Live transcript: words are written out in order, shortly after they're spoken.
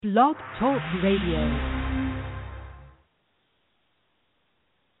Blog Talk Radio.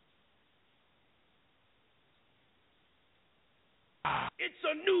 It's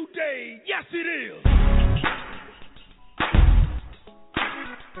a new day. Yes, it is.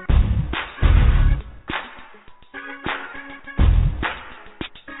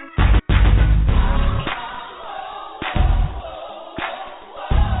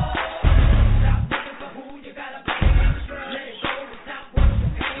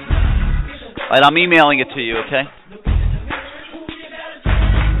 All right, I'm emailing it to you, okay?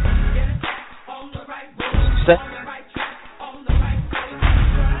 Stay.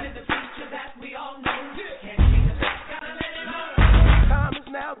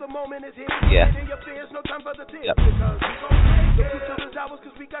 Yeah. Yep.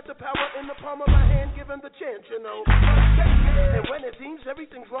 We got the power in the palm of my hand, give him the chance, you know. And when it seems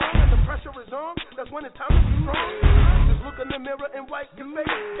everything's wrong and the pressure is on, that's when it's time to be strong. Just look in the mirror and wipe your face.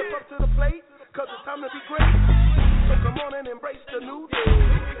 Step up to the plate, cause it's time to be great. So come on and embrace the new day.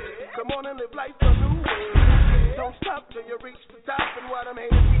 Come on and live life the new way. Don't stop till you reach the top, and while them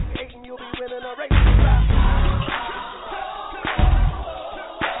haters keep hating, you'll be winning a race.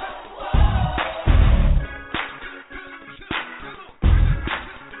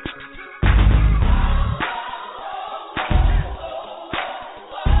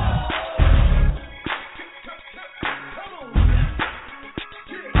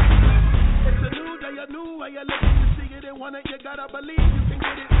 You gotta believe you can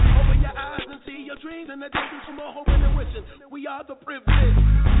get it. Open your eyes and see your dreams, and the day some more hoping and wishing. We are the privileged.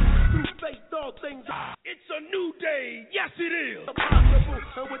 Through faith, all things are. It's a new day. Yes, it is. Possible,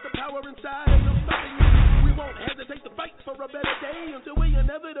 and with the power inside, ain't no stopping you. We won't hesitate to fight for a better day until we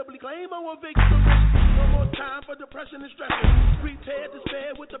inevitably claim our victory. No more time for depression and stress. Prepare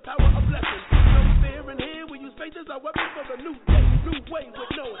despair with the power of blessing. No fear in here. We use faith as our weapon for the new day, new way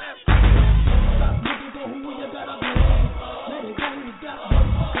with no half. Stop looking for who you gotta be.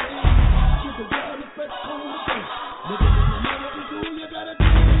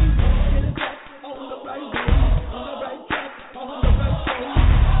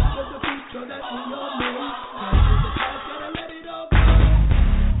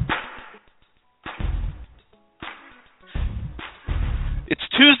 It's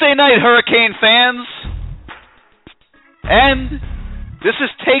Tuesday night, Hurricane fans, and this is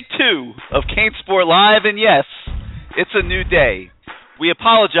take 2 of CaneSport Live, and yes, it's a new day. We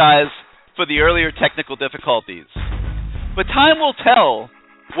apologize for the earlier technical difficulties, but time will tell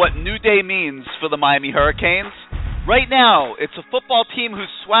what new day means for the Miami Hurricanes. Right now, it's a football team whose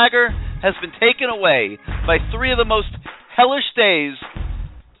swagger has been taken away by 3 of the most hellish days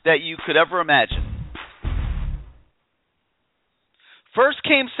that you could ever imagine. First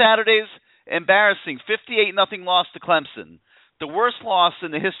came Saturday's embarrassing 58-0 loss to Clemson, the worst loss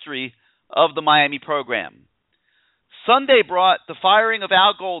in the history of the Miami program. Sunday brought the firing of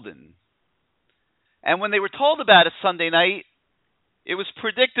Al Golden, and when they were told about it Sunday night, it was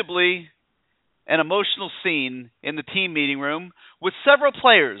predictably an emotional scene in the team meeting room, with several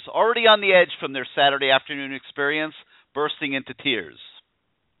players already on the edge from their Saturday afternoon experience bursting into tears.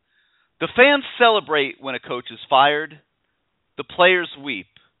 The fans celebrate when a coach is fired. The players weep.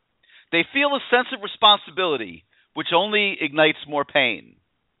 They feel a sense of responsibility, which only ignites more pain.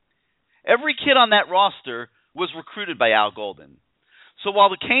 Every kid on that roster was recruited by Al Golden. So while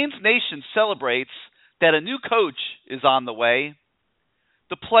the Canes Nation celebrates that a new coach is on the way,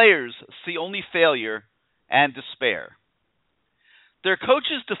 the players see only failure and despair. Their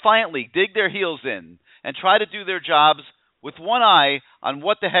coaches defiantly dig their heels in and try to do their jobs with one eye on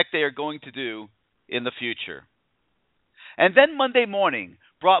what the heck they are going to do in the future. And then Monday morning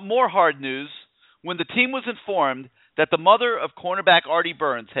brought more hard news when the team was informed that the mother of cornerback Artie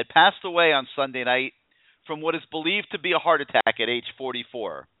Burns had passed away on Sunday night from what is believed to be a heart attack at age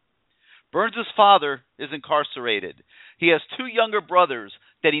 44. Burns' father is incarcerated. He has 2 younger brothers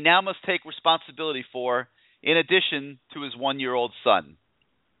that he now must take responsibility for, in addition to his 1-year-old son.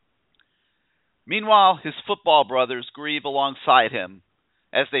 Meanwhile, his football brothers grieve alongside him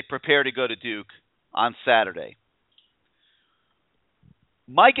as they prepare to go to Duke on Saturday.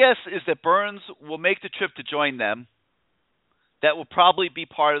 My guess is that Burns will make the trip to join them. That will probably be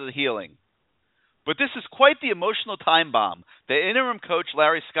part of the healing. But this is quite the emotional time bomb that interim coach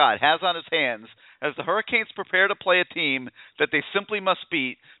Larry Scott has on his hands as the Hurricanes prepare to play a team that they simply must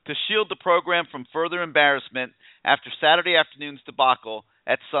beat to shield the program from further embarrassment after Saturday afternoon's debacle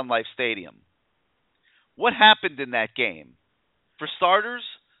at Sun Life Stadium. What happened in that game? For starters,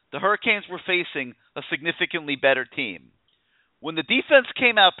 the Hurricanes were facing a significantly better team. When the defense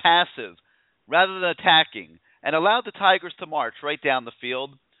came out passive rather than attacking and allowed the Tigers to march right down the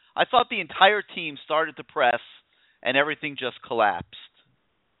field, I thought the entire team started to press and everything just collapsed.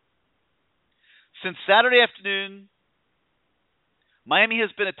 Since Saturday afternoon, Miami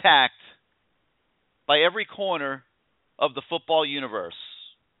has been attacked by every corner of the football universe.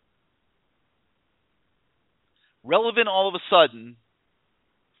 Relevant all of a sudden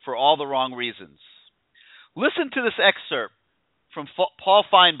for all the wrong reasons. Listen to this excerpt from Paul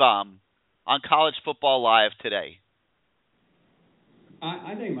Feinbaum on College Football Live today.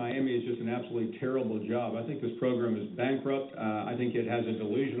 I think Miami is just an absolutely terrible job. I think this program is bankrupt. I think it has a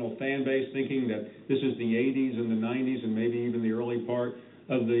delusional fan base thinking that this is the 80s and the 90s and maybe even the early part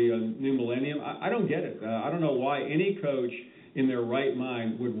of the new millennium. I don't get it. I don't know why any coach in their right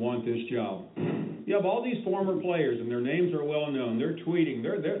mind would want this job. You have all these former players, and their names are well known. They're tweeting.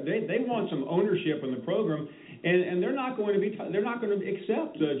 They want some ownership in the program, and they're not going to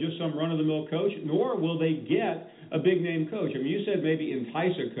accept just some run-of-the-mill coach, nor will they get a big-name coach. I mean, you said maybe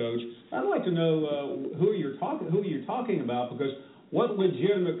entice a coach. I'd like to know who you're talking about, because what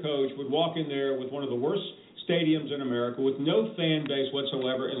legitimate coach would walk in there with one of the worst stadiums in America with no fan base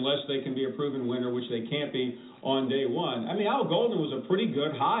whatsoever unless they can be a proven winner, which they can't be on day one? I mean, Al Golden was a pretty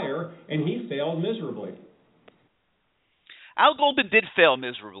good hire, and he failed miserably. Al Golden did fail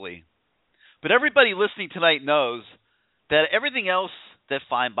miserably, but everybody listening tonight knows that everything else that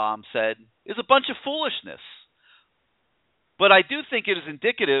Feinbaum said is a bunch of foolishness. But I do think it is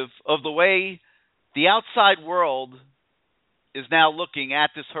indicative of the way the outside world is now looking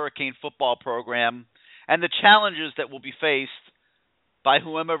at this Hurricane football program and the challenges that will be faced by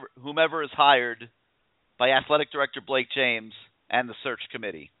whomever is hired by Athletic Director Blake James and the search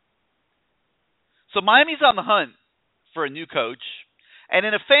committee. So Miami's on the hunt for a new coach, and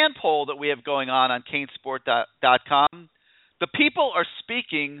in a fan poll that we have going on CaneSport.com, the people are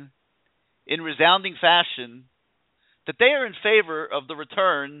speaking in resounding fashion that they are in favor of the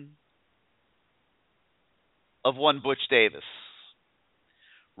return of one Butch Davis.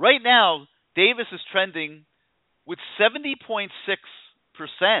 Right now, Davis is trending with 70.6%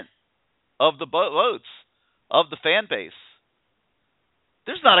 of the votes of the fan base.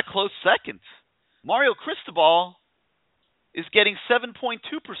 There's not a close second. Mario Cristobal is getting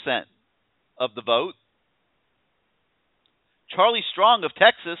 7.2% of the vote. Charlie Strong of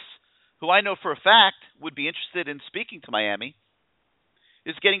Texas, who I know for a fact would be interested in speaking to Miami,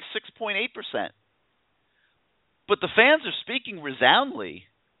 is getting 6.8%. But the fans are speaking resoundingly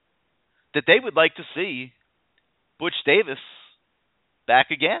that they would like to see Butch Davis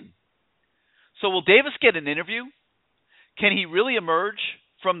back again. So will Davis get an interview? Can he really emerge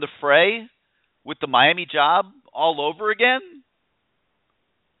from the fray with the Miami job all over again?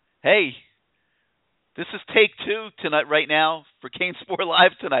 Hey, this is take two tonight, right now, for CaneSport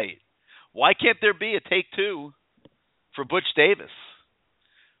Live tonight. Why can't there be a take two for Butch Davis?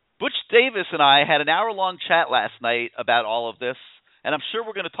 Butch Davis and I had an hour-long chat last night about all of this, and I'm sure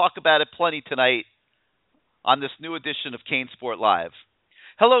we're going to talk about it plenty tonight on this new edition of CaneSport Live.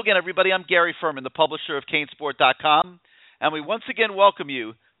 Hello again, everybody. I'm Gary Ferman, the publisher of CaneSport.com, and we once again welcome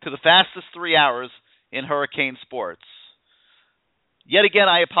you to the fastest 3 hours in Hurricane sports. Yet again,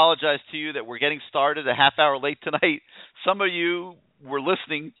 I apologize to you that we're getting started a half hour late tonight. Some of you were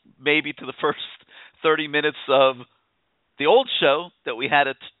listening maybe to the first 30 minutes of the old show that we had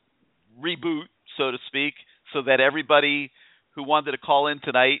to reboot, so to speak, so that everybody who wanted to call in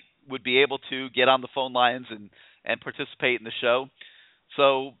tonight would be able to get on the phone lines and participate in the show.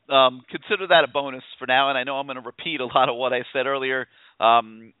 So consider that a bonus for now, and I know I'm going to repeat a lot of what I said earlier,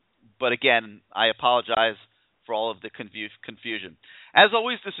 but again, I apologize for all of the confusion. As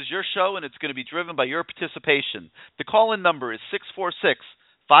always, this is your show, and it's going to be driven by your participation. The call-in number is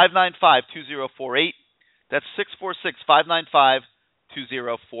 646-595-2048. That's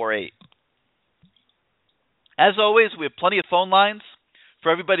 646-595-2048. As always, we have plenty of phone lines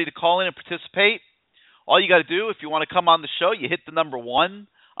for everybody to call in and participate. All you got to do, if you want to come on the show, you hit the number 1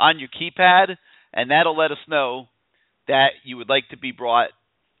 on your keypad, and that'll let us know that you would like to be brought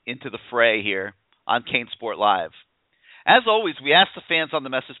into the fray here on CaneSport Live. As always, we ask the fans on the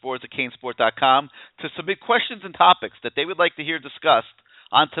message boards at CaneSport.com to submit questions and topics that they would like to hear discussed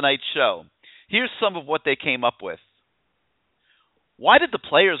on tonight's show. Here's some of what they came up with. Why did the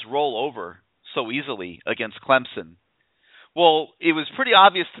players roll over so easily against Clemson? Well, it was pretty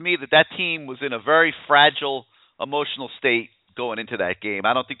obvious to me that team was in a very fragile emotional state going into that game.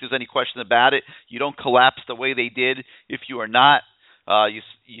 I don't think there's any question about it. You don't collapse the way they did if you are not. You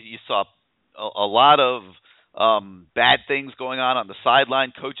saw a lot of bad things going on the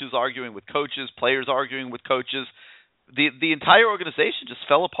sideline, coaches arguing with coaches, players arguing with coaches. The entire organization just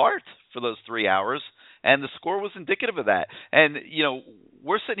fell apart for those 3 hours, and the score was indicative of that. And,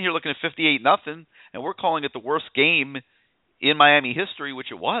 we're sitting here looking at 58-0, and we're calling it the worst game in Miami history,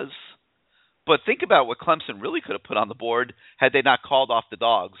 which it was. But think about what Clemson really could have put on the board had they not called off the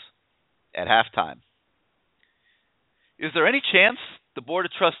Dogs at halftime. Is there any chance the Board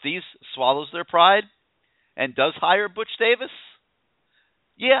of Trustees swallows their pride and does hire Butch Davis?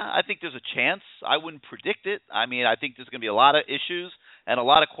 Yeah, I think there's a chance. I wouldn't predict it. I mean, I think there's going to be a lot of issues and a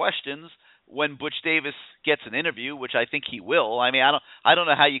lot of questions when Butch Davis gets an interview, which I think he will. I mean, I don't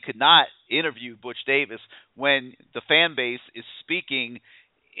know how you could not interview Butch Davis when the fan base is speaking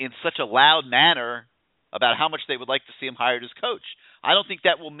in such a loud manner about how much they would like to see him hired as coach. I don't think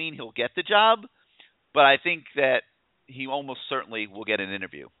that will mean he'll get the job, but I think that he almost certainly will get an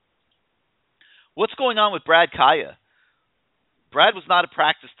interview. What's going on with Brad Kaya? Brad was not at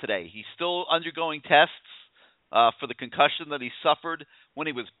practice today. He's still undergoing tests for the concussion that he suffered when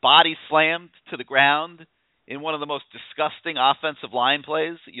he was body slammed to the ground in one of the most disgusting offensive line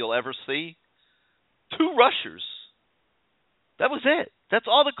plays that you'll ever see. 2 rushers. That was it. That's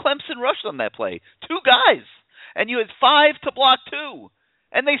all the Clemson rushed on that play. 2 guys. And you had 5 to block 2.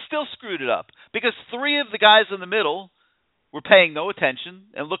 And they still screwed it up because 3 of the guys in the middle were paying no attention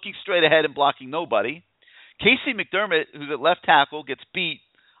and looking straight ahead and blocking nobody. Casey McDermott, who's at left tackle, gets beat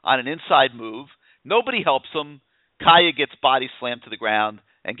on an inside move. Nobody helps him. Kaya gets body slammed to the ground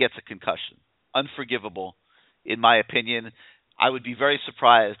and gets a concussion. Unforgivable, in my opinion. I would be very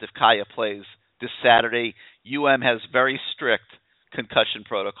surprised if Kaya plays this Saturday. UM has very strict concussion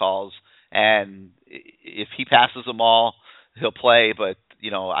protocols, and if he passes them all, he'll play. But,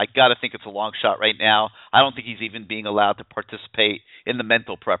 I got to think it's a long shot right now. I don't think he's even being allowed to participate in the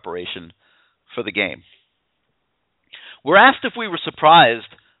mental preparation for the game. We're asked if we were surprised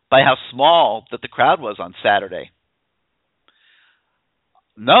by how small that the crowd was on Saturday.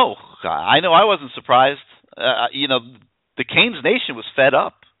 No, I know I wasn't surprised. The Canes Nation was fed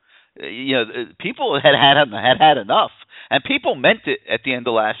up. People had had enough, and people meant it at the end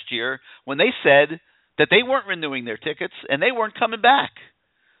of last year when they said that they weren't renewing their tickets and they weren't coming back.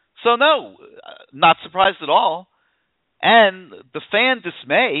 So no, not surprised at all. And the fan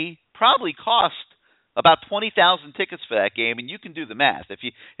dismay probably cost about 20,000 tickets for that game, and you can do the math. If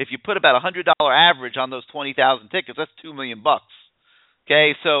you put about $100 average on those 20,000 tickets, that's $2 million.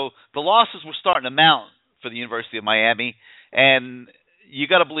 Okay, so the losses were starting to mount for the University of Miami, and you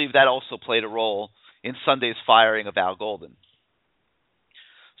got to believe that also played a role in Sunday's firing of Al Golden.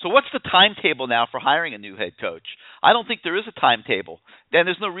 So what's the timetable now for hiring a new head coach? I don't think there is a timetable. Then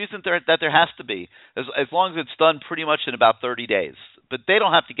there's no reason that there has to be, as long as it's done pretty much in about 30 days. But they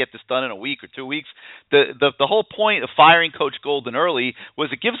don't have to get this done in a week or 2 weeks. The whole point of firing Coach Golden early was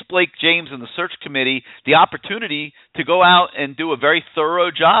it gives Blake James and the search committee the opportunity to go out and do a very thorough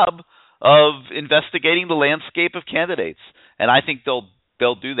job of investigating the landscape of candidates. And I think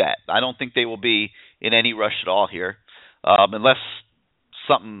they'll do that. I don't think they will be in any rush at all here, unless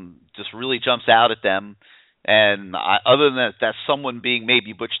something just really jumps out at them. And other than that someone being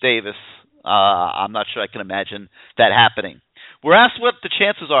maybe Butch Davis, I'm not sure I can imagine that happening. We're asked what the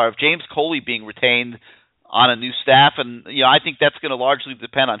chances are of James Coley being retained on a new staff, and I think that's going to largely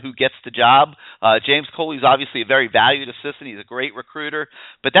depend on who gets the job. James Coley is obviously a very valued assistant. He's a great recruiter,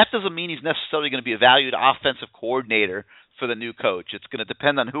 but that doesn't mean he's necessarily going to be a valued offensive coordinator for the new coach. It's going to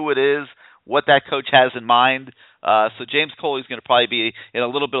depend on who it is, what that coach has in mind. So James Coley is going to probably be in a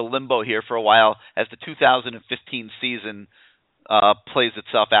little bit of limbo here for a while as the 2015 season plays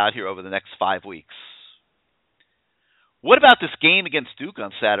itself out here over the next 5 weeks. What about this game against Duke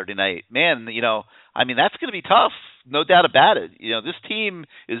on Saturday night? Man, that's going to be tough, no doubt about it. This team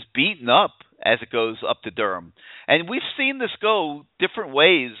is beaten up as it goes up to Durham. And we've seen this go different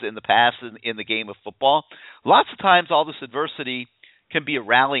ways in the past in the game of football. Lots of times all this adversity can be a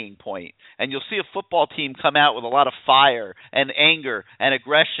rallying point, and you'll see a football team come out with a lot of fire and anger and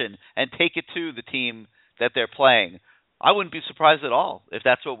aggression and take it to the team that they're playing. I wouldn't be surprised at all if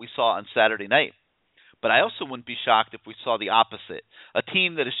that's what we saw on Saturday night. But I also wouldn't be shocked if we saw the opposite. A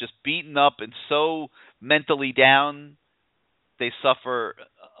team that is just beaten up and so mentally down, they suffer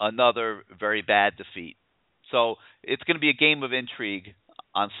another very bad defeat. So it's going to be a game of intrigue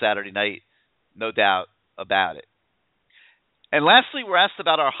on Saturday night, no doubt about it. And lastly, we're asked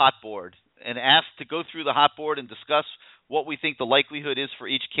about our hot board and asked to go through the hot board and discuss what we think the likelihood is for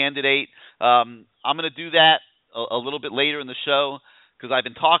each candidate. I'm going to do that a little bit later in the show, because I've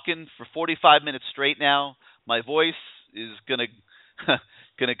been talking for 45 minutes straight now. My voice is gonna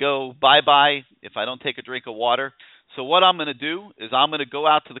go bye-bye if I don't take a drink of water. So what I'm going to do is I'm going to go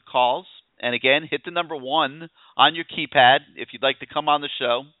out to the calls, and again, hit the number 1 on your keypad if you'd like to come on the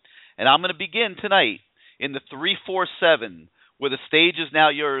show. And I'm going to begin tonight in the 347 where the stage is now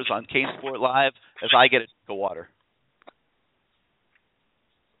yours on CaneSport Live as I get a drink of water.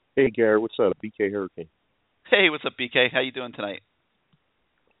 Hey, Gary, what's up? BK Hurricane. Hey, what's up, BK? How you doing tonight?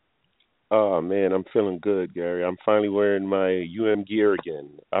 Oh, man, I'm feeling good, Gary. I'm finally wearing my gear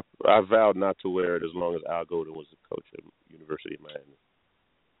again. I vowed not to wear it as long as Al Golden was the coach at University of Miami.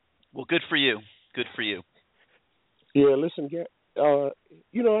 Well, good for you. Good for you. Yeah, listen, Gary, I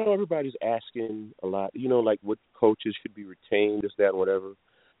know everybody's asking a lot, like what coaches should be retained, this, that, and whatever.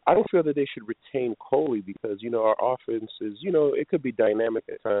 I don't feel that they should retain Coley because, our offense is, it could be dynamic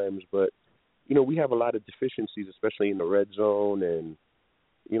at times, but, we have a lot of deficiencies, especially in the red zone and,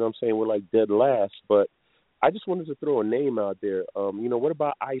 we're like dead last. But I just wanted to throw a name out there. What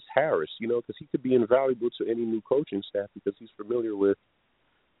about Ice Harris, because he could be invaluable to any new coaching staff because he's familiar with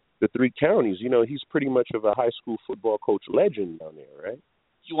the three counties. He's pretty much of a high school football coach legend down there, right?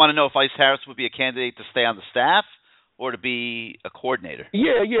 You want to know if Ice Harris would be a candidate to stay on the staff or to be a coordinator?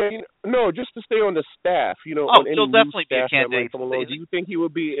 Yeah. No, just to stay on the staff, Oh, he'll definitely be a candidate. Do you think he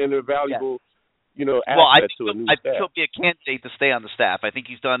would be an invaluable, I asset to a new staff? I think he'll be a candidate to stay on the staff. I think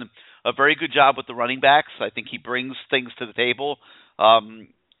he's done a very good job with the running backs. I think he brings things to the table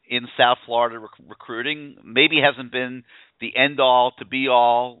in South Florida recruiting. Maybe hasn't been the end-all to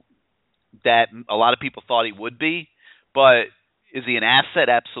be-all that a lot of people thought he would be, but is he an asset?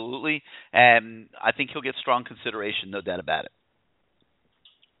 Absolutely. And I think he'll get strong consideration, no doubt about it.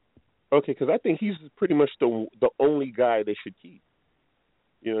 Okay, because I think he's pretty much the only guy they should keep.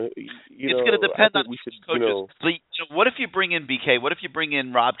 It's going to depend on coaches. What if you bring in BK? What if you bring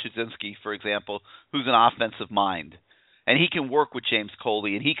in Rob Chudzinski, for example, who's an offensive mind, and he can work with James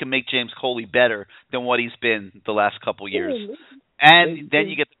Coley, and he can make James Coley better than what he's been the last couple years. And then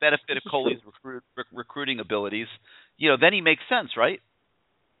you get the benefit of Coley's recruiting abilities. Then he makes sense, right?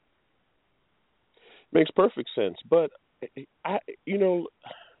 Makes perfect sense. But, the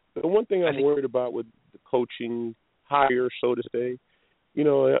one thing I'm worried about with the coaching hire, so to say,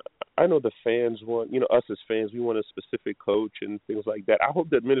 I know the fans want, us as fans, we want a specific coach and things like that. I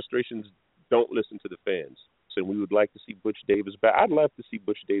hope the administrations don't listen to the fans. So we would like to see Butch Davis back. I'd love to see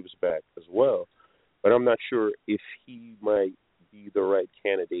Butch Davis back as well. But I'm not sure if he might be the right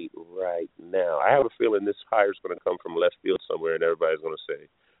candidate right now. I have a feeling this hire is going to come from left field somewhere, and everybody's going to say,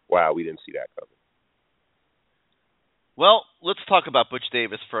 wow, we didn't see that coming. Well, let's talk about Butch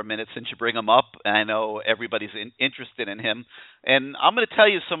Davis for a minute since you bring him up. I know everybody's interested in him. And I'm going to tell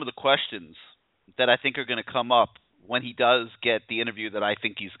you some of the questions that I think are going to come up when he does get the interview that I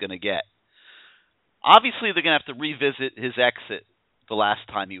think he's going to get. Obviously, they're going to have to revisit his exit the last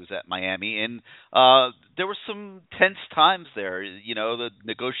time he was at Miami. And there were some tense times there. The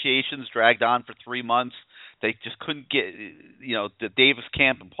negotiations dragged on for 3 months. They just couldn't get, the Davis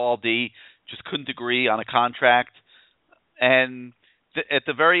camp and Paul D. just couldn't agree on a contract. And at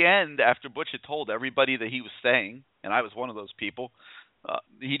the very end, after Butch had told everybody that he was staying, and I was one of those people,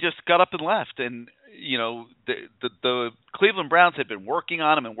 he just got up and left. And, the Cleveland Browns had been working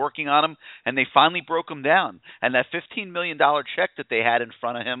on him, and they finally broke him down. And that $15 million check that they had in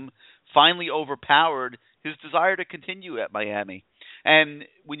front of him finally overpowered his desire to continue at Miami. And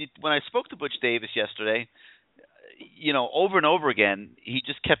when I spoke to Butch Davis yesterday, over and over again, he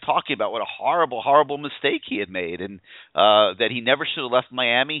just kept talking about what a horrible, horrible mistake he had made, and that he never should have left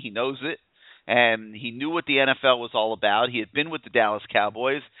Miami. He knows it, and he knew what the NFL was all about. He had been with the Dallas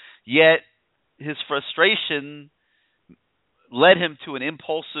Cowboys, yet his frustration led him to an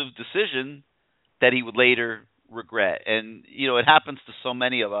impulsive decision that he would later regret. And, it happens to so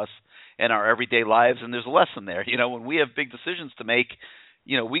many of us in our everyday lives, and there's a lesson there. When we have big decisions to make,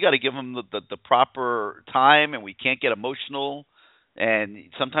 we got to give them the proper time, and we can't get emotional. And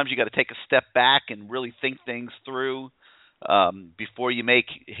sometimes you got to take a step back and really think things through before you make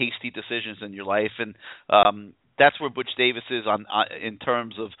hasty decisions in your life. And that's where Butch Davis is on in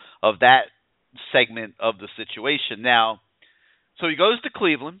terms of that segment of the situation. Now, so he goes to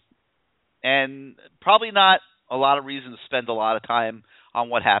Cleveland, and probably not a lot of reason to spend a lot of time on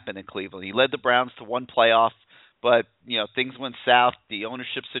what happened in Cleveland. He led the Browns to one playoff, but, things went south. The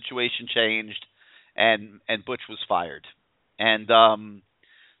ownership situation changed, and Butch was fired. And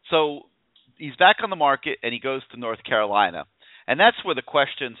so he's back on the market, and he goes to North Carolina. And that's where the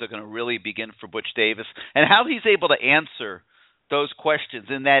questions are going to really begin for Butch Davis. And how he's able to answer those questions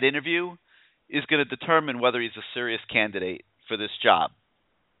in that interview is going to determine whether he's a serious candidate for this job.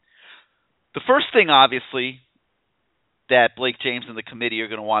 The first thing, obviously, that Blake James and the committee are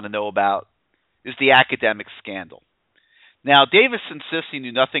going to want to know about is the academic scandal. Now, Davis insists he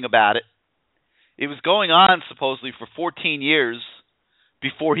knew nothing about it. It was going on supposedly for 14 years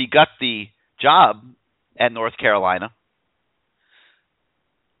before he got the job at North Carolina.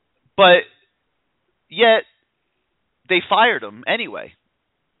 But yet they fired him anyway.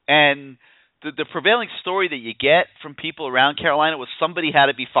 And the prevailing story that you get from people around Carolina was somebody had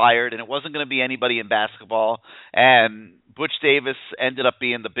to be fired, and it wasn't going to be anybody in basketball. And Butch Davis ended up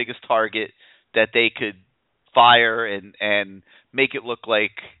being the biggest target that they could fire and make it look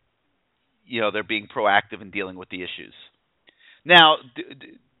like, they're being proactive in dealing with the issues. Now,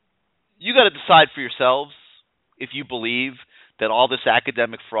 you got to decide for yourselves if you believe that all this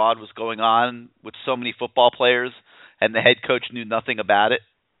academic fraud was going on with so many football players and the head coach knew nothing about it.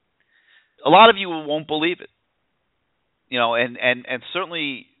 A lot of you won't believe it. And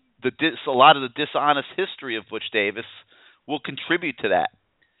certainly a lot of the dishonest history of Butch Davis will contribute to that.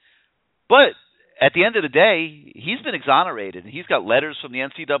 But at the end of the day, he's been exonerated. He's got letters from the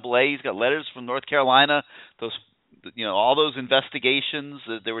NCAA. He's got letters from North Carolina. All those investigations.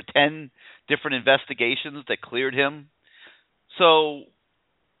 There were 10 different investigations that cleared him. So,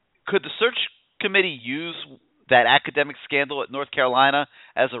 could the search committee use that academic scandal at North Carolina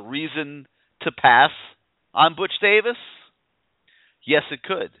as a reason to pass on Butch Davis? Yes, it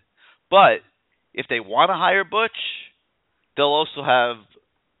could. But if they want to hire Butch, they'll also have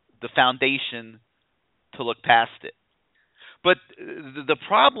the foundation to look past it. But the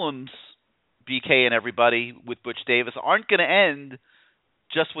problems, BK and everybody, with Butch Davis aren't going to end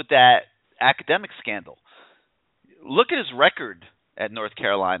just with that academic scandal. Look at his record at North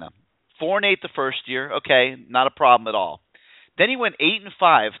Carolina. 4-8 the first year. Okay, not a problem at all. Then he went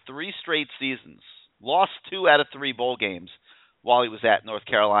 8-5, 3 straight seasons. Lost 2 out of 3 bowl games while he was at North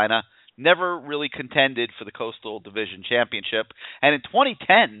Carolina. Never really contended for the Coastal Division Championship. And in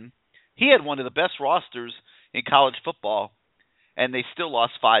 2010, he had one of the best rosters in college football, and they still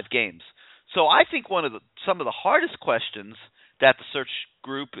lost 5 games. So I think some of the hardest questions that the search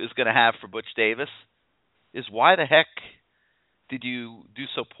group is going to have for Butch Davis is why the heck did you do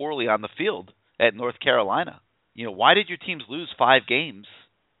so poorly on the field at North Carolina? Why did your teams lose 5 games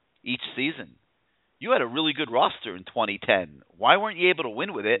each season? You had a really good roster in 2010. Why weren't you able to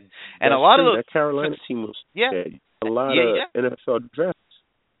win with it? And That's a lot true. of those that Carolina team was a lot of NFL drafts.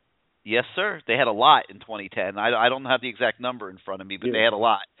 Yes, sir. They had a lot in 2010. I don't have the exact number in front of me, but they had a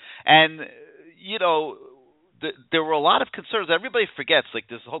lot. And there were a lot of concerns. Everybody forgets,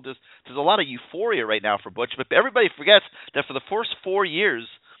 there's a lot of euphoria right now for Butch, but everybody forgets that for the first 4 years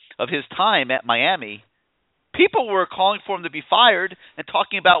of his time at Miami, people were calling for him to be fired and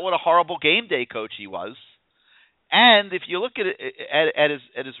talking about what a horrible game day coach he was. And if you look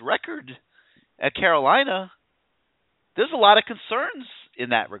at his record at Carolina, there's a lot of concerns in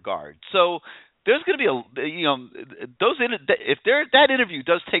that regard. So there's going to be if that interview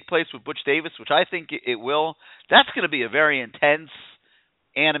does take place with Butch Davis, which I think it will, that's going to be a very intense,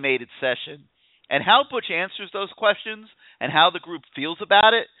 animated session. And how Butch answers those questions and how the group feels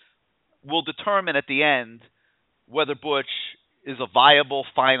about it will determine at the end whether Butch is a viable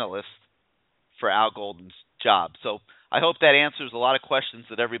finalist for Al Golden's job. So I hope that answers a lot of questions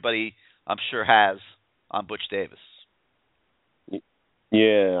that everybody, I'm sure, has on Butch Davis.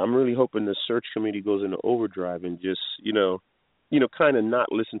 Yeah, I'm really hoping the search committee goes into overdrive and just, kind of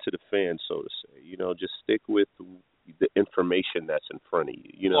not listen to the fans, so to say. Just stick with the information that's in front of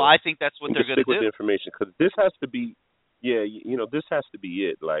you. Well, I think that's what they're going to do. Stick with the information, because this has to be, this has to be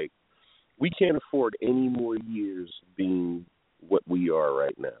it. Like, we can't afford any more years being what we are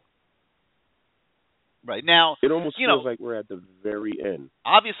right now. Right now, it almost feels like we're at the very end.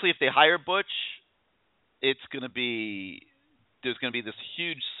 Obviously, if they hire Butch, there's going to be this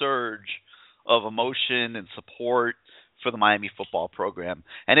huge surge of emotion and support for the Miami football program,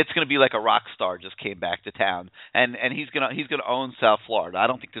 and it's going to be like a rock star just came back to town, and he's going to own South Florida. I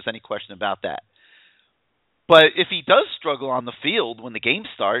don't think there's any question about that. But if he does struggle on the field when the games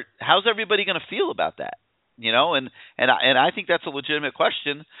start, how's everybody going to feel about that? And I think that's a legitimate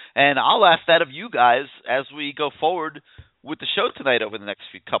question, and I'll ask that of you guys as we go forward with the show tonight over the next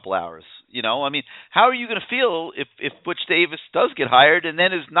couple hours. How are you going to feel if Butch Davis does get hired and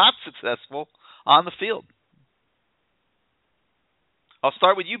then is not successful on the field? I'll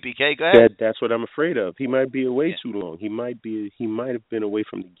start with you, BK. Go ahead. That's what I'm afraid of. He might be away too long. He might have been away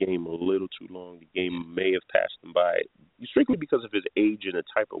from the game a little too long. The game may have passed him by, strictly because of his age and the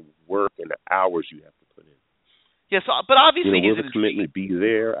type of work and the hours you have to put in. Yes, but obviously will the commitment be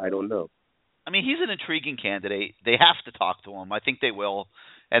there? I don't know. He's an intriguing candidate. They have to talk to him. I think they will,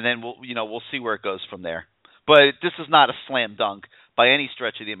 and then we'll see where it goes from there. But this is not a slam dunk by any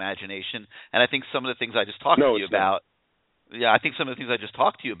stretch of the imagination. And I think some of the things I just talked to you about, I think some of the things I just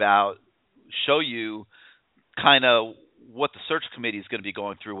talked to you about show you kind of what the search committee is going to be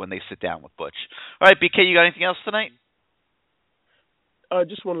going through when they sit down with Butch. All right, BK, you got anything else tonight?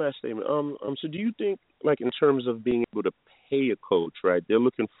 Just one last statement. So do you think, like, in terms of being able to pay a coach, right? They're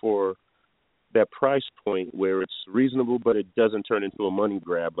looking for that price point where it's reasonable, but it doesn't turn into a money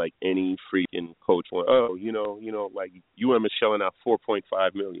grab like any freaking coach. Oh, like UM is shelling out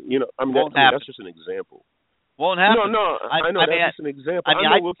 $4.5 million. That's just an example. Won't happen. No, I know that's just an example. I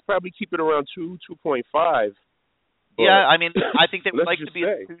know we'll probably keep it around 2.5. Yeah, I think they would like to be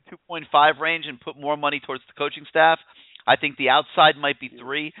in the 2.5 range and put more money towards the coaching staff. I think the outside might be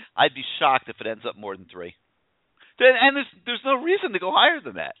 3. I'd be shocked if it ends up more than 3. And there's no reason to go higher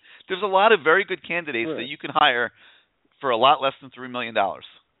than that. There's a lot of very good candidates that you can hire for a lot less than $3 million.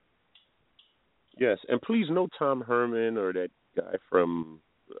 Yes, and please no Tom Herman or that guy from,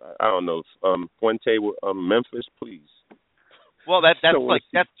 I don't know, Fuente, Memphis, please. Well, that's going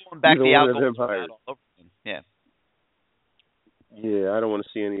back the outgoing all over again. Yeah. Yeah, I don't want to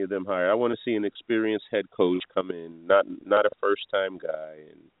see any of them hired. I want to see an experienced head coach come in, not a first-time guy.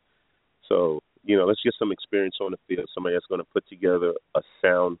 And so, let's get some experience on the field, somebody that's going to put together a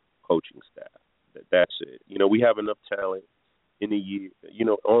sound coaching staff. That's it. We have enough talent in the year,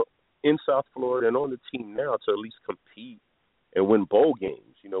 in South Florida and on the team now to at least compete and win bowl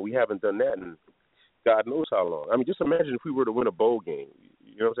games. We haven't done that in God knows how long. I mean, just imagine if we were to win a bowl game.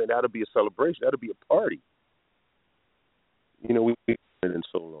 You know what I'm saying? That would be a celebration. That would be a party. We've been in it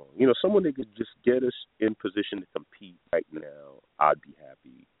so long. Someone that could just get us in position to compete right now, I'd be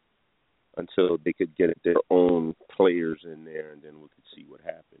happy until they could get their own players in there, and then we could see what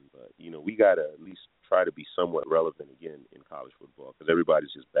happened. But, we got to at least try to be somewhat relevant again in college football because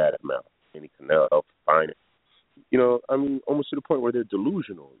everybody's just bad at mouth. Any canal help find it. Almost to the point where they're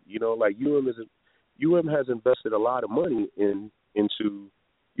delusional. Like UM has invested a lot of money into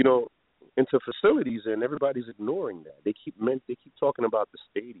facilities, and everybody's ignoring that. They keep talking about the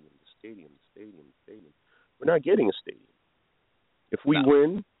stadium. We're not getting a stadium. If we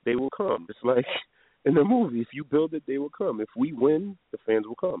win, they will come. It's like in the movie, if you build it, they will come. If we win, the fans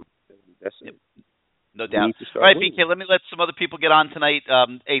will come. That's it. No doubt. All right, BK, let me let some other people get on tonight.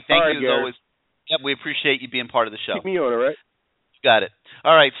 Hey, thank you as always. Yep, we appreciate you being part of the show. Keep me on, all right? Got it.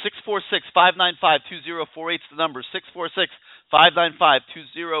 All right, 646-595-2048 is the number,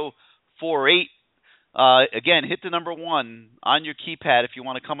 646-595-2048. Again, hit the number 1 on your keypad if you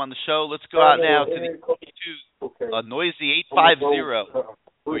want to come on the show. Let's go out now to the noisy 850,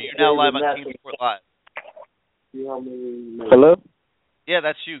 where you're now live on CaneSport Live. Hello? Yeah,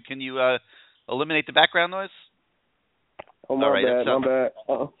 that's you. Can you eliminate the background noise? Oh, my bad. No,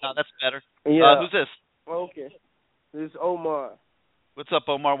 that's better. Yeah. Who's this? Okay. This is Omar. What's up,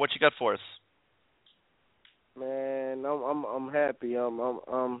 Omar? What you got for us? Man, I'm happy. You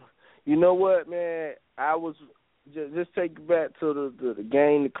know what, man? I was just take it back to the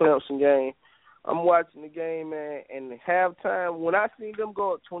game, the Clemson game. I'm watching the game, man, and halftime when I seen them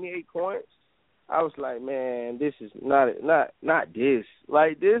go up 28 points, I was like, man, this is not this.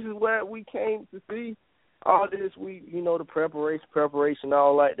 Like, this is what we came to see. All this the preparation,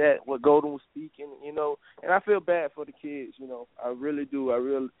 all like that. What Golden was speaking, and I feel bad for the kids, I really do.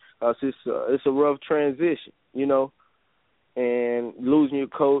 It's a rough transition, and losing your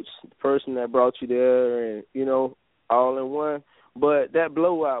coach, the person that brought you there, and all in one. But that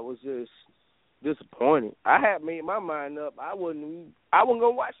blowout was just disappointing. I had made my mind up. I wasn't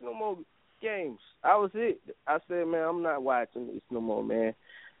gonna watch no more games. I was it. I said, man, I'm not watching this no more, man.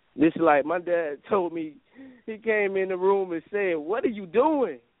 This is like my dad told me. He came in the room and said, "What are you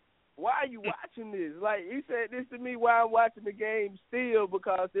doing? Why are you watching this?" Like, he said this to me while I'm watching the game still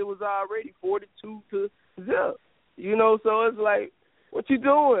because it was already 42-0. So it's like, what you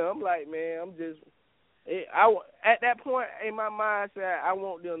doing? I'm like, man, at that point in my mindset, I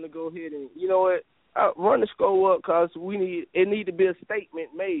want them to go ahead and, run the score up because it need to be a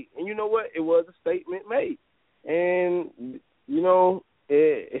statement made. And you know what? It was a statement made. And,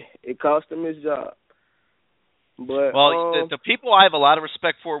 it cost him his job. But the people I have a lot of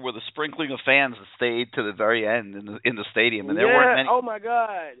respect for were the sprinkling of fans that stayed to the very end in the stadium, and there weren't many. Oh my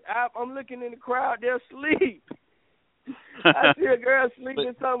God! I'm looking in the crowd; they're asleep. I see a girl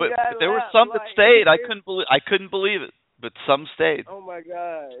sleeping. But there were some that stayed. I couldn't believe it, but some stayed. Oh my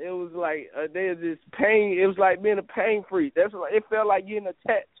God! It was like there's this pain. It was like being a pain freak. It felt like getting a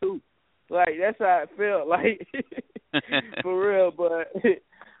tattoo. Like that's how it felt. Like for real. But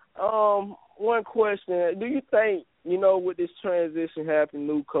one question: do you think with this transition happening,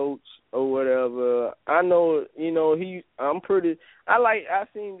 new coach or whatever? I know I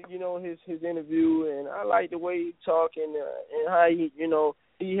seen his interview, and I like the way he talking and how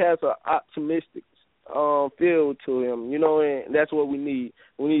he has an optimistic feel to him, and that's what we need.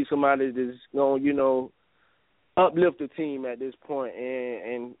 We need somebody that's going uplift the team at this point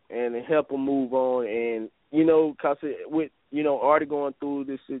and help them move on. And you know, cause with already going through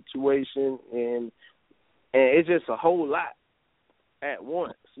this situation and it's just a whole lot at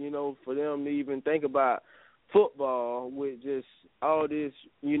once. You know, for them to even think about football with just all this,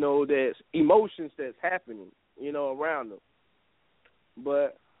 that's emotions that's happening, around them.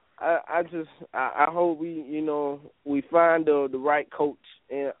 But I hope we find the right coach.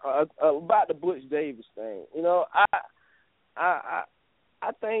 And about the Butch Davis thing, I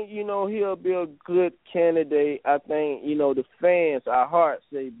think he'll be a good candidate. I think the fans, our hearts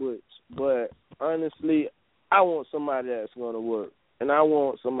say Butch, but honestly, I want somebody that's going to work, and I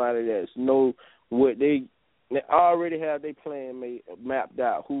want somebody that's know what they already have their plan mapped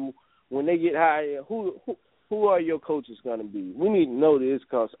out. Who, when they get hired, who are your coaches going to be? We need to know this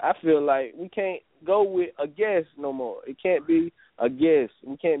because I feel like we can't go with a guess no more. It can't be a guess.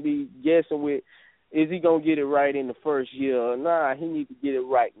 We can't be guessing with, is he going to get it right in the first year? Nah, he needs to get it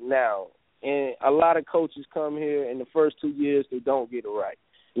right now. And a lot of coaches come here in the first 2 years, they don't get it right.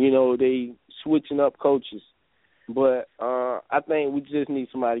 They switching up coaches. But I think we just need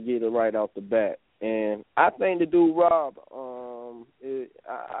somebody to get it right off the bat. And I think the dude Rob,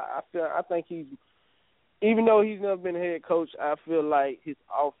 I think he's, even though he's never been a head coach, I feel like his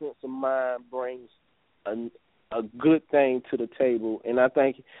offensive mind brings a good thing to the table, and I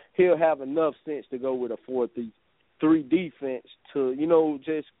think he'll have enough sense to go with a 4-3 defense to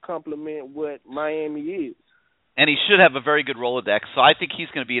just complement what Miami is. And he should have a very good Rolodex, so I think he's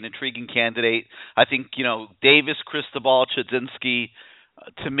going to be an intriguing candidate. I think Davis, Cristobal, Chudzinski,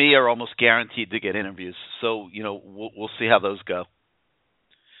 to me, are almost guaranteed to get interviews. So we'll see how those go.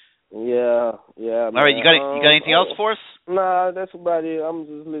 Yeah. All right, you got anything else for us? Nah, that's about it. I'm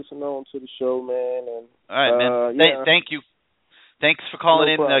just listening on to the show, man. And, all right, man. Thank you. Thanks for calling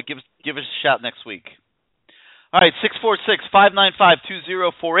in. Give us a shout next week. All right,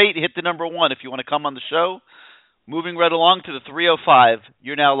 646-595-2048. Hit the number 1 if you want to come on the show. Moving right along to the 305.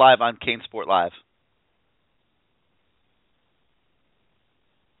 You're now live on CaneSport Live.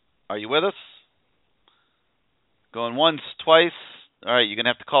 Are you with us? Going once, twice. All right, you're going to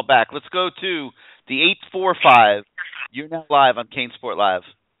have to call back. Let's go to the 845. You're now live on CaneSport Live.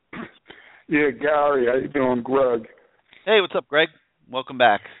 Yeah, Gary, how you doing? Greg. Hey, what's up, Greg? Welcome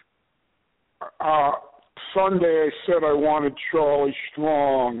back. Sunday I said I wanted Charlie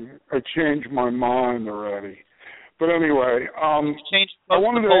Strong. I changed my mind already. But anyway, Did you change the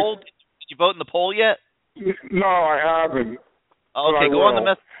poll? Did you vote in the poll yet? No, I haven't. Okay, go on the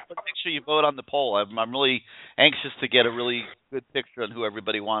message. Let's make sure you vote on the poll. I'm really anxious to get a really good picture on who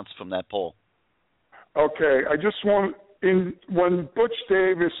everybody wants from that poll. Okay, I just want, when Butch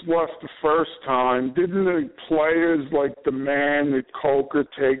Davis left the first time, didn't the players like demand that Coker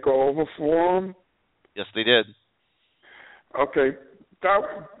take over for him? Yes, they did. Okay,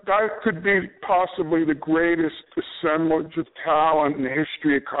 that could be possibly the greatest assemblage of talent in the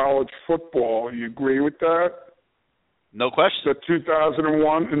history of college football. You agree with that? No question. The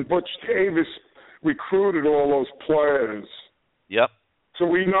 2001, and Butch Davis recruited all those players. Yep. So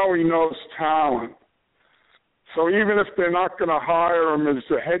we know he knows talent. So even if they're not going to hire him as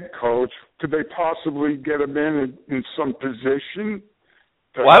the head coach, could they possibly get him in some position?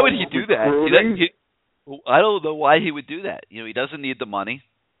 Why would he do that? I don't know why he would do that. He doesn't need the money.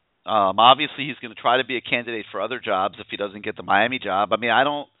 Obviously, he's going to try to be a candidate for other jobs if he doesn't get the Miami job. I mean, I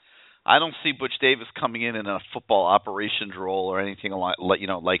don't see Butch Davis coming in a football operations role or anything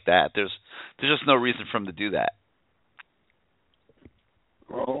like that. There's just no reason for him to do that.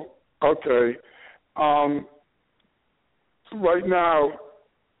 Well, okay. Right now,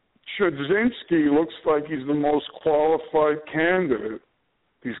 Chudzinski looks like he's the most qualified candidate.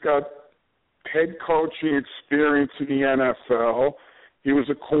 He's got head coaching experience in the NFL. He was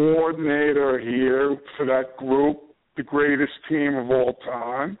a coordinator here for that group, the greatest team of all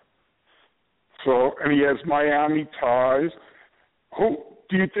time. So, and he has Miami ties.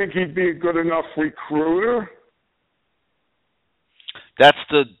 Do you think he'd be a good enough recruiter? That's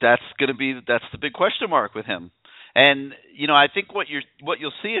the big question mark with him. And I think what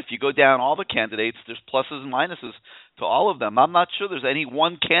you'll see if you go down all the candidates, there's pluses and minuses to all of them. I'm not sure there's any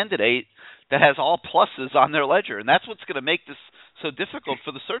one candidate that has all pluses on their ledger, and that's what's going to make this so difficult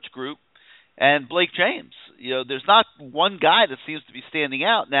for the search group and Blake James. There's not one guy that seems to be standing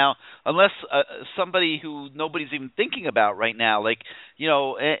out now, unless somebody who nobody's even thinking about right now.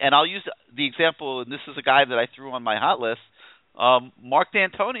 And I'll use the example, and this is a guy that I threw on my hot list, Mark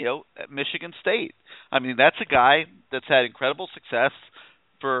D'Antonio at Michigan State. I mean, that's a guy that's had incredible success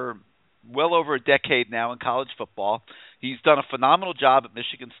for well over a decade now in college football. He's done a phenomenal job at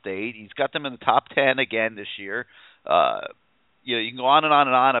Michigan State. He's got them in the top 10 again this year. You can go on and on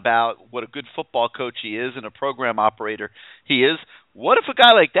and on about what a good football coach he is and a program operator he is. What if a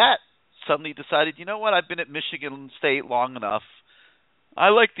guy like that suddenly decided, you know what, I've been at Michigan State long enough. I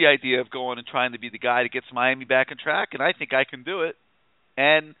like the idea of going and trying to be the guy that gets Miami back on track, and I think I can do it.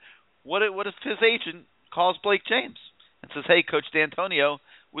 And what if his agent calls Blake James and says, hey, Coach D'Antonio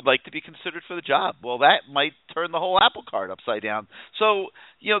would like to be considered for the job? Well, that might turn the whole apple cart upside down. So,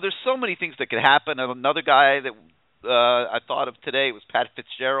 there's so many things that could happen. And another guy that I thought of today was Pat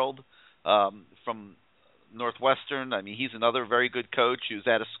Fitzgerald from Northwestern. I mean, he's another very good coach who's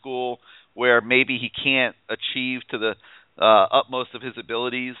at a school where maybe he can't achieve to the utmost of his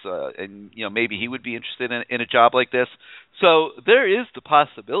abilities, and maybe he would be interested in a job like this. So there is the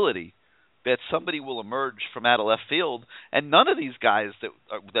possibility that somebody will emerge from out of left field, and none of these guys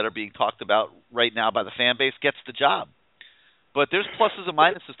that are being talked about right now by the fan base gets the job. But there's pluses and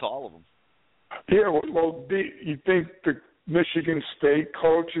minuses to all of them. Yeah, well, you think the Michigan State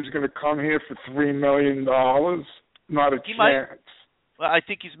coach is going to come here for $3 million? Not a chance. Might. Well, I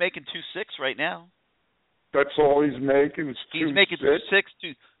think he's making 2.6 right now. That's all he's making? He's making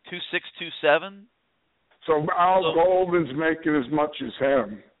 2.6, 2.7. So Al Golden's making as much as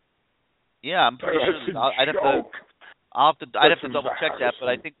him. Yeah, I'm pretty sure. I'd have to double check that, but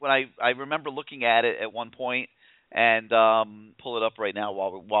I think when I remember looking at it at one point and pull it up right now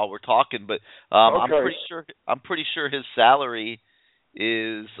while we're talking, but okay. I'm pretty sure his salary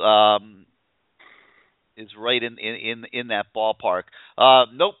is right in that ballpark.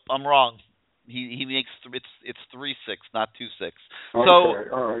 Nope, I'm wrong. He makes it's 3.6, not 2.6. Okay, so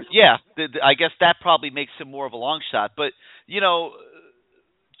all right. Yeah, I guess that probably makes him more of a long shot. But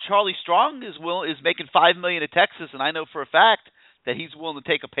Charlie Strong is making $5 million at Texas, and I know for a fact that he's willing to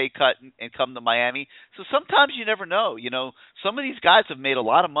take a pay cut and come to Miami. So sometimes you never know. Some of these guys have made a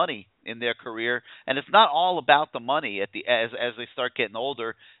lot of money in their career, and it's not all about the money as they start getting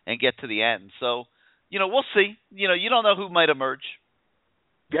older and get to the end. So we'll see. You don't know who might emerge.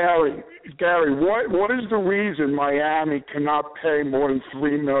 Gary, what is the reason Miami cannot pay more than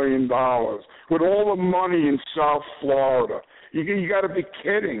 $3 million with all the money in South Florida? You got to be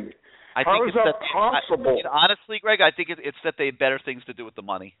kidding. How is that possible? Honestly, Greg, I think it's that they have better things to do with the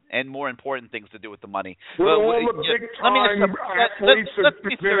money and more important things to do with the money. With all the big-time athletes in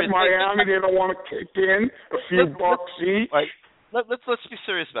Miami, they don't want to kick in a few bucks each. Right. Let's be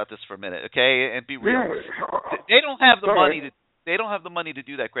serious about this for a minute, okay? And be real. Yeah. They don't have the money to. They don't have the money to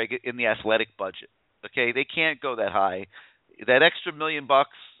do that, Greg, in the athletic budget. Okay, they can't go that high. That extra $1 million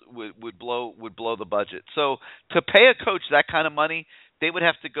would blow the budget. So to pay a coach that kind of money, they would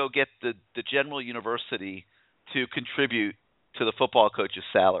have to go get the general university to contribute to the football coach's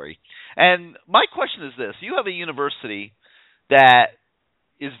salary. And my question is this: you have a university that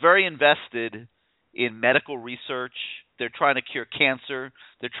is very invested in medical research. They're trying to cure cancer.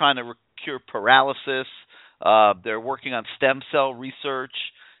 They're trying to cure paralysis. They're working on stem cell research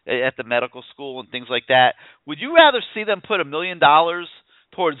at the medical school and things like that. Would you rather see them put $1 million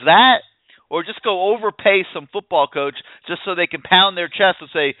towards that, or just go overpay some football coach just so they can pound their chest and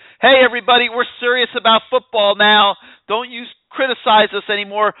say, hey, everybody, we're serious about football now. Don't you criticize us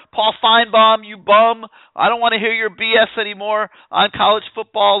anymore. Paul Feinbaum, you bum. I don't want to hear your BS anymore on College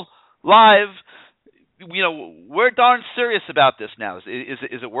Football Live. We're darn serious about this now. Is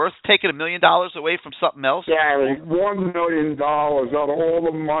it worth taking $1 million away from something else? Gary, $1 million out of all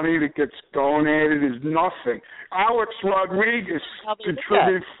the money that gets donated is nothing. Alex Rodriguez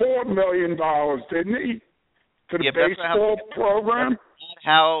contributed $4 million, didn't he, to the baseball program? That's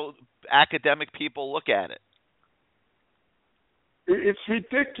how academic people look at it. It's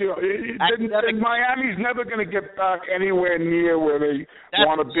ridiculous. Miami's never going to get back anywhere near where they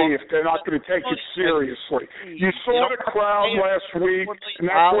want to be if they're not going to take it seriously. You saw the crowd last week, and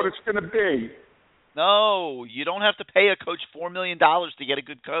that's what it's going to be. No, you don't have to pay a coach $4 million to get a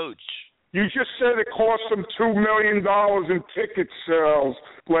good coach. You just said it cost them $2 million in ticket sales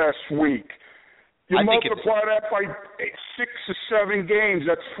last week. You multiply that by 6 or 7 games,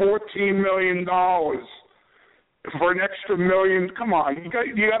 that's $14 million. For an extra $1 million, come on, you got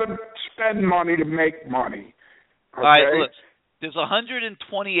to spend money to make money. Okay? All right, look, there's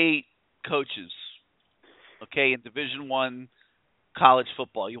 128 coaches, okay, in Division I college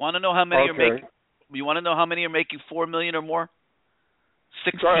football. You want to know how many are making? You want to know how many are making $4 million or more?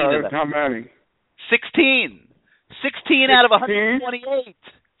 16 of them. How many? 16 out of 128.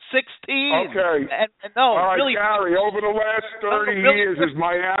 16. Okay. And no, all right, really, Gary, over the last 30 years, has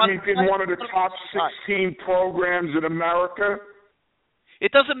Miami been one of the top 16 programs in America?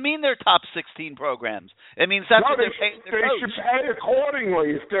 It doesn't mean they're top 16 programs. It means that's what they're paying their coach. They should pay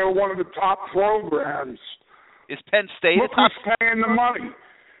accordingly if they're one of the top programs. Is Penn State Look a top? who's paying the money.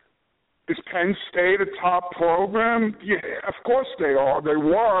 Is Penn State a top program? Yeah, of course they are. They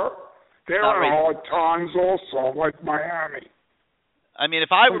were. They're in hard times also, like Miami. I mean, if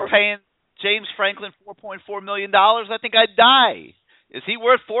I were paying James Franklin $4.4 million, I think I'd die. Is he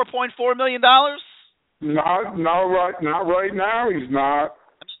worth $4.4 million? Not right now. He's not.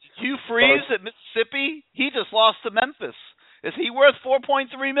 Hugh Freeze at Mississippi, he just lost to Memphis. Is he worth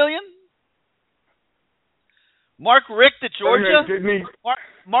 $4.3 million? Mark Richt at Georgia,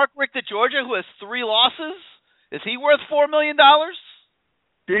 Mark Richt at Georgia, who has 3 losses, is he worth $4 million?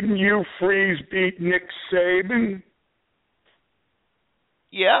 Didn't Hugh Freeze beat Nick Saban?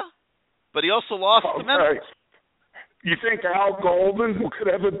 Yeah, but he also lost to Memphis. You think Al Golden could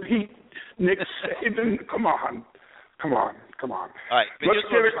ever beat Nick Saban? Come on. All right, let's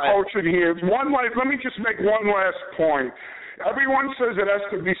get a coach in here. Let me just make one last point. Everyone says it has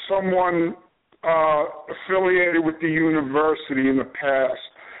to be someone affiliated with the university in the past.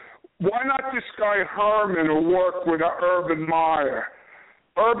 Why not this guy Herman who worked with Urban Meyer?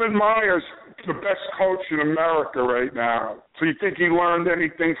 Urban Meyer's the best coach in America right now. So you think he learned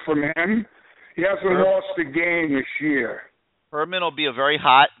anything from him? He hasn't lost a game this year. Herman will be a very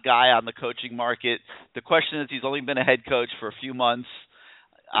hot guy on the coaching market. The question is, he's only been a head coach for a few months.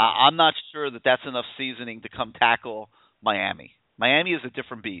 I'm not sure that that's enough seasoning to come tackle Miami. Miami is a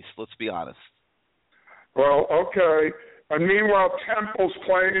different beast, let's be honest. Well, okay. And meanwhile, Temple's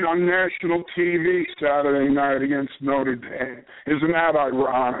playing on national TV Saturday night against Notre Dame. Isn't that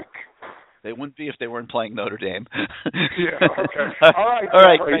ironic? They wouldn't be if they weren't playing Notre Dame. Yeah, okay. All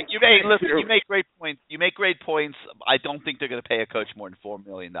right. Frank, you make great points. You make great points. I don't think they're going to pay a coach more than $4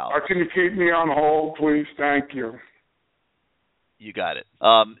 million. Can you keep me on hold, please? Thank you. You got it.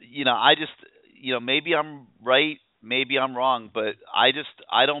 Maybe I'm right, maybe I'm wrong, but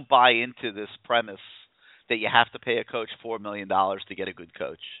I don't buy into this premise that you have to pay a coach $4 million to get a good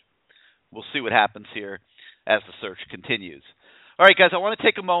coach. We'll see what happens here as the search continues. All right, guys, I want to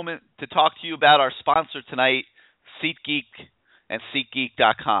take a moment to talk to you about our sponsor tonight, SeatGeek and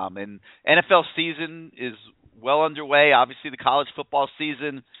SeatGeek.com. And NFL season is well underway. Obviously, the college football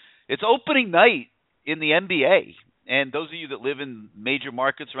season. It's opening night in the NBA. And those of you that live in major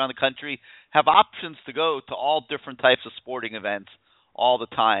markets around the country have options to go to all different types of sporting events all the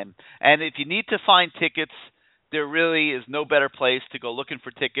time. And if you need to find tickets, there really is no better place to go looking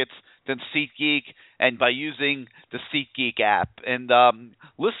for tickets than SeatGeek, and by using the SeatGeek app. And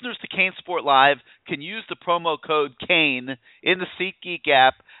listeners to CaneSport Live can use the promo code CANE in the SeatGeek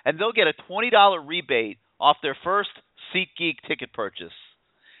app, and they'll get a $20 rebate off their first SeatGeek ticket purchase.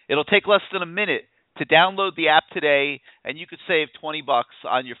 It'll take less than a minute to download the app today, and you could save $20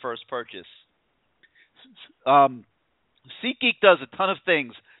 on your first purchase. SeatGeek does a ton of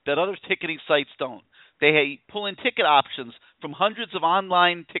things that other ticketing sites don't. They pull in ticket options from hundreds of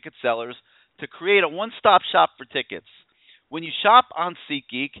online ticket sellers to create a one-stop shop for tickets. When you shop on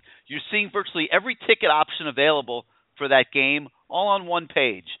SeatGeek, you're seeing virtually every ticket option available for that game all on one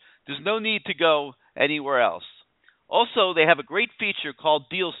page. There's no need to go anywhere else. Also, they have a great feature called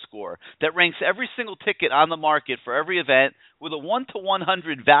Deal Score that ranks every single ticket on the market for every event with a 1 to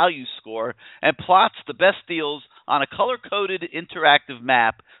 100 value score and plots the best deals on a color-coded interactive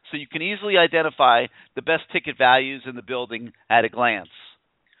map so you can easily identify the best ticket values in the building at a glance.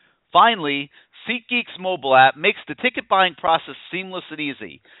 Finally, SeatGeek's mobile app makes the ticket buying process seamless and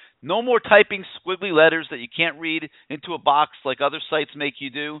easy. No more typing squiggly letters that you can't read into a box like other sites make you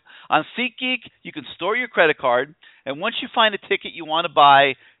do. On SeatGeek, you can store your credit card, and once you find a ticket you want to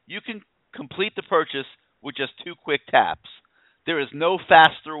buy, you can complete the purchase with just 2 quick taps. There is no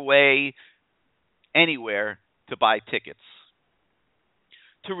faster way anywhere to buy tickets.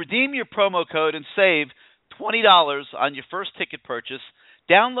 To redeem your promo code and save $20 on your first ticket purchase,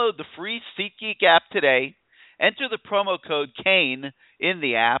 download the free SeatGeek app today, enter the promo code CANE in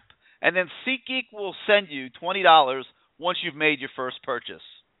the app, and then SeatGeek will send you $20 once you've made your first purchase.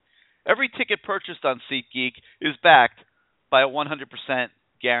 Every ticket purchased on SeatGeek is backed by a 100%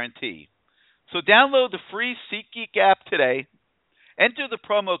 guarantee. So download the free SeatGeek app today, enter the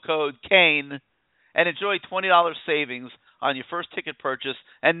promo code CANE, and enjoy $20 savings on your first ticket purchase,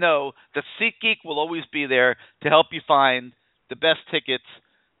 and know that SeatGeek will always be there to help you find the best tickets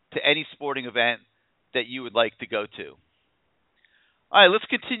to any sporting event that you would like to go to. All right, let's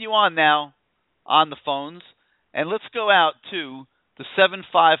continue on now on the phones, and let's go out to the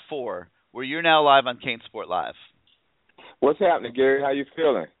 754, where you're now live on CaneSport Live. What's happening, Gary? How you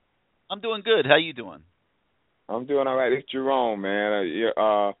feeling? I'm doing good. How you doing? I'm doing all right. It's Jerome,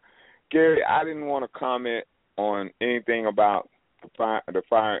 man. Gary, I didn't want to comment on anything about the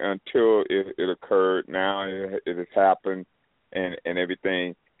fire until it occurred. Now it has happened and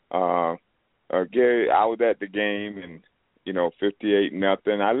everything. Gary, I was at the game and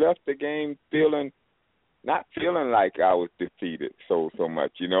 58-0. I left the game not feeling like I was defeated so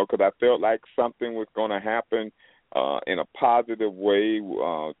much, because I felt like something was going to happen in a positive way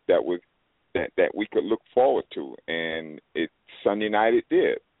that we could look forward to, and Sunday night it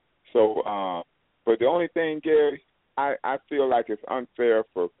did. So, but the only thing, Gary, I feel like it's unfair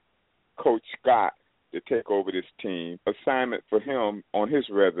for Coach Scott to take over this team. Assignment for him on his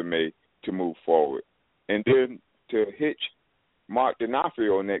resume to move forward, and then to hitch Mark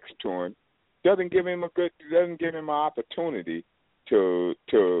D'Onofrio next to him doesn't give him an opportunity to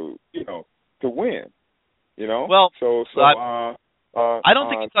win. Well, so I don't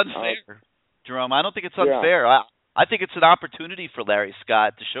think it's unfair, Jerome. I don't think it's unfair. Yeah. I think it's an opportunity for Larry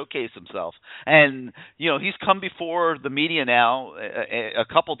Scott to showcase himself. And, he's come before the media now a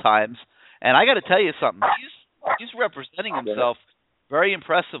couple times, and I got to tell you something. He's representing himself very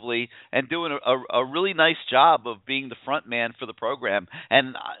impressively and doing a really nice job of being the front man for the program.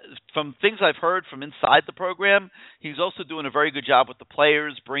 And from things I've heard from inside the program, he's also doing a very good job with the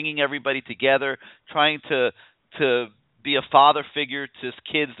players, bringing everybody together, trying to be a father figure to his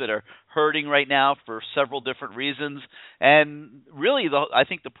kids that are hurting right now for several different reasons. And really, I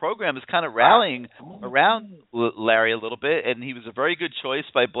think the program is kind of rallying around Larry a little bit, and he was a very good choice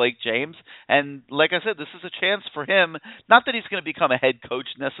by Blake James. And like I said, this is a chance for him, not that he's going to become a head coach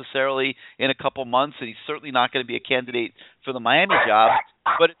necessarily in a couple months, and he's certainly not going to be a candidate for the Miami job,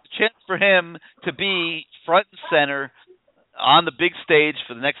 but it's a chance for him to be front and center on the big stage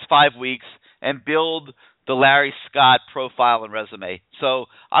for the next 5 weeks and build the Larry Scott profile and resume. So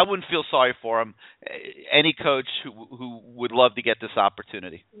I wouldn't feel sorry for him. Any coach who would love to get this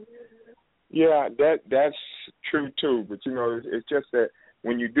opportunity. Yeah, that's true too. But it's just that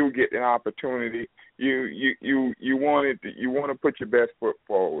when you do get an opportunity, you want to put your best foot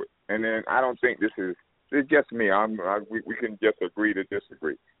forward. And then I don't think it's just me. We can just agree to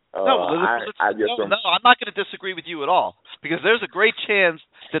disagree. I'm not going to disagree with you at all, because there's a great chance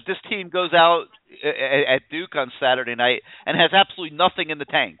that this team goes out at Duke on Saturday night and has absolutely nothing in the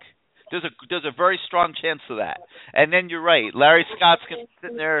tank. There's a very strong chance of that. And then you're right, Larry Scott's going to be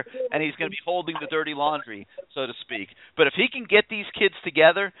sitting there and he's going to be holding the dirty laundry, so to speak. But if he can get these kids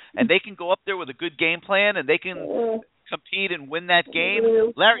together and they can go up there with a good game plan and they can compete and win that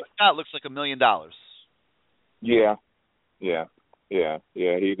game, Larry Scott looks like $1 million. Yeah,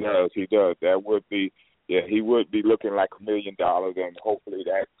 he does. That would be, he would be looking like $1 million, and hopefully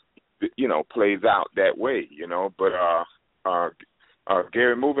that, plays out that way, But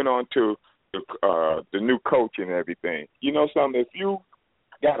Gary, moving on to the new coach and everything. Something, if you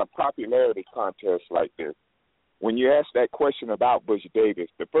got a popularity contest like this, when you ask that question about Butch Davis,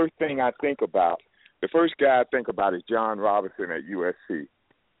 the first guy I think about is John Robinson at USC.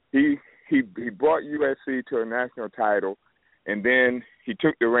 He brought USC to a national title, and then he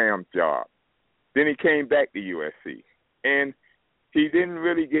took the Rams job. Then he came back to USC. And he didn't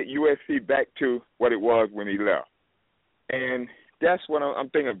really get USC back to what it was when he left. And that's what I'm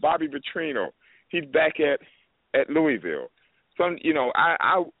thinking. Bobby Petrino, he's back at Louisville. So,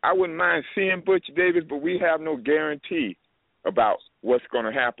 I wouldn't mind seeing Butch Davis, but we have no guarantee about what's going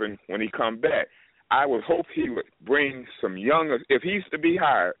to happen when he comes back. I would hope he would bring some if he's to be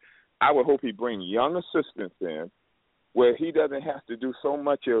hired, I would hope he bring young assistants in, where he doesn't have to do so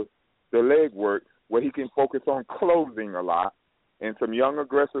much of the legwork, where he can focus on closing a lot, and some young,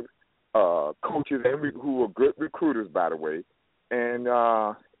 aggressive coaches who are good recruiters, by the way. And,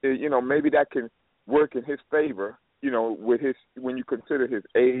 maybe that can work in his favor, when you consider his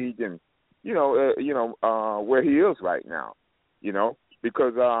age and, where he is right now,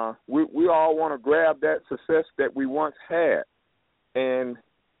 because we all want to grab that success that we once had. And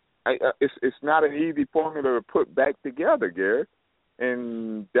it's not an easy formula to put back together, Gary,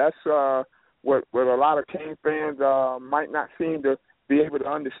 and that's what a lot of Cane fans might not seem to be able to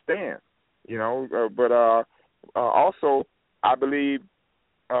understand, But also, I believe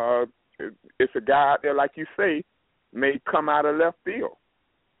it's a guy out there, like you say, may come out of left field,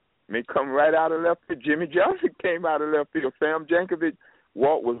 may come right out of left field. Jimmy Johnson came out of left field. Sam Jankovic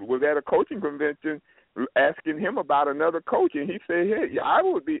was at a coaching convention asking him about another coach, and he said, hey, I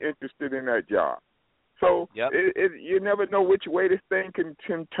would be interested in that job. So you never know which way this thing can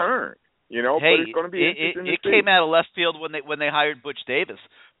turn, but it's going to be interesting to see. It came out of left field when they hired Butch Davis.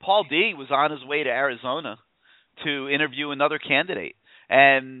 Paul D was on his way to Arizona to interview another candidate,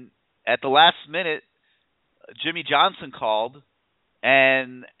 and at the last minute, Jimmy Johnson called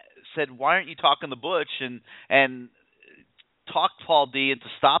and said, "Why aren't you talking to Butch?" and talked Paul D into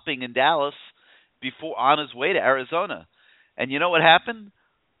stopping in Dallas before on his way to Arizona. And you know what happened?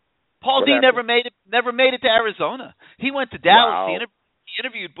 Paul D never made it to Arizona. He went to Dallas. Wow. He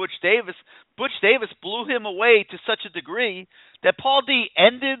interviewed Butch Davis. Butch Davis blew him away to such a degree that Paul D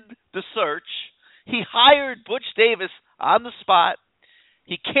ended the search. He hired Butch Davis on the spot.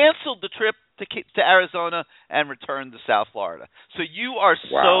 He canceled the trip to Arizona and returned to South Florida. So you are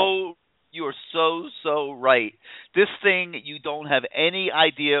so right. This thing, you don't have any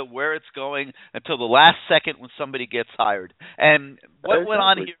idea where it's going until the last second when somebody gets hired. And what went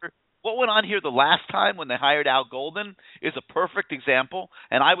on here the last time when they hired Al Golden is a perfect example,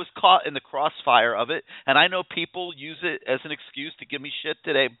 and I was caught in the crossfire of it, and I know people use it as an excuse to give me shit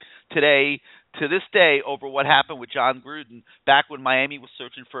today to this day over what happened with John Gruden back when Miami was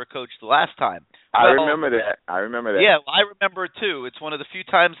searching for a coach the last time. I remember that. Yeah, I remember it too. It's one of the few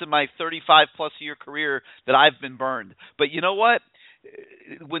times in my 35-plus year career that I've been burned. But you know what?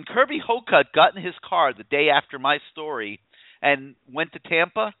 When Kirby Hocutt got in his car the day after my story and went to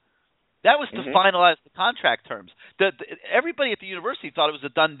Tampa, that was to finalize the contract terms. Everybody at the university thought it was a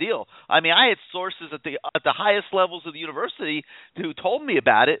done deal. I mean, I had sources at the highest levels of the university who told me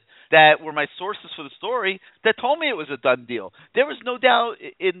about it, that were my sources for the story, that told me it was a done deal. There was no doubt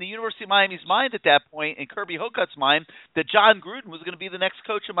in the University of Miami's mind at that point, in Kirby Hocutt's mind, that John Gruden was going to be the next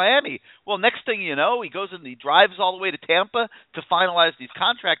coach of Miami. Well, next thing you know, he goes and he drives all the way to Tampa to finalize these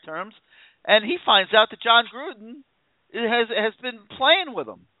contract terms, and he finds out that John Gruden has been playing with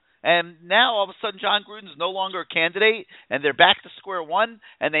him. And now, all of a sudden, John Gruden's no longer a candidate, and they're back to square one,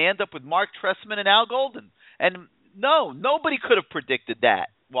 and they end up with Mark Trestman and Al Golden. And no, nobody could have predicted that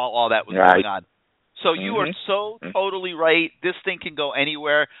while all that was going on. So you are so totally right. This thing can go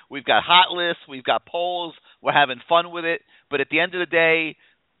anywhere. We've got hot lists. We've got polls. We're having fun with it. But at the end of the day,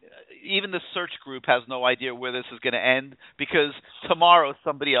 even the search group has no idea where this is going to end, because tomorrow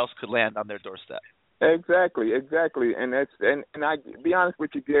somebody else could land on their doorstep. Exactly, and I be honest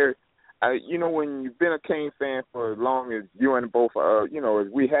with you, Gary. When you've been a Cane fan for as long as you and both, as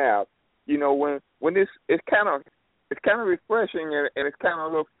we have, when this it's kind of refreshing and it's kind of a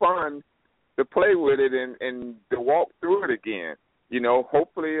little fun to play with it and to walk through it again.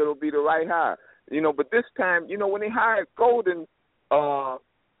 Hopefully it'll be the right hire. But this time, when they hired Golden,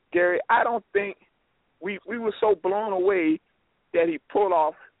 Gary, I don't think we were so blown away that he pulled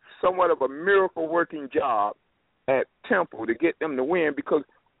off somewhat of a miracle working job at Temple to get them to win, because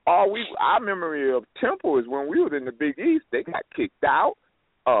our memory of Temple is when we were in the Big East, they got kicked out.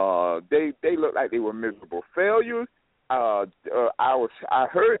 They looked like they were miserable failures. I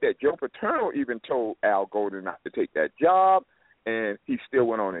heard that Joe Paterno even told Al Golden not to take that job, and he still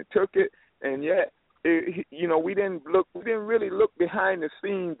went on and took it. And yet, we didn't really look behind the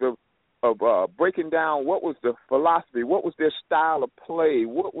scenes of breaking down what was the philosophy, what was their style of play,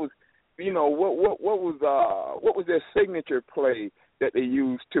 what was their signature play that they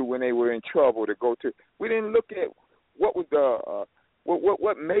used to when they were in trouble to go to. We didn't look at what was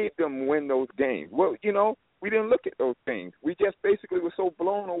what made them win those games. Well, we didn't look at those things. We just basically were so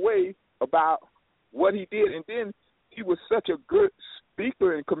blown away about what he did, and then he was such a good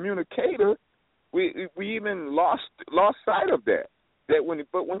speaker and communicator. We even lost sight of that.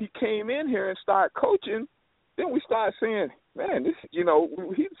 But when he came in here and started coaching, then we started saying, man, this, he's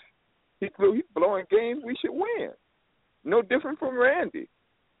blowing games we should win. No different from Randy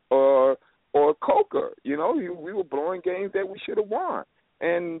or Coker. We were blowing games that we should have won.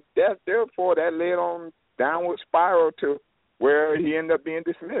 And therefore that led on downward spiral to where he ended up being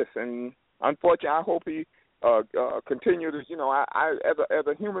dismissed. And unfortunately, I hope he continued to, I as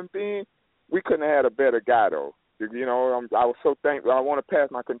a human being, we couldn't have had a better guy, though. I was so thankful. I want to pass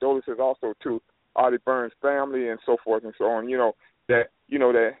my condolences also to Artie Burns' family and so forth and so on. That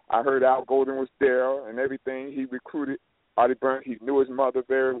I heard Al Golden was there and everything. He recruited Artie Burns. He knew his mother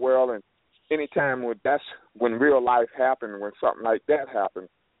very well. And anytime that's when real life happened, when something like that happened,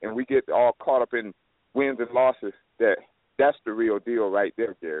 and we get all caught up in wins and losses, that's the real deal right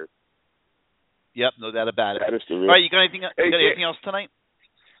there, Gary. Yep, no doubt about it. That is the real. All right, you got anything else tonight?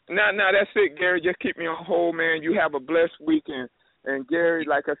 No, that's it, Gary. Just keep me on hold, man. You have a blessed weekend. And, Gary,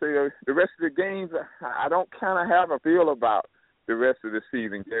 like I say, the rest of the games, I don't kind of have a feel about the rest of the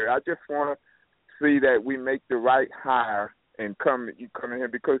season, Gary. I just want to see that we make the right hire and come in here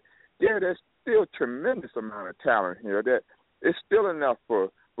because, Gary, there's still a tremendous amount of talent here. That it's still enough for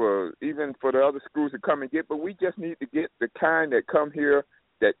even for the other schools to come and get, but we just need to get the kind that come here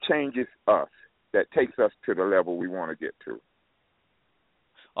that changes us, that takes us to the level we want to get to.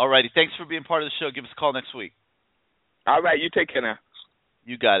 All righty. Thanks for being part of the show. Give us a call next week. All right. You take care now.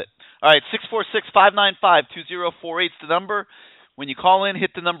 You got it. All right. 646-595-2048 is the number. When you call in,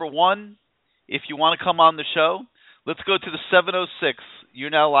 hit the number 1 if you want to come on the show. Let's go to the 706. You're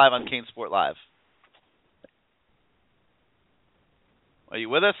now live on CaneSport Live. Are you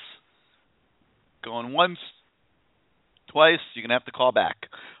with us? Going once, twice. You're going to have to call back.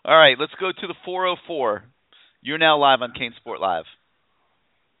 All right. Let's go to the 404. You're now live on CaneSport Live.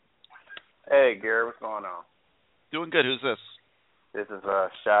 Hey, Gary. What's going on? Doing good. Who's this? This is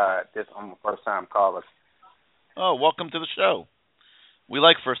Shad. I'm a first-time caller. Oh, welcome to the show. We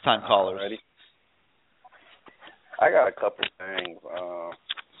like first-time callers. Alrighty. I got a couple things.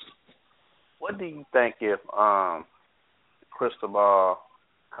 What do you think if Cristobal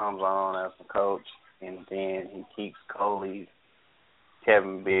comes on as a coach and then he keeps Coley,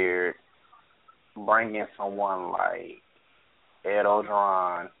 Kevin Beard, bring in someone like Ed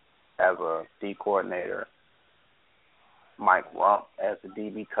Ogeron as a D coordinator, Mike Rump as the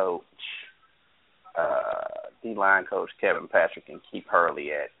DB coach, D-line coach Kevin Patrick, and keep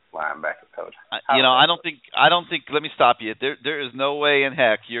Hurley at linebacker coach? I don't think. Let me stop you. There is no way in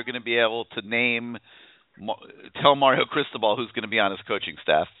heck you're going to be able to tell Mario Cristobal who's going to be on his coaching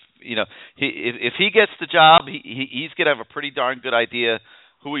staff. If he gets the job, he's going to have a pretty darn good idea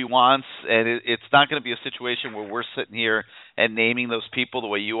who he wants, and it's not going to be a situation where we're sitting here and naming those people the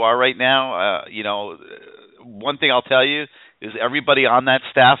way you are right now. One thing I'll tell you is everybody on that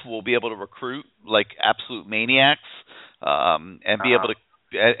staff will be able to recruit like absolute maniacs, and be able to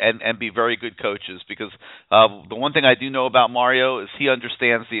and be very good coaches, because the one thing I do know about Mario is he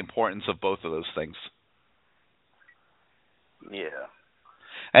understands the importance of both of those things. Yeah.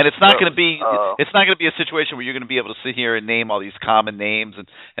 And it's not going to be a situation where you're going to be able to sit here and name all these common names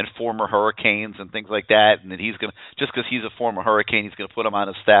and former Hurricanes and things like that, and that he's going to, just because he's a former Hurricane, he's going to put him on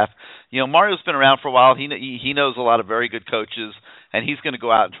his staff. Mario's been around for a while. He knows a lot of very good coaches, and he's going to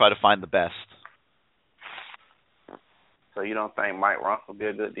go out and try to find the best. So you don't think Mike Rump will be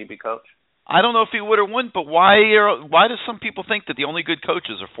a good DB coach? I don't know if he would or wouldn't, but why do some people think that the only good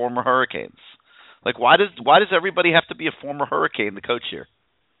coaches are former Hurricanes? Like, why does everybody have to be a former Hurricane to coach here?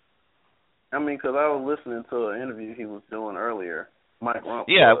 I mean, because I was listening to an interview he was doing earlier, Mike Rump.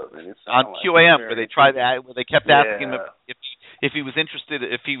 Yeah, on QAM, where they kept asking him if he was interested,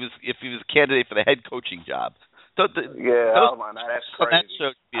 if he was a candidate for the head coaching job. That's crazy. They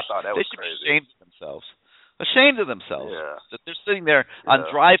should be ashamed of themselves. Yeah. That they're sitting there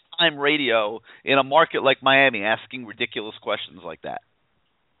on drive time radio in a market like Miami asking ridiculous questions like that.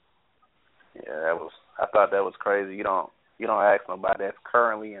 Yeah, I thought that was crazy. You don't ask nobody that's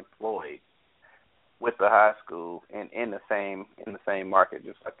currently employed with the high school and in the same market,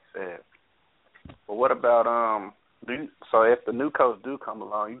 just like you said. But what about so if the new coach do come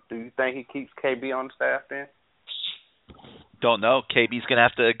along, do you think he keeps KB on the staff then? Don't know. KB's going to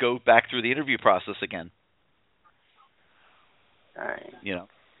have to go back through the interview process again. Dang.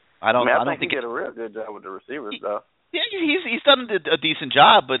 I don't think he did a real good job with the receivers, though. Yeah, he's done a decent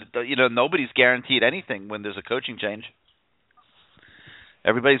job, but nobody's guaranteed anything when there's a coaching change.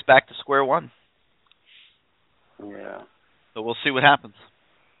 Everybody's back to square one. Yeah. So we'll see what happens.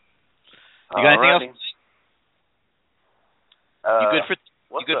 You got anything else?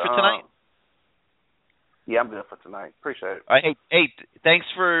 You good for tonight? Yeah, I'm good for tonight. Appreciate it. All right, hey, thanks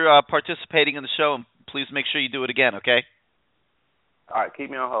for participating in the show, and please make sure you do it again, okay? All right,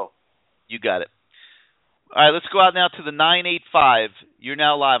 keep me on hold. You got it. All right, let's go out now to the 985. You're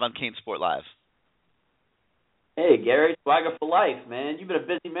now live on CaneSport Live. Hey, Gary, swagger for life, man. You've been a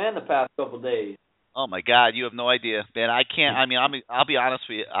busy man the past couple of days. Oh, my God, you have no idea, man. I can't. I mean, I'll be honest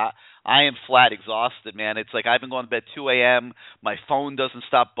with you. I am flat exhausted, man. It's like I've been going to bed 2 a.m. My phone doesn't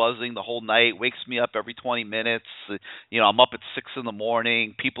stop buzzing the whole night. Wakes me up every 20 minutes. I'm up at 6 in the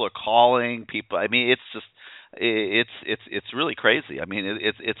morning. People are calling. I mean, it's just it's really crazy. I mean,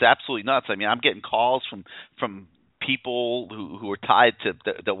 it's absolutely nuts. I mean, I'm getting calls from people who are tied to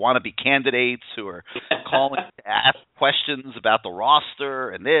that want to be candidates, who are calling to ask questions about the roster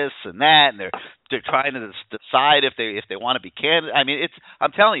and this and that, and they're trying to decide if they want to be candidates. I mean,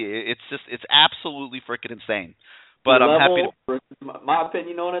 I'm telling you, it's absolutely freaking insane. But I'm happy to. My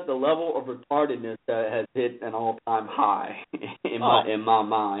opinion on it, the level of retardedness has hit an all-time high in my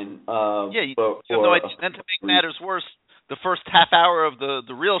mind. You have no idea. And to make matters worse, the first half hour of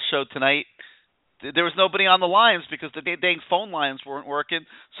the real show tonight, there was nobody on the lines because the dang phone lines weren't working.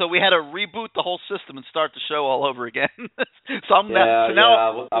 So we had to reboot the whole system and start the show all over again. I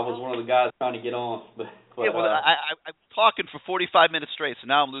was one of the guys trying to get on. I'm talking for 45 minutes straight, so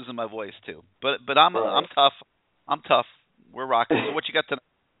now I'm losing my voice too. But I'm tough. I'm tough. We're rocking. So what you got tonight?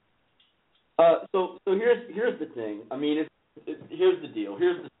 So here's the thing. I mean, here's the deal.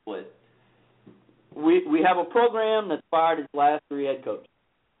 Here's the split. We have a program that's fired its last 3 head coaches.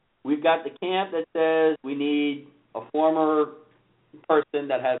 We've got the camp that says we need a former person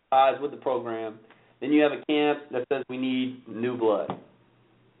that has ties with the program. Then you have a camp that says we need new blood.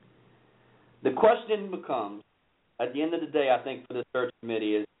 The question becomes, at the end of the day, I think, for the search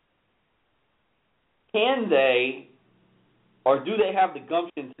committee is, can they or do they have the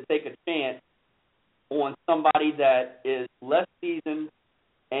gumption to take a chance on somebody that is less seasoned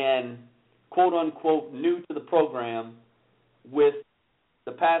and, quote-unquote, new to the program with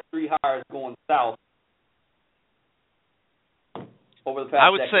the past 3 hires going south over the past I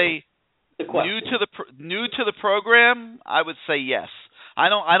would decade? say new to the program, I would say yes. I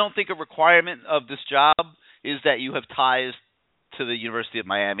don't think a requirement of this job is that you have ties to the University of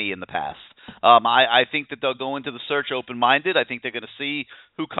Miami in the past. I think that they'll go into the search open-minded. I think they're going to see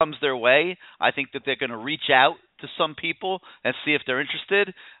who comes their way. I think that they're going to reach out to some people and see if they're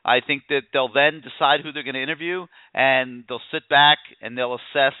interested. I think that they'll then decide who they're going to interview, and they'll sit back and they'll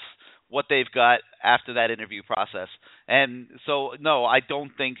assess what they've got after that interview process. And so, no, I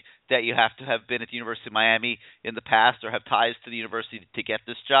don't think that you have to have been at the University of Miami in the past or have ties to the university to get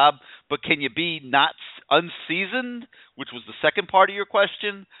this job. But can you be not unseasoned, which was the second part of your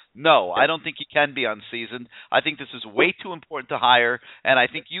question? No, I don't think you can be unseasoned. I think this is way too important to hire, and I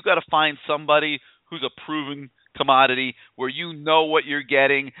think you got to find somebody who's a proven commodity where you know what you're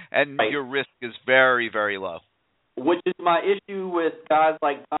getting and your risk is very, very low. Which is my issue with guys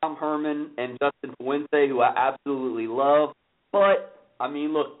like Tom Herman and Justin Fuente, who I absolutely love. But, I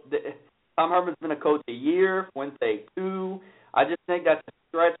mean, look, Tom Herman's been a coach a year, Fuente 2. I just think that's a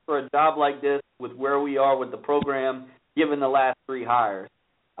stretch for a job like this with where we are with the program, given the last 3 hires.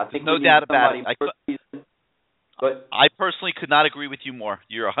 I think no doubt about it. I personally could not agree with you more.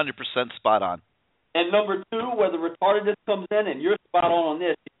 You're 100% spot on. And number 2, where the retardedness comes in, and you're spot on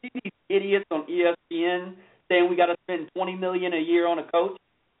this. You see these idiots on ESPN saying we got to spend $20 million a year on a coach?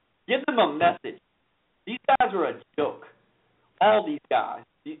 Give them a message. These guys are a joke. All these guys,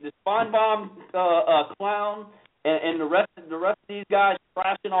 the Spinebomb clown, and the rest of these guys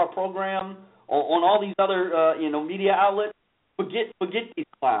trashing our program on all these other media outlets. Forget these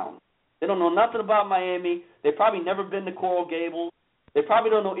clowns. They don't know nothing about Miami. They've probably never been to Coral Gables. They probably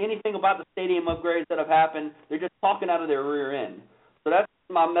don't know anything about the stadium upgrades that have happened. They're just talking out of their rear end. So that's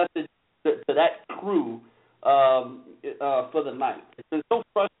my message to that crew. For the night. It's been so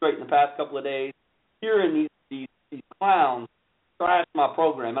frustrating the past couple of days hearing these clowns trash my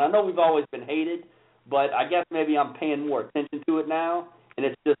program. And I know we've always been hated, but I guess maybe I'm paying more attention to it now, and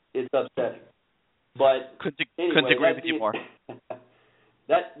it's upsetting. But couldn't agree with you more.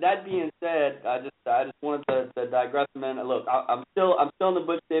 That being said, I just wanted to digress a minute. Look, I'm still in the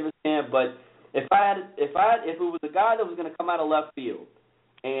Butch Davis camp, but if it was a guy that was going to come out of left field,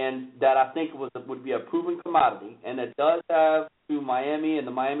 and that I think would be a proven commodity, and that does have to Miami and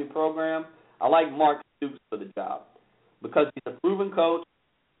the Miami program, I like Mark Stoops for the job because he's a proven coach.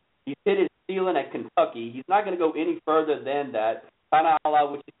 He's hit his ceiling at Kentucky. He's not going to go any further than that. Kind of all out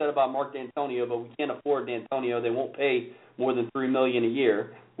what you said about Mark D'Antonio, but we can't afford D'Antonio. They won't pay more than $3 million a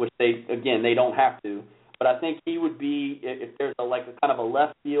year, which they don't have to. But I think he would be, if there's a kind of a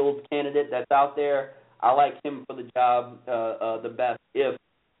left field candidate that's out there, I like him for the job the best if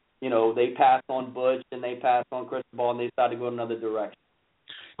they pass on Butch and they pass on Cristobal and they decide to go another direction.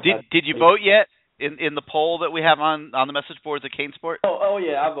 Did you vote yet in the poll that we have on the message boards at CaneSport? Oh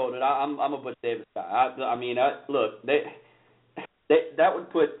yeah, I voted. I'm a Butch Davis guy. Look, that would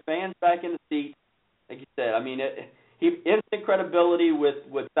put fans back in the seat, like you said. I mean, he instant credibility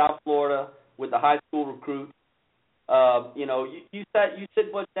with South Florida with the high school recruits. You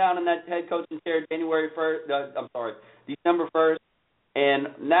sit Butch down in that head coaching chair December 1st. And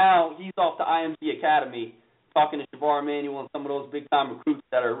now he's off to IMG Academy talking to Jabbar Emanuel and some of those big-time recruits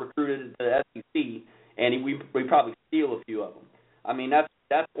that are recruited into the SEC, and we probably steal a few of them. I mean,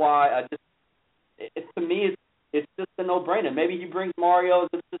 that's why to me it's just a no-brainer. Maybe he brings Mario as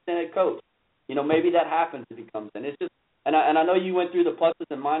assistant head coach. Maybe that happens if he comes in. It's just, and I know you went through the pluses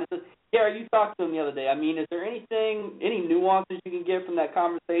and minuses. Gary, you talked to him the other day. I mean, is there any nuances you can get from that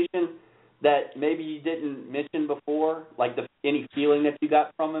conversation that maybe you didn't mention before, like any feeling that you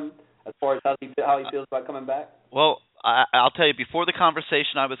got from him as far as how he feels about coming back? Well, I'll tell you, before the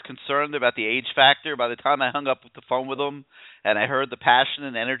conversation, I was concerned about the age factor. By the time I hung up the phone with him and I heard the passion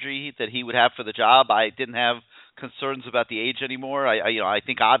and energy that he would have for the job, I didn't have concerns about the age anymore. I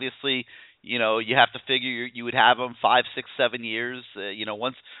think obviously, you have to figure you would have him 5, 6, 7 years.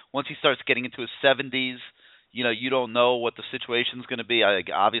 Once he starts getting into his 70s, you don't know what the situation's going to be.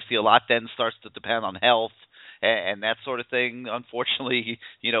 Obviously, a lot then starts to depend on health and that sort of thing. Unfortunately,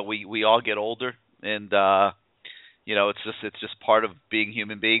 we all get older, and it's just part of being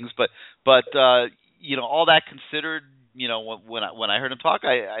human beings. But all that considered, when I heard him talk,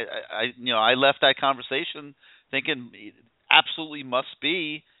 I left that conversation thinking it absolutely must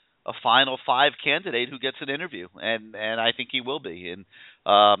be a Final Five candidate who gets an interview, and I think he will be. And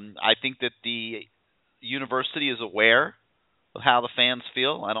I think that the university is aware of how the fans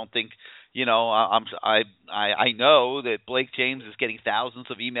feel. I don't think, I know that Blake James is getting thousands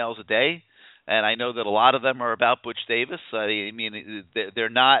of emails a day, and I know that a lot of them are about Butch Davis. I mean, they're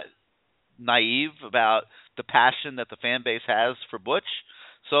not naive about the passion that the fan base has for Butch.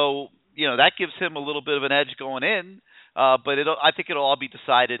 So, that gives him a little bit of an edge going in. But I think it'll all be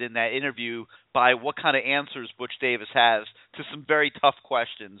decided in that interview by what kind of answers Butch Davis has to some very tough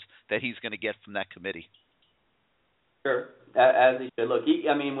questions that he's going to get from that committee. Sure, as he should. Look,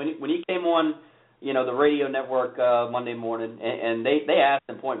 when he came on, the radio network Monday morning, and they asked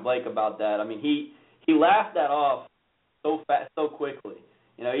him point blank about that. I mean, he laughed that off so fast, so quickly.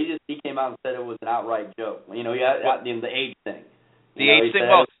 He came out and said it was an outright joke. The age thing. The age thing.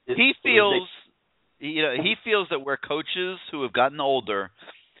 Well, he feels. He feels that where coaches who have gotten older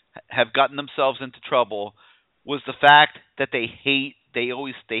have gotten themselves into trouble was the fact that they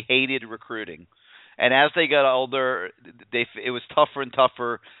hated recruiting, and as they got older, it was tougher and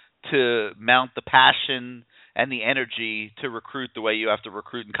tougher to mount the passion and the energy to recruit the way you have to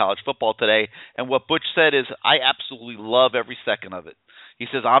recruit in college football today. And what Butch said is, I absolutely love every second of it. He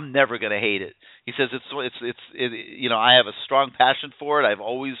says, I'm never going to hate it. He says I have a strong passion for it. I've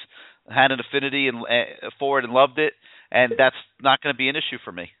always had an affinity for it and loved it, and that's not going to be an issue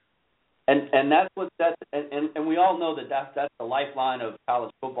for me. And and we all know that's the lifeline of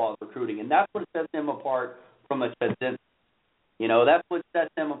college football recruiting, and that's what sets him apart from a Chedzinski. That's what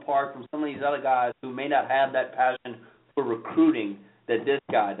sets him apart from some of these other guys who may not have that passion for recruiting that this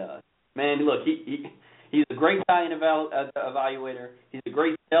guy does. Man, look, he's a great talent evaluator. He's a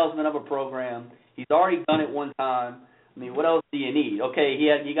great salesman of a program. He's already done it one time. I mean, what else do you need? Okay,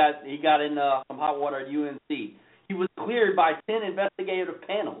 he got in some hot water at UNC. He was cleared by 10 investigative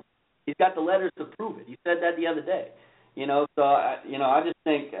panels. He's got the letters to prove it. He said that the other day. So I just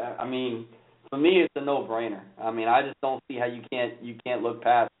think, for me, it's a no-brainer. I mean, I just don't see how you can't look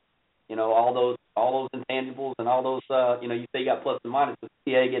past, all those intangibles and all those, you say you got plus and minuses.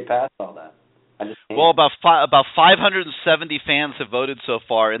 See how you get past all that. I just can't. Well, about 570 fans have voted so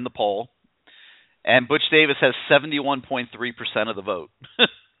far in the poll. And Butch Davis has 71.3% of the vote.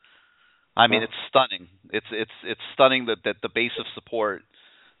 I mean, it's stunning. It's stunning that the base of support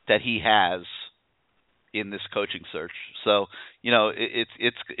that he has in this coaching search. So,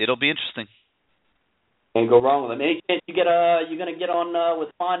 it'll be interesting. Can't go wrong with him. Any chance you're gonna get on with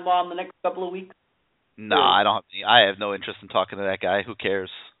Feinbaum the next couple of weeks? No, I don't. I have no interest in talking to that guy. Who cares?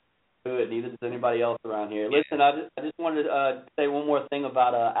 Good. Neither does anybody else around here. Listen, I just wanted to say one more thing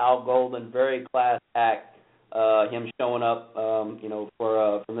about Al Golden. Very class act. Him showing up,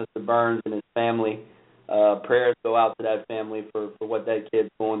 for Mr. Burns and his family. Prayers go out to that family for what that kid's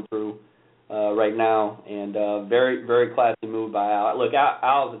going through right now. And very, very classy move by Al. Look,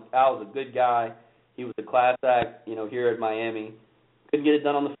 Al's a good guy. He was a class act, here at Miami. Couldn't get it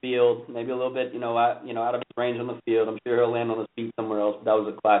done on the field. Maybe a little bit, out of his range on the field. I'm sure he'll land on his feet somewhere else. But that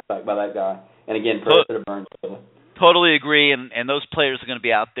was a class act by that guy. And again, prayers to the Burns family. Totally agree. And those players are going to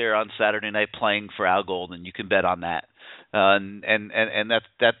be out there on Saturday night playing for Al Golden. You can bet on that. And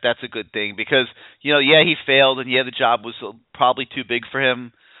that's a good thing because he failed and the job was probably too big for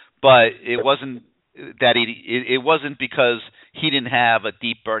him, but it wasn't that it wasn't because he didn't have a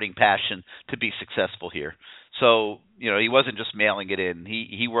deep burning passion to be successful here. So, he wasn't just mailing it in.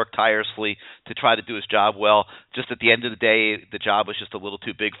 He worked tirelessly to try to do his job well. Just at the end of the day, the job was just a little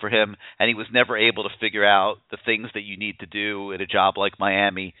too big for him, and he was never able to figure out the things that you need to do at a job like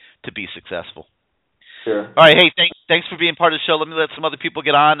Miami to be successful. Sure. All right, hey, thanks for being part of the show. Let me let some other people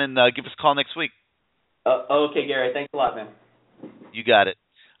get on and give us a call next week. Okay, Gary. Thanks a lot, man. You got it.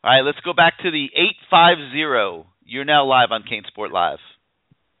 All right, let's go back to the 850. You're now live on CaneSport Live.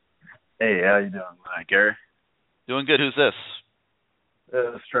 Hey, how you doing, Gary? Doing good. Who's this?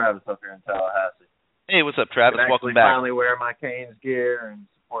 It's Travis up here in Tallahassee. Hey, what's up, Travis? Welcome back. I finally wear my Canes gear and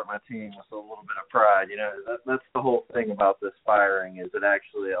support my team with a little bit of pride. That's the whole thing about this firing is it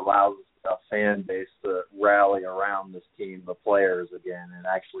actually allows a fan base to rally around this team, the players again, and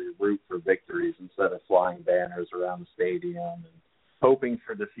actually root for victories instead of flying banners around the stadium and hoping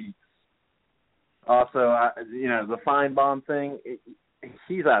for defeats. Also, the Feinbaum thing,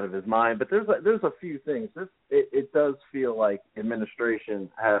 he's out of his mind. But there's a few things. It does feel like administration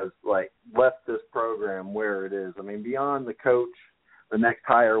has like left this program where it is. I mean, beyond the coach, the next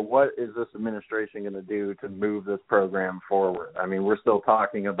hire, what is this administration going to do to move this program forward? I mean, we're still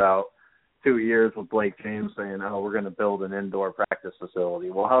talking about 2 years with Blake James saying, "Oh, we're going to build an indoor practice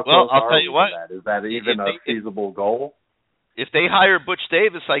facility." Well, how close I'll are tell we you what, to that? Is that even a feasible goal? If they hire Butch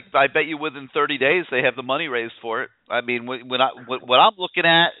Davis, I bet you within 30 days they have the money raised for it. I mean, what I'm looking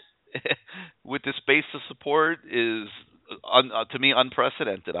at with this base of support is, to me,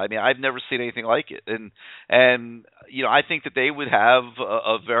 unprecedented. I mean, I've never seen anything like it, and I think that they would have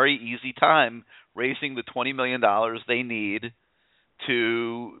a very easy time raising the $20 million they need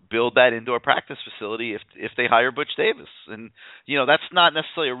to build that indoor practice facility if they hire Butch Davis. And that's not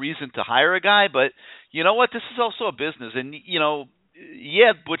necessarily a reason to hire a guy, but you know what, this is also a business. And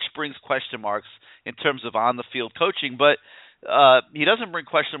Butch brings question marks in terms of on the field coaching, but he doesn't bring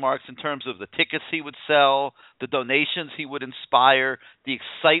question marks in terms of the tickets he would sell, the donations he would inspire, the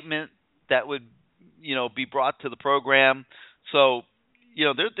excitement that would be brought to the program. So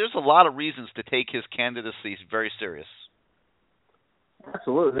there's a lot of reasons to take his candidacy very serious.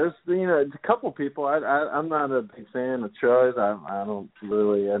 Absolutely. There's a couple people. I'm not a big fan of Chuz. I don't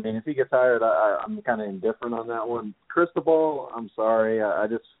really. I mean, if he gets hired, I'm kind of indifferent on that one. Cristobal, I'm sorry. I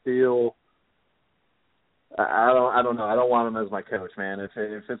just feel. I don't know. I don't want him as my coach, man. If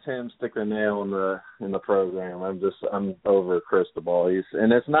it's him, stick the nail in the program. I'm over Cristobal.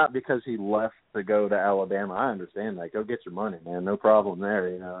 And it's not because he left to go to Alabama. I understand that. Go get your money, man. No problem there.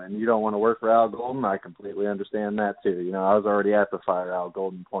 And you don't want to work for Al Golden. I completely understand that too. I was already at the fire Al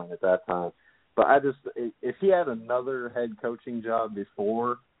Golden point at that time. But if he had another head coaching job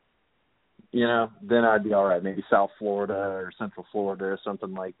before, then I'd be all right. Maybe South Florida or Central Florida or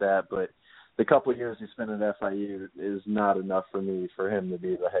something like that. But the couple of years he spent at FIU is not enough for him to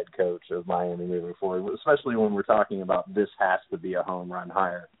be the head coach of Miami moving forward, especially when we're talking about this has to be a home run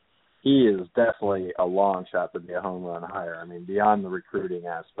hire. He is definitely a long shot to be a home run hire. I mean, beyond the recruiting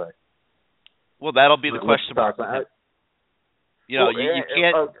aspect. Well, that'll be the question mark. You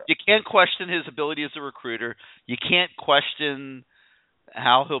can't question his ability as a recruiter. You can't question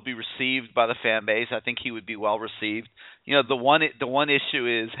how he'll be received by the fan base. I think he would be well received. The one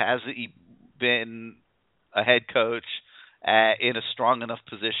issue is, has he been a head coach in a strong enough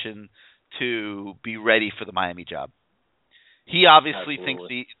position to be ready for the Miami job? He obviously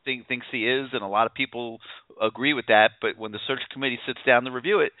thinks he is, and a lot of people agree with that. But when the search committee sits down to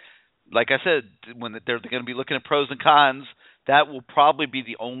review it, like I said, when they're going to be looking at pros and cons, that will probably be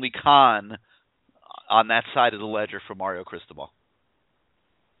the only con on that side of the ledger for Mario Cristobal.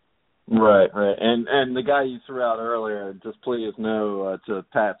 Right. And the guy you threw out earlier, just please no to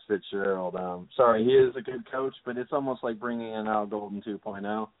Pat Fitzgerald. Sorry, he is a good coach, but it's almost like bringing in Al Golden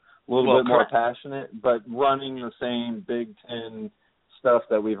 2.0. A little bit more passionate, but running the same Big Ten stuff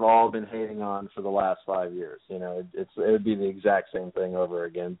that we've all been hating on for the last 5 years. It would be the exact same thing over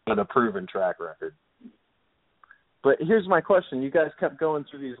again, but a proven track record. But here's my question. You guys kept going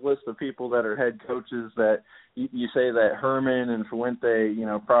through these lists of people that are head coaches that you say that Herman and Fuente,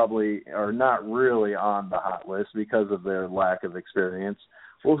 probably are not really on the hot list because of their lack of experience.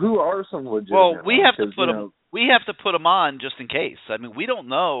 Well, who are some legitimate ones? Well, we have to put them on just in case. I mean, we don't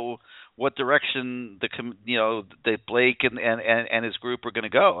know what direction that Blake and his group are going to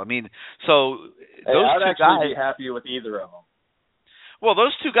go. I mean, so those I'd two actually guys be happy with either of them. Well,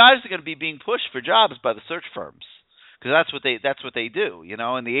 those two guys are going to be being pushed for jobs by the search firms, because that's what they do,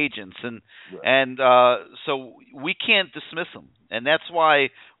 and the agents, and so we can't dismiss them, and that's why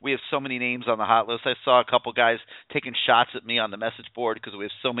we have so many names on the hot list. I saw a couple guys taking shots at me on the message board because we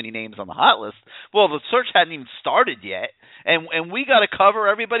have so many names on the hot list. Well, the search hadn't even started yet, and we got to cover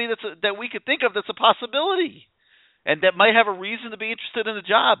everybody that we could think of that's a possibility, and that might have a reason to be interested in the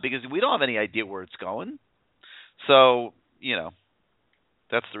job, because we don't have any idea where it's going. So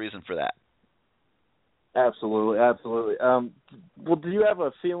that's the reason for that. Absolutely. Well, do you have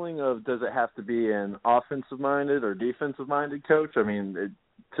a feeling of, does it have to be an offensive-minded or defensive-minded coach? I mean,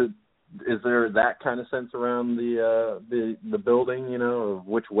 is there that kind of sense around the building, of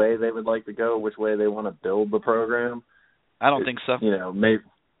which way they would like to go, which way they want to build the program? I don't think so. Maybe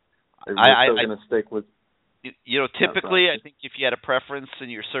they're still going to stick with. Typically, I think if you had a preference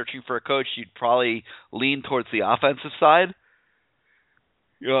and you're searching for a coach, you'd probably lean towards the offensive side.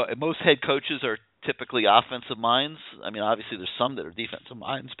 Most head coaches are typically offensive minds. I mean, obviously there's some that are defensive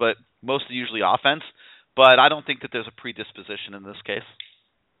minds, but most are usually offense. But I don't think that there's a predisposition in this case.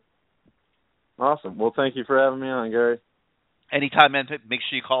 Awesome. Well, thank you for having me on, Gary. Anytime, man. Make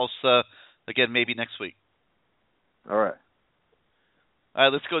sure you call us again maybe next week. All right. All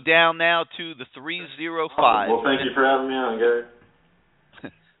right, let's go down now to the 305. Well, thank you for having me on, Gary.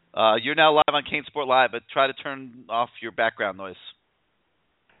 You're now live on CaneSport Live, but try to turn off your background noise.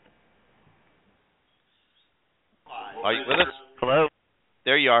 Are you with us? Hello?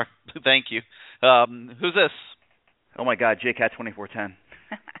 There you are. Thank you. Who's this? Oh my God, JCat2410.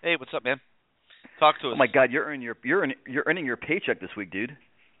 Hey, what's up, man? Talk to us. Oh my God, you're earning your paycheck this week, dude.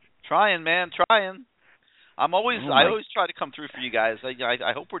 Trying, man, trying. I always try to come through for you guys.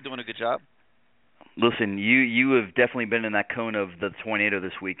 I hope we're doing a good job. Listen, you have definitely been in that cone of the tornado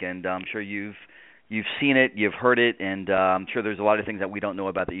this weekend. I'm sure you've seen it, you've heard it, and I'm sure there's a lot of things that we don't know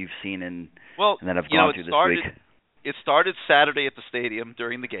about that you've seen and that have gone through this week. It started Saturday at the stadium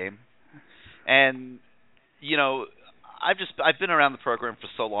during the game, and I've been around the program for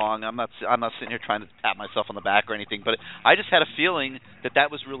so long. I'm not sitting here trying to pat myself on the back or anything, but I just had a feeling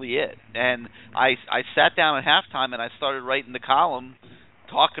that was really it. And I sat down at halftime and I started writing the column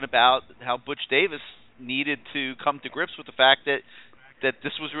talking about how Butch Davis needed to come to grips with the fact that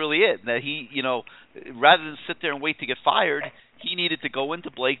this was really it. That he, rather than sit there and wait to get fired, he needed to go into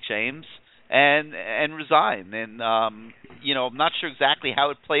Blake James and resign. And I'm not sure exactly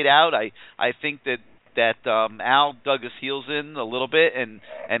how it played out. I think that Al dug his heels in a little bit, and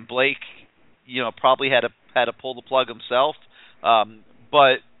Blake, probably had to pull the plug himself.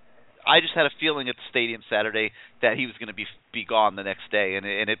 But I just had a feeling at the stadium Saturday that he was going to be gone the next day, and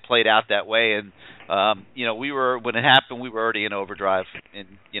it played out that way. And when it happened, we were already in overdrive, and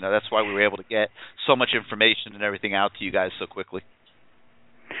that's why we were able to get so much information and everything out to you guys so quickly.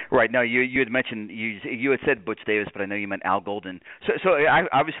 Right. No, you had mentioned you had said Butch Davis, but I know you meant Al Golden. So I,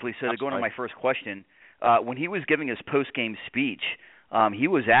 obviously, to go into my first question, when he was giving his post-game speech, he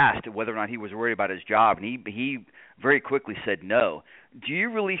was asked whether or not he was worried about his job, and he very quickly said no. Do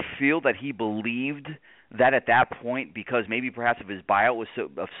you really feel that he believed that at that point, because maybe perhaps if his buyout was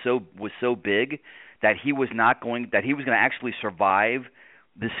so big that he was going to actually survive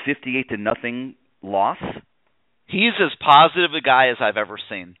this 58-0 loss? He's as positive a guy as I've ever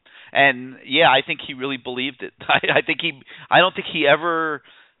seen, and yeah, I think he really believed it. I don't think he ever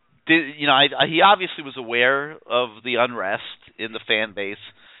did. He obviously was aware of the unrest in the fan base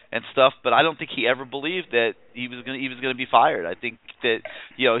and stuff, but I don't think he ever believed that he was going to be fired. I think that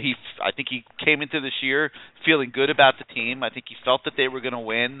I think he came into this year feeling good about the team. I think he felt that they were going to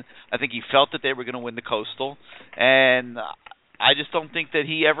win. I think he felt that they were going to win the Coastal, and I just don't think that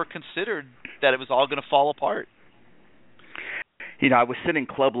he ever considered that it was all going to fall apart. I was sitting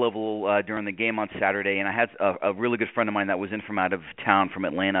club level during the game on Saturday, and I had a really good friend of mine that was in from out of town, from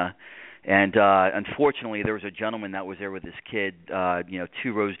Atlanta. And unfortunately, there was a gentleman that was there with his kid,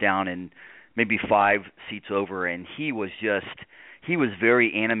 2 rows down and maybe 5 seats over, and he was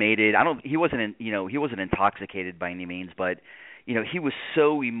very animated. He wasn't intoxicated by any means, but he was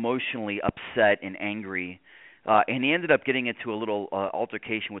so emotionally upset and angry, and he ended up getting into a little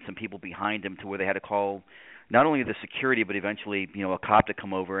altercation with some people behind him, to where they had to call not only the security, but eventually, a cop to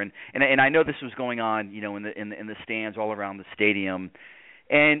come over. And I know this was going on, in the stands all around the stadium.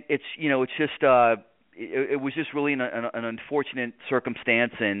 And it's just it was just really an unfortunate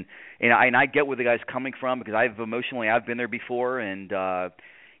circumstance, and I get where the guy's coming from, because I've been there before, and I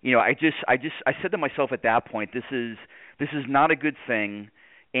said to myself at that point, this is not a good thing,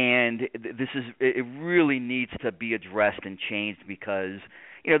 and it really needs to be addressed and changed, because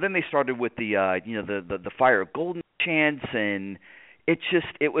then they started with the Fire of Golden chants, and it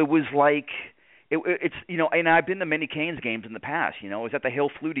was like. And I've been to many Canes games in the past. I was at the Hale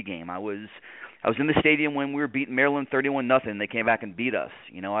Flutie game. I was in the stadium when we were beating Maryland 31-0. They came back and beat us.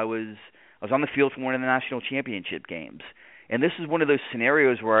 I was on the field for one of the national championship games. And this is one of those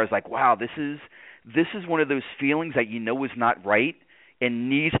scenarios where I was like, wow, this is one of those feelings that is not right and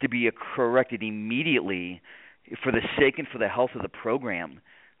needs to be corrected immediately for the sake and for the health of the program.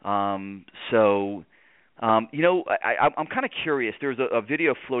 I'm kind of curious. There's a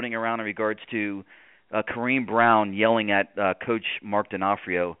video floating around in regards to Kareem Brown yelling at Coach Mark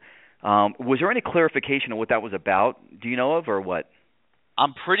D'Onofrio. Was there any clarification of what that was about? Do you know of, or what?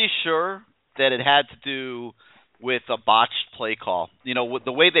 I'm pretty sure that it had to do with a botched play call.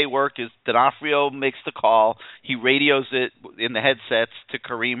 The way they work is D'Onofrio makes the call. He radios it in the headsets to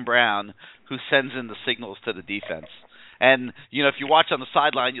Kareem Brown, who sends in the signals to the defense. And, if you watch on the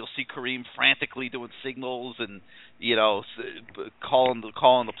sideline, you'll see Kareem frantically doing signals and, calling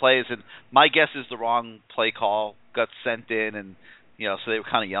the plays. And my guess is the wrong play call got sent in, and, so they were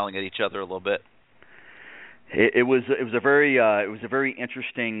kind of yelling at each other a little bit. It was a very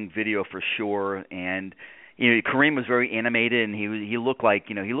interesting video for sure. And, Kareem was very animated, and he looked like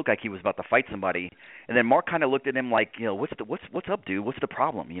he was about to fight somebody. And then Mark kind of looked at him like, what's up, dude? What's the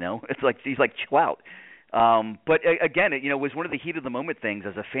problem? It's like he's like, chill out. But again, it was one of the heat of the moment things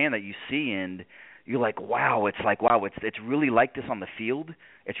as a fan that you see, and you're like, it's really like this on the field.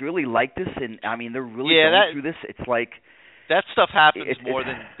 It's really like this, and I mean, they're really going through this. It's like that stuff happens more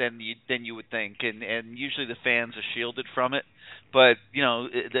than you would think, and usually the fans are shielded from it. But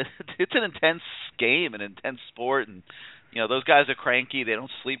it's an intense game, an intense sport, and those guys are cranky. They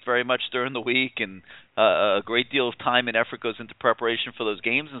don't sleep very much during the week, and a great deal of time and effort goes into preparation for those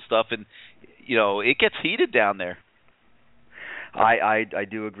games and stuff. And it gets heated down there. I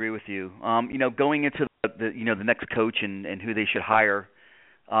do agree with you. Going into the next coach and who they should hire.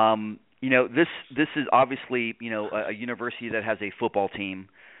 This is obviously a university that has a football team,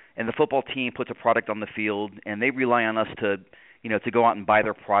 and the football team puts a product on the field, and they rely on us to go out and buy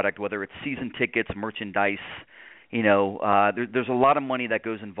their product, whether it's season tickets, merchandise. There's a lot of money that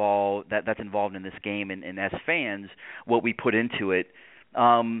goes that's involved in this game, and as fans, what we put into it.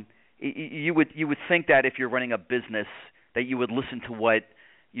 You would think that if you're running a business, that you would listen to what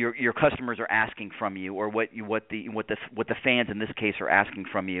your customers are asking from you, or what the fans in this case are asking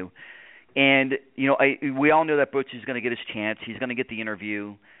from you. And we all know that Butch is going to get his chance. He's going to get the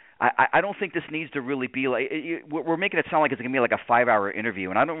interview. I don't think this needs to really be like we're making it sound like it's going to be like a 5-hour interview,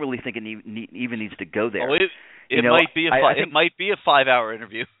 and I don't really think it even needs to go there. Oh, it might be it might be a 5-hour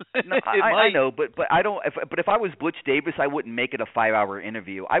interview. No, I know, but I don't. But if I was Butch Davis, I wouldn't make it a 5-hour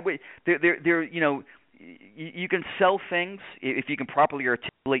interview. I would. You can sell things if you can properly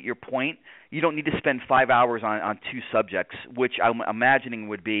articulate your point. You don't need to spend 5 hours on two subjects, which I'm imagining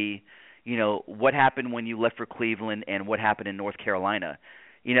would be, what happened when you left for Cleveland and what happened in North Carolina.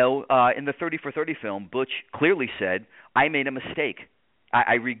 In the 30 for 30 film, Butch clearly said, I made a mistake.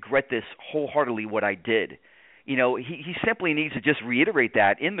 I regret this wholeheartedly, what I did. He simply needs to just reiterate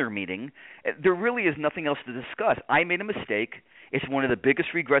that in their meeting. There really is nothing else to discuss. I made a mistake. It's one of the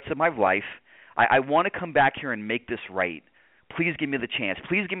biggest regrets of my life. I want to come back here and make this right. Please give me the chance.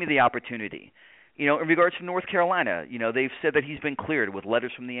 Please give me the opportunity. In regards to North Carolina, they've said that he's been cleared with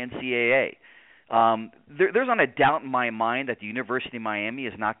letters from the NCAA. There's not a doubt in my mind that the University of Miami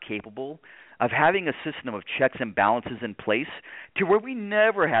is not capable of having a system of checks and balances in place to where we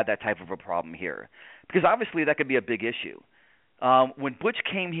never had that type of a problem here. Because obviously that could be a big issue. When Butch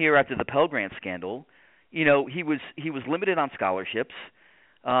came here after the Pell Grant scandal, he was limited on scholarships.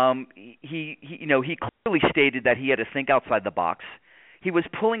 He clearly stated that he had to think outside the box. He was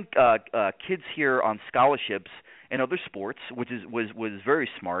pulling kids here on scholarships and other sports, which was very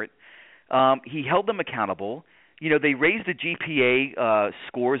smart. He held them accountable. They raised the GPA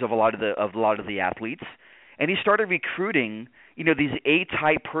scores of a lot of the athletes, and he started recruiting these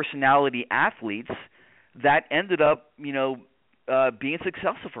A-type personality athletes that ended up being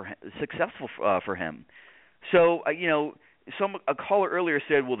successful for him. So a caller earlier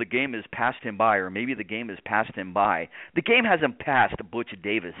said, well, the game has passed him by, or maybe the game has passed him by. The game hasn't passed Butch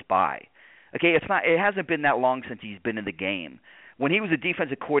Davis by. Okay, it hasn't been that long since he's been in the game. When he was a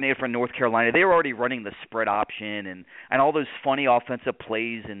defensive coordinator for North Carolina, they were already running the spread option and all those funny offensive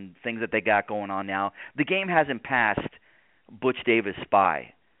plays and things that they got going on now. The game hasn't passed Butch Davis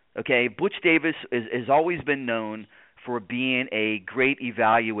by. Okay, Butch Davis has always been known for being a great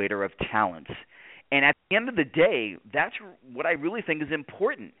evaluator of talents. And at the end of the day, that's what I really think is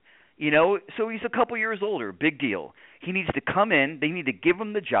important. So he's a couple years older, big deal. He needs to come in. They need to give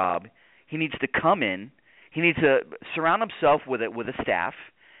him the job. He needs to come in. He needs to surround himself with a staff,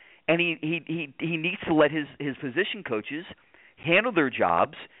 and he needs to let his position coaches handle their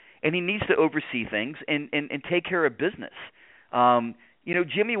jobs, and he needs to oversee things and take care of business.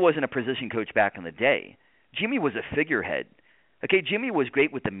 Jimmy wasn't a position coach back in the day. Jimmy was a figurehead. Okay, Jimmy was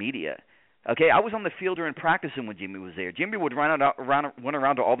great with the media. Okay, I was on the field during practicing when Jimmy was there. Jimmy would run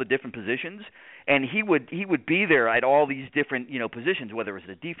around to all the different positions, and he would be there at all these different positions, whether it was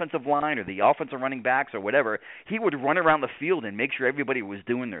the defensive line or the offensive running backs or whatever. He would run around the field and make sure everybody was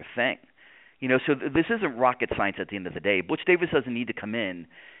doing their thing. So this isn't rocket science at the end of the day. Butch Davis doesn't need to come in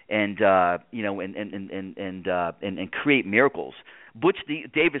and create miracles. Butch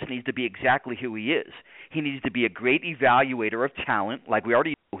Davis needs to be exactly who he is. He needs to be a great evaluator of talent, like we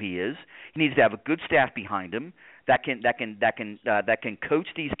already know he is. He needs to have a good staff behind him that can coach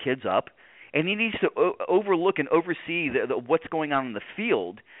these kids up, and he needs to overlook and oversee what's going on in the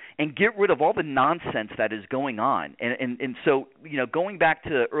field and get rid of all the nonsense that is going on. And so going back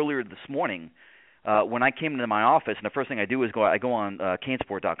to earlier this morning, when I came into my office, and the first thing I do is I go on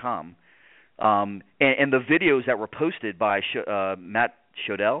CaneSport.com, and the videos that were posted by Matt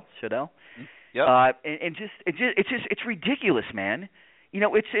Shodell, Yep. It's ridiculous, man.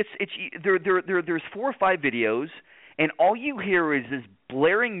 There's 4 or 5 videos, and all you hear is this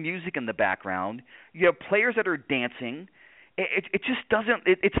blaring music in the background. You have players that are dancing. It just doesn't.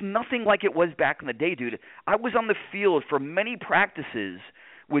 It's nothing like it was back in the day, dude. I was on the field for many practices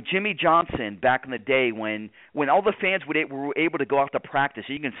with Jimmy Johnson back in the day when all the fans were able to go out to practice.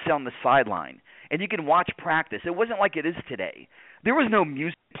 So you can sit on the sideline and you can watch practice. It wasn't like it is today. There was no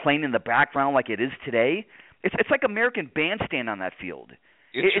music playing in the background like it is today. It's like American Bandstand on that field.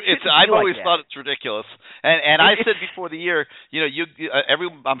 I've always thought it's ridiculous, and I said before the year,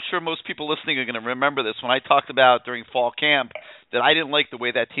 I'm sure most people listening are going to remember this when I talked about during fall camp that I didn't like the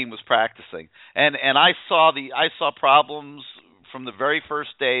way that team was practicing, and I saw problems from the very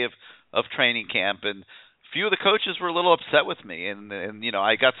first day of training camp, and a few of the coaches were a little upset with me, and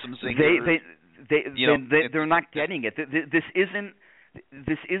I got some zingers. They're not getting it. This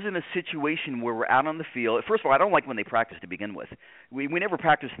isn't a situation where we're out on the field. First of all, I don't like when they practice to begin with. We never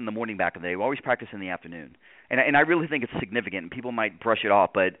practiced in the morning back in the day. We always practice in the afternoon, and I really think it's significant. And people might brush it off,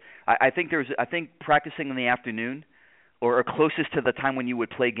 but I think practicing in the afternoon or closest to the time when you would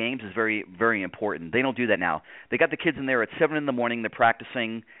play games is very, very important. They don't do that now. They got the kids in there at 7 in the morning. They're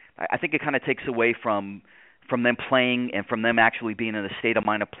practicing. I think it kind of takes away from them playing and from them actually being in a state of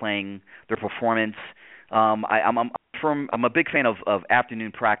mind of playing their performance. I'm a big fan of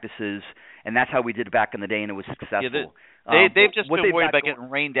afternoon practices, and that's how we did it back in the day, and it was successful. They've just been worried about getting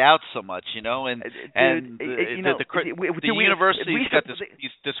rained out so much, the university's got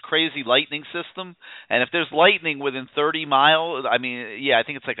this crazy lightning system, and if there's lightning within 30 miles, I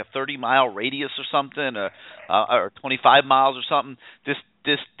think it's like a 30-mile radius or something, or 25 miles or something.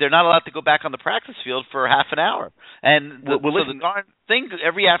 They're not allowed to go back on the practice field for half an hour, and the darn thing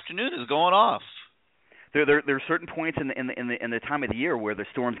every afternoon is going off. There are certain points in the time of the year where the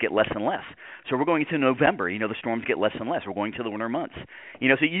storms get less and less. So we're going into November. The storms get less and less. We're going to the winter months.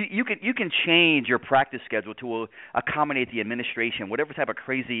 So you can change your practice schedule to accommodate the administration, whatever type of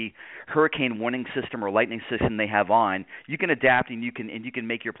crazy hurricane warning system or lightning system they have on. You can adapt and you can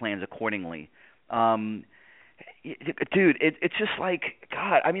make your plans accordingly. Dude, it's just like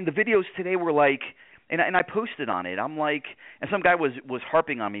God. The videos today were like. And I posted on it. I'm like, and some guy was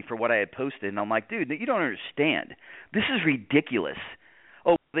harping on me for what I had posted, and I'm like, dude, you don't understand. This is ridiculous.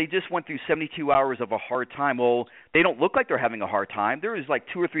 Oh, they just went through 72 hours of a hard time. Well, they don't look like they're having a hard time. There was like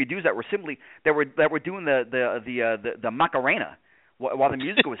 2 or 3 dudes that were doing the Macarena while the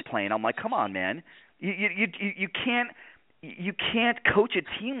music was playing. I'm like, come on, man, you can't coach a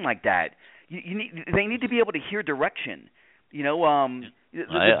team like that. They need to be able to hear direction.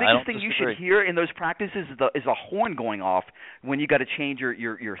 The biggest thing you should hear in those practices is a horn going off when you got to change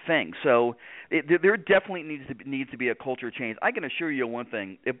your thing. So there definitely needs to be a culture change. I can assure you one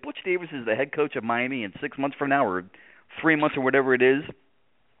thing: if Butch Davis is the head coach of Miami in 6 months from now, or 3 months, or whatever it is,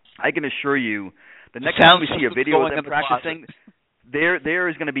 I can assure you the next time we see a video of them practicing, there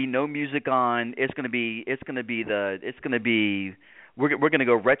is going to be no music on. We're going to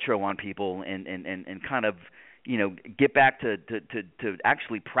go retro on people and kind of. Get back to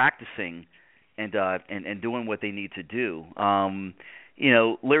actually practicing and doing what they need to do.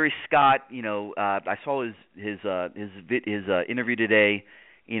 Larry Scott. I saw his interview today.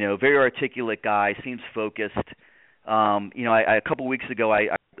 Very articulate guy. Seems focused. A couple weeks ago,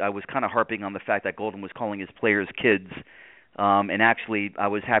 I was kind of harping on the fact that Golden was calling his players kids. And actually, I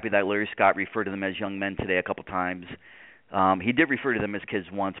was happy that Larry Scott referred to them as young men today a couple times. He did refer to them as kids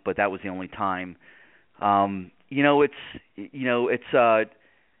once, but that was the only time. There's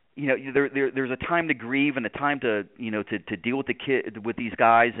a time to grieve and a time to deal with with these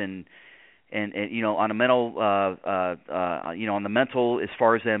guys and on a mental on the mental as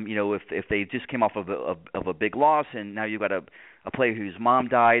far as them if they just came off of a big loss and now you've got a player whose mom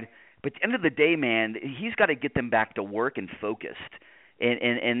died. But at the end of the day, man, he's got to get them back to work and focused,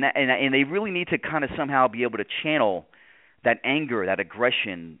 and they really need to kind of somehow be able to channel that anger, that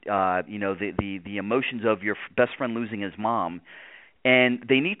aggression, the emotions of your best friend losing his mom, and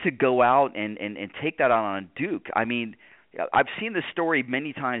they need to go out and take that on Duke. I've seen this story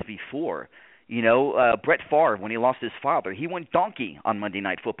many times before. Brett Favre, when he lost his father, he went donkey on Monday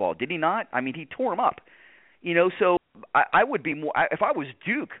Night Football, did he not? He tore him up. So I would be more. If I was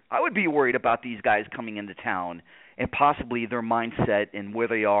Duke, I would be worried about these guys coming into town and possibly their mindset and where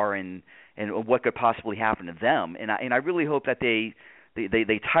they are and what could possibly happen to them. And I really hope that they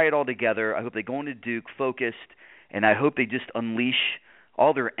tie it all together. I hope they go into Duke focused, and I hope they just unleash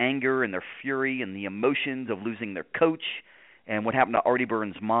all their anger and their fury and the emotions of losing their coach and what happened to Artie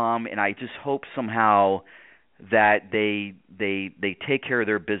Burns' mom. And I just hope somehow that they take care of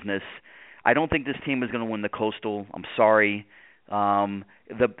their business. I don't think this team is going to win the Coastal. I'm sorry.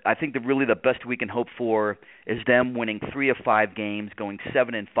 I think the best we can hope for is them winning 3 of 5 games, going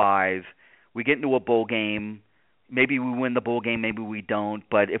 7-5. We get into a bowl game. Maybe we win the bowl game, maybe we don't.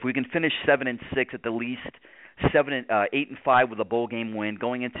 But if we can finish 7-6 at the least, 8-5 with a bowl game win,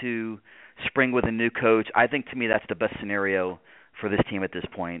 going into spring with a new coach, I think to me that's the best scenario for this team at this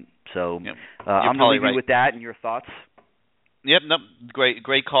point. So yep. I'm going to leave you with that and your thoughts. Yep, no,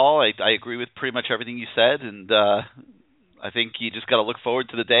 great call. I agree with pretty much everything you said, and I think you just got to look forward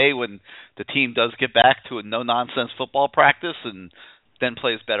to the day when the team does get back to a no-nonsense football practice and then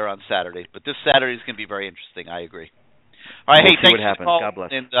plays better on Saturday. But this Saturday is going to be very interesting. I agree. All right, we'll hey, thanks what happens. For the call, God bless.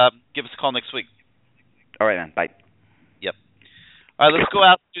 and give us a call next week. All right, man. Bye. Yep. All right, let's go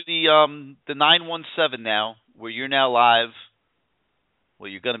out to the 917 now, where you're now live. Well,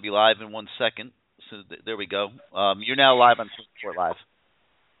 you're going to be live in 1 second. So there we go. You're now live on CaneSport Live.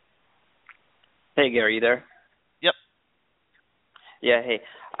 Hey, Gary, you there? Yep. Yeah, hey.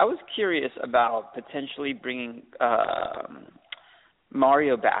 I was curious about potentially bringing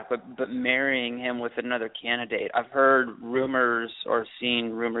Mario back, but marrying him with another candidate. I've heard rumors or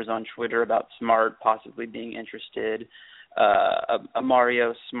seen rumors on Twitter about Smart possibly being interested. A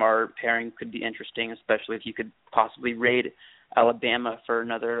Mario Smart pairing could be interesting, especially if you could possibly raid Alabama for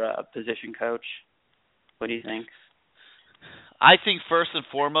another position coach. What do you think? I think first and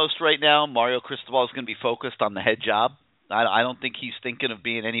foremost right now, Mario Cristobal is going to be focused on the head job. I don't think he's thinking of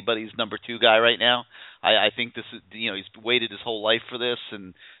being anybody's number 2 guy right now. I think this is, he's waited his whole life for this,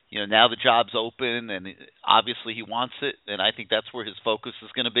 and now the job's open, and obviously he wants it, and I think that's where his focus is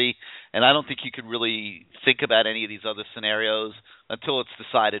going to be. And I don't think you could really think about any of these other scenarios until it's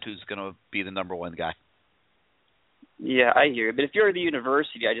decided who's going to be the number 1 guy. Yeah, I hear you. But if you're the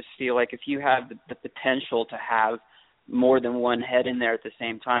university, I just feel like if you have the potential to have more than one head in there at the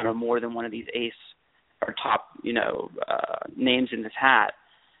same time, or more than one of these ace or top, names in this hat,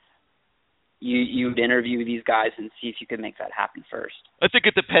 you would interview these guys and see if you could make that happen first. I think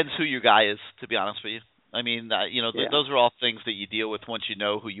it depends who your guy is, to be honest with you. I mean, yeah. Those are all things that you deal with once you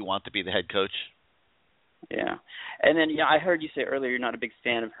know who you want to be the head coach. Yeah. And then, I heard you say earlier you're not a big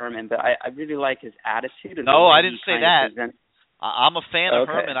fan of Herman, but I really like his attitude. And no, I didn't say that. I'm a fan of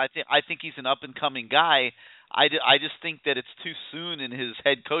Okay. Herman. I think he's an up-and-coming guy. I just think that it's too soon in his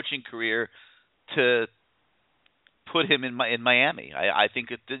head coaching career to put him in Miami. I think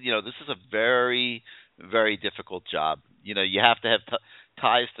this is a very, very difficult job. You have to have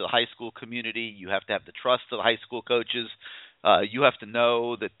ties to the high school community. You have to have the trust of the high school coaches. You have to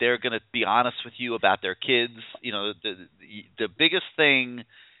know that they're going to be honest with you about their kids. The biggest thing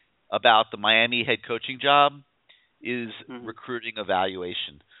about the Miami head coaching job is recruiting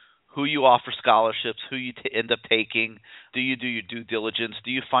evaluation. Who you offer scholarships, who you end up taking. Do you do your due diligence?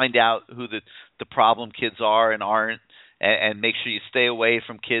 Do you find out who the problem kids are and aren't, and make sure you stay away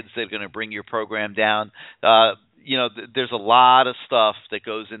from kids that are going to bring your program down? There's a lot of stuff that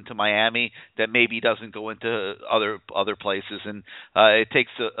goes into Miami that maybe doesn't go into other places, and it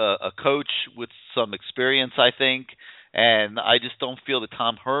takes a coach with some experience, I think, and I just don't feel that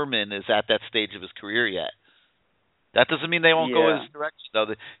Tom Herman is at that stage of his career yet. That doesn't mean they won't go in his direction, though.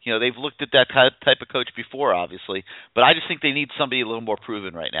 They've looked at that type of coach before, obviously, but I just think they need somebody a little more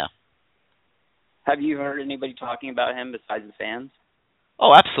proven right now. Have you heard anybody talking about him besides the fans?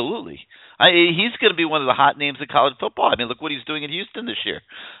 Oh, absolutely. He's going to be one of the hot names in college football. I mean, look what he's doing in Houston this year.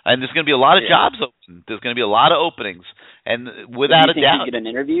 And there's going to be a lot of jobs open. There's going to be a lot of openings. And without a doubt. Do you think he'd get an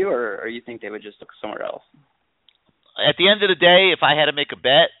interview, or you think they would just look somewhere else? At the end of the day, if I had to make a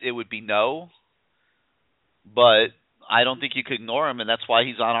bet, it would be no. But I don't think you could ignore him, and that's why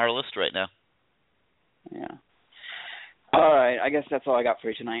he's on our list right now. Yeah. All right. I guess that's all I got for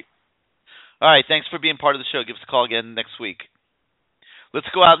you tonight. All right. Thanks for being part of the show. Give us a call again next week. Let's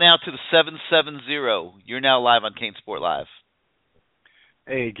go out now to the 770. You're now live on CaneSport Live.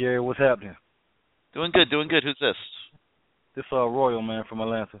 Hey, Gary, what's happening? Doing good. Who's this? This Royal, man, from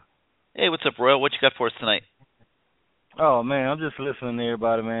Atlanta. Hey, what's up, Royal? What you got for us tonight? Oh, man, I'm just listening to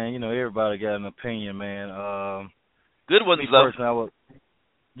everybody, man. Everybody got an opinion, man. Good ones, though.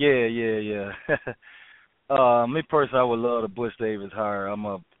 Yeah. Me personally, I would love the Butch Davis hire. I'm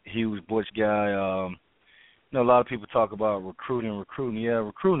a huge Butch guy. A lot of people talk about recruiting. Yeah,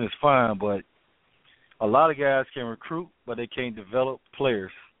 recruiting is fine, but a lot of guys can recruit, but they can't develop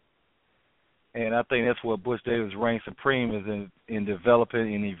players. And I think that's what Butch Davis reigns supreme is in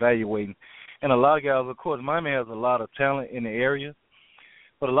developing and evaluating. And a lot of guys, of course, Miami has a lot of talent in the area,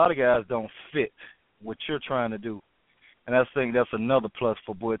 but a lot of guys don't fit what you're trying to do. And I think that's another plus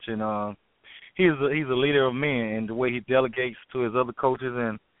for Butch. And he's a leader of men, and the way he delegates to his other coaches.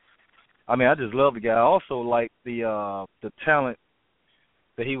 And I mean, I just love the guy. I also like the talent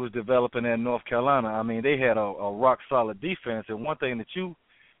that he was developing at North Carolina. I mean, they had a rock-solid defense. And one thing that you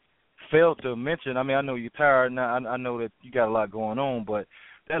failed to mention, I mean, I know you're tired now. I know that you got a lot going on, but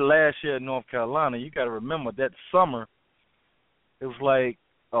that last year at North Carolina, you got to remember that summer, it was like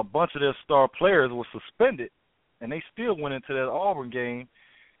a bunch of their star players were suspended, and they still went into that Auburn game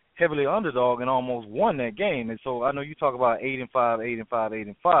heavily underdog and almost won that game. And so I know you talk about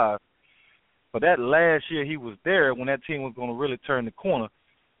 8-5, but that last year he was there when that team was going to really turn the corner.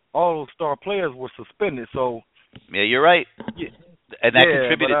 All those star players were suspended. So yeah, you're right. Yeah, and that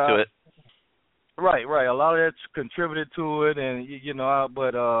contributed to it. Right. A lot of that contributed to it, and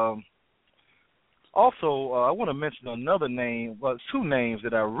also, I want to mention another name, well, two names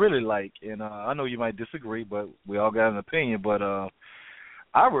that I really like, and I know you might disagree, but we all got an opinion. But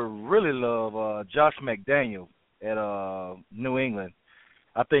I would really love Josh McDaniel at New England.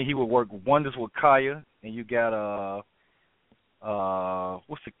 I think he would work wonders with Kaya, and you got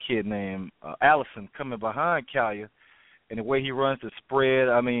what's the kid name? Allison coming behind Kaya, and the way he runs the spread.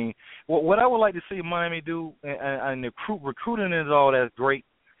 I mean, what I would like to see Miami do, and the recruiting is all that's great,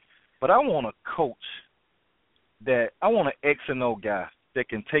 but I want a coach I want an X and O guy that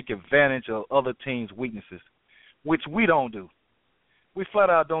can take advantage of other teams' weaknesses, which we don't do. We flat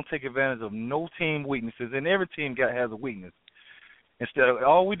out don't take advantage of no team weaknesses, and every team has a weakness. Instead of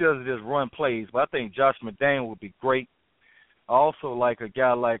all we do is just run plays. But I think Josh McDaniel would be great. I also like a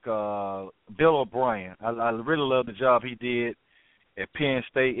guy like Bill O'Brien. I really love the job he did at Penn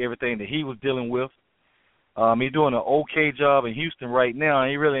State, everything that he was dealing with. He's doing an okay job in Houston right now,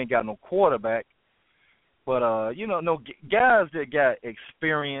 and he really ain't got no quarterback. But, guys that got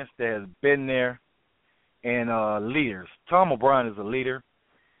experience, that has been there, and leaders. Tom O'Brien is a leader.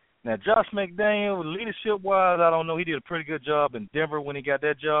 Now, Josh McDaniel, leadership-wise, I don't know. He did a pretty good job in Denver when he got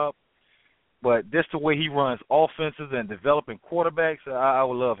that job. But that's the way he runs offenses and developing quarterbacks. I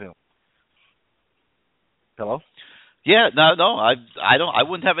would love him. Hello? Yeah, no, I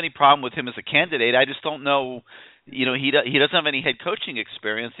wouldn't have any problem with him as a candidate. I just don't know. He doesn't have any head coaching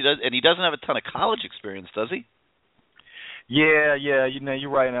experience. He doesn't have a ton of college experience, does he? Yeah, you're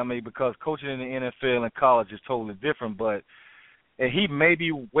right. I mean, because coaching in the NFL and college is totally different. But he may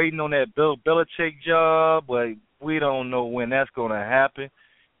be waiting on that Bill Belichick job, but we don't know when that's going to happen.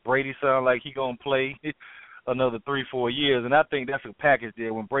 Brady sounds like he's going to play another 3-4 years, and I think that's a package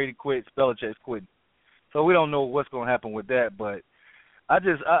there. When Brady quits, Belichick's quitting. So we don't know what's going to happen with that. But I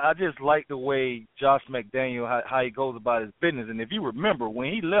just like the way Josh McDaniel, how he goes about his business. And if you remember,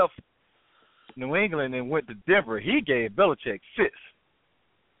 when he left New England and went to Denver, he gave Belichick fits.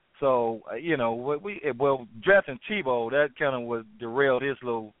 So, drafting Tebow, that kind of was derailed his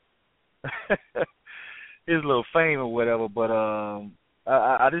little fame or whatever. But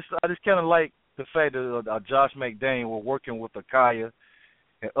I just kind of like the fact that Josh McDaniel were working with Akaya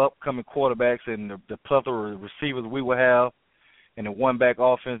and upcoming quarterbacks and the plethora of receivers we will have and the one-back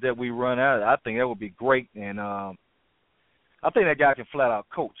offense that we run out. I think that would be great. And I think that guy can flat-out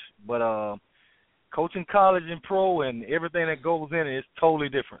coach. But coaching college and pro and everything that goes in it is totally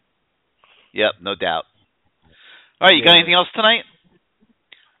different. Yep, no doubt. All right, you got anything else tonight?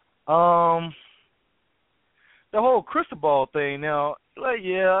 The whole crystal ball thing now, like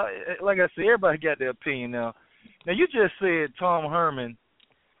I said, everybody got their opinion now. Now, you just said Tom Herman.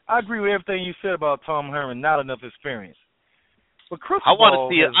 I agree with everything you said about Tom Herman, not enough experience. But crystal ball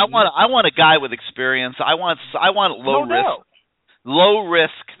I want a guy with experience. I want low risk. Doubt. Low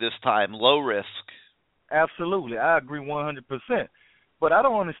risk this time, low risk. Absolutely. I agree 100%. But I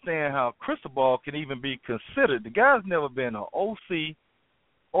don't understand how crystal ball can even be considered. The guy's never been an OC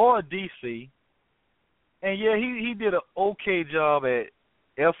or a DC. And, yeah, he did an okay job at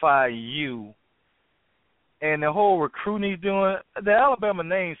FIU. And the whole recruiting he's doing, the Alabama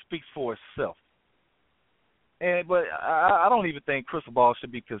name speaks for itself. But I don't even think crystal ball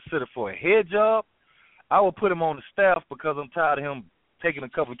should be considered for a head job. I would put him on the staff because I'm tired of him taking a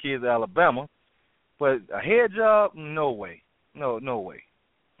couple of kids to Alabama. But a head job, no way. No way.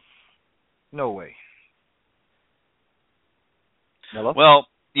 Hello? Well,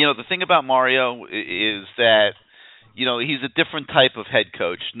 the thing about Mario is that, he's a different type of head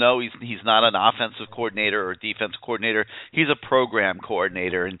coach. No, he's not an offensive coordinator or defensive coordinator. He's a program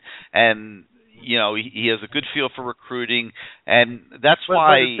coordinator, and he has a good feel for recruiting, and that's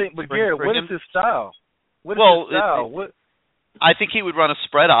why. But Gary, what is his style? I think he would run a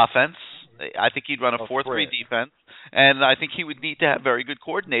spread offense. I think he'd run a 4-3 defense. And I think he would need to have very good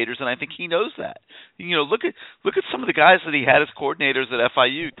coordinators, and I think he knows that. Look at some of the guys that he had as coordinators at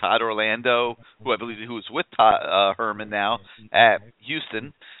FIU. Todd Orlando, who I believe who is with Todd Herman now at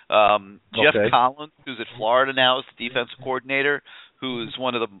Houston. Jeff Collins, who's at Florida now as the defensive coordinator, who is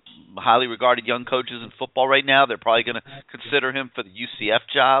one of the highly regarded young coaches in football right now. They're probably going to consider him for the UCF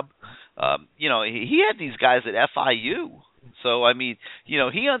job. He had these guys at FIU. So, I mean,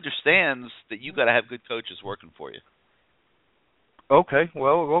 he understands that you got to have good coaches working for you. Okay,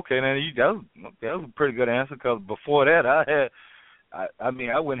 now that was a pretty good answer, because before that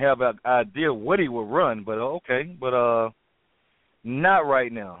I wouldn't have an idea what he would run, but not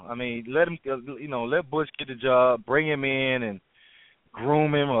right now. I mean, let him, let Bush get the job, bring him in and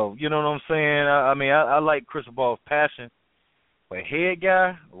groom him, or you know what I'm saying. I like Cristobal's passion, but head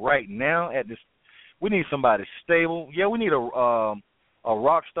guy right now at this, we need somebody stable. Yeah, we need a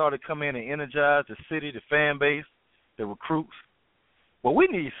rock star to come in and energize the city, the fan base, the recruits. But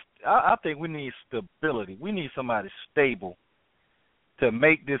I think we need stability. We need somebody stable to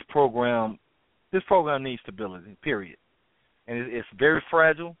make this program. This program needs stability, period. And it's very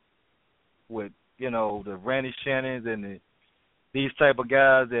fragile with, the Randy Shannons and these type of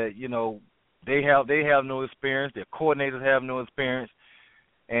guys that, they have no experience. Their coordinators have no experience.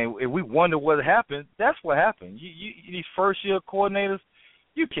 And if we wonder what happened, that's what happened. These first-year coordinators,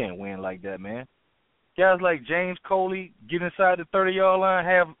 you can't win like that, man. Guys like James Coley get inside the 30-yard line,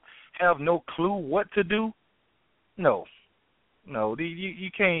 have no clue what to do. No, you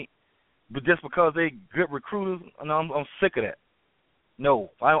can't. But just because they good recruiters, I'm sick of that.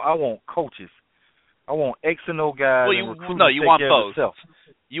 No, I want coaches. I want X and O guys. Well, you want both.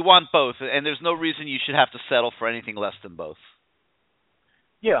 You want both, and there's no reason you should have to settle for anything less than both.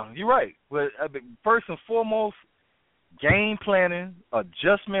 Yeah, you're right. But first and foremost, game planning,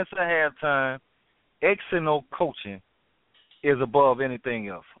 adjustments at halftime, X and O coaching is above anything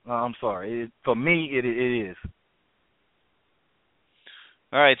else. I'm sorry. For me, it is.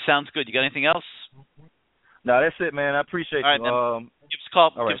 All right, sounds good. You got anything else? No, that's it, man. I appreciate you. All right, give us a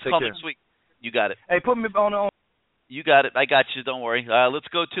call. All right, give us a call next week. You got it. Hey, put me on. You got it. I got you. Don't worry. Let's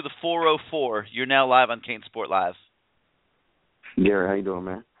go to the 404. You're now live on CaneSport Live. Gary, how you doing,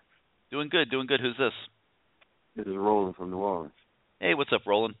 man? Doing good. Who's this? This is Roland from New Orleans. Hey, what's up,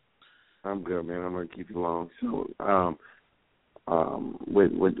 Roland? I'm good, man. I'm gonna keep you long. So,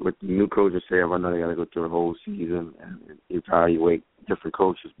 with the new coaches say, I know they got to go through the whole season and evaluate different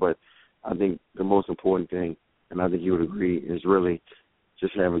coaches, but I think the most important thing, and I think you would agree, is really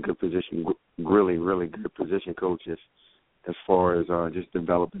just having good position, really good position coaches, as far as just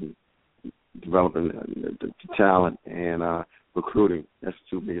developing the talent and recruiting. That's the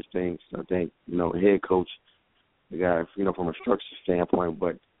two biggest things. I think, head coach, the guy, from a structure standpoint,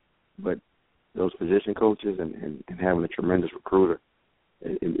 but those position coaches and having a tremendous recruiter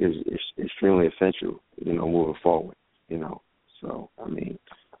is extremely essential, moving forward, So, I mean,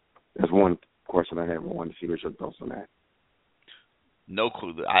 that's one question I have. I wanted to see what your thoughts on that. No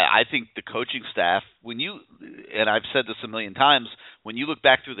clue. I think the coaching staff, and I've said this a million times, when you look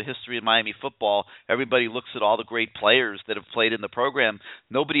back through the history of Miami football, everybody looks at all the great players that have played in the program.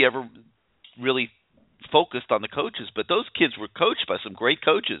 Nobody ever really focused on the coaches, but those kids were coached by some great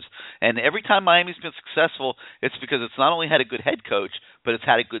coaches. And every time Miami's been successful, it's because it's not only had a good head coach, but it's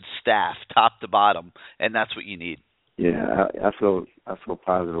had a good staff, top to bottom, and that's what you need. Yeah, I feel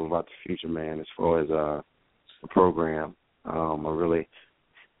positive about the future, man, as far as the program. I'm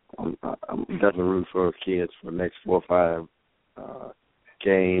definitely rooting for the kids for the next 4 or 5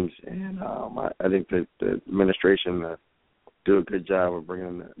 games, and I think that the administration do a good job of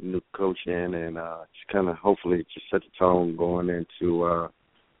bringing a new coach in and just kind of hopefully just set the tone going into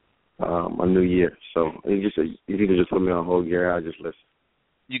a new year. So if you can just put me on hold, Gary, I'll just listen.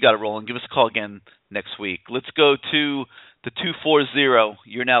 You got it, Roland. Give us a call again next week. Let's go to the 240.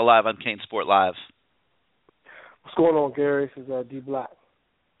 You're now live on CaneSport Live. What's going on, Gary? This is D Black.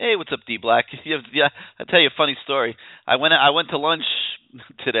 Hey, what's up, D Black? Yeah, I'll tell you a funny story. I went to lunch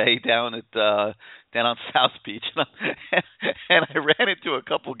today down on South Beach, and I ran into a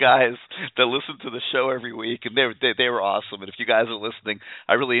couple guys that listen to the show every week, and they were awesome. And if you guys are listening,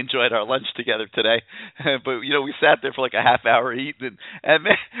 I really enjoyed our lunch together today. But we sat there for like a half hour eating, and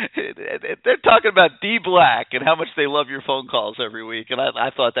man, they're talking about D Black and how much they love your phone calls every week, and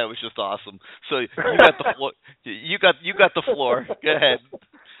I thought that was just awesome. So you got the floor. You got the floor. Go ahead.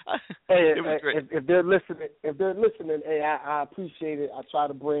 Hey, if they're listening, hey, I appreciate it. I try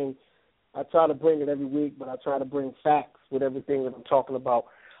to bring it every week, but I try to bring facts with everything that I'm talking about.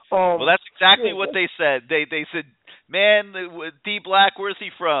 Well, that's exactly what they said. They said, man, D Black, where's he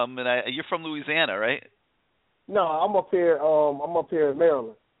from? And you're from Louisiana, right? No, I'm up here. I'm up here in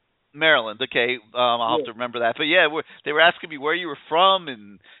Maryland. Maryland. Okay, I'll have to remember that. But yeah, they were asking me where you were from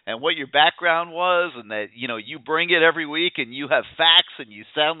and what your background was, and that you bring it every week and you have facts and you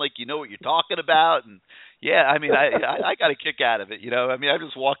sound like you know what you're talking about. And yeah, I mean, I got a kick out of it. I mean, I'm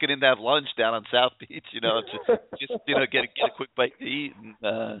just walking in to have lunch down on South Beach. Just get a quick bite to eat.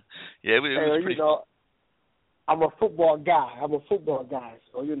 And yeah, it was pretty fun. I'm a football guy.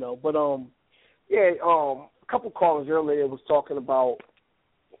 So but yeah, a couple callers earlier was talking about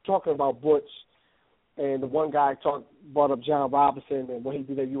Butch, and the one guy brought up John Robinson and what he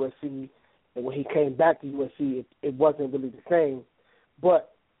did at USC, and when he came back to USC, it wasn't really the same.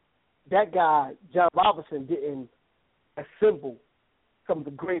 But that guy, John Robinson, didn't assemble some of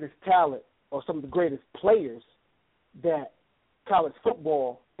the greatest talent or some of the greatest players that college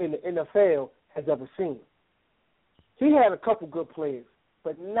football in the NFL has ever seen. He had a couple good players,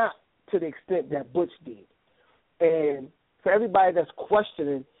 but not to the extent that Butch did. And for everybody that's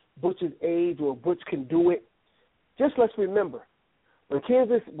questioning Butch's age or Butch can do it, just let's remember, when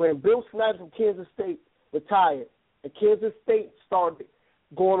Bill Snyder from Kansas State retired and Kansas State started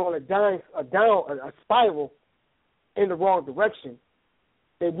going on a spiral in the wrong direction,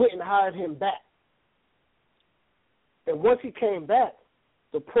 they went and hired him back. And once he came back,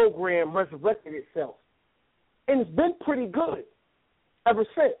 the program resurrected itself. And it's been pretty good ever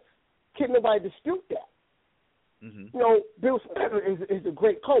since. Can't nobody dispute that. Mm-hmm. Bill Snyder is a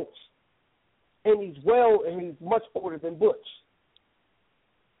great coach, and he's much older than Butch.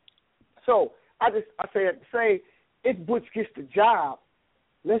 So I say if Butch gets the job,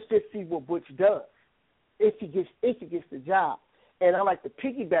 let's just see what Butch does. If he gets the job, and I like to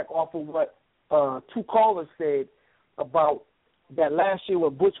piggyback off of what two callers said about that last year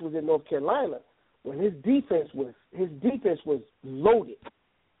when Butch was in North Carolina, when his defense was loaded,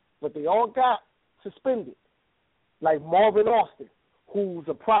 but they all got suspended. Like Marvin Austin, who's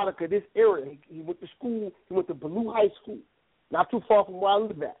a product of this era. He went to school. He went to Ballou High School, not too far from where I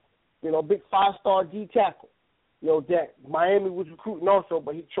live at. Big 5-star D tackle. That Miami was recruiting also,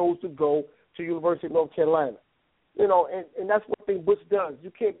 but he chose to go to University of North Carolina. And that's one thing Butch does. You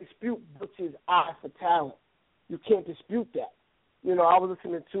can't dispute Butch's eye for talent. You can't dispute that. I was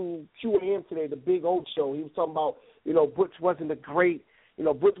listening to QAM today, the Big O show. He was talking about, Butch wasn't a great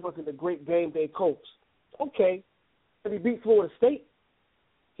game day coach. Okay. But he beat Florida State.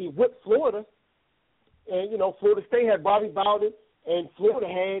 He whipped Florida. And, Florida State had Bobby Bowden, and Florida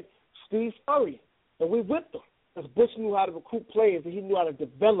had Steve Spurrier. And we whipped them. Because Butch knew how to recruit players, and he knew how to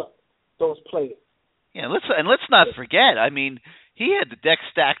develop those players. Yeah, let's not forget. I mean, he had the deck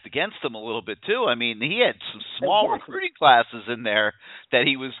stacked against him a little bit too. I mean, he had some small recruiting classes in there that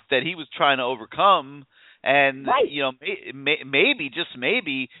he was trying to overcome. And maybe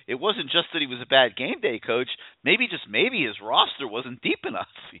it wasn't just that he was a bad game day coach. Maybe his roster wasn't deep enough.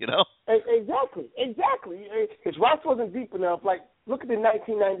 Exactly. His roster wasn't deep enough. Like, look at the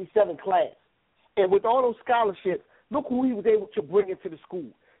 1997 class, and with all those scholarships, look who he was able to bring into the school.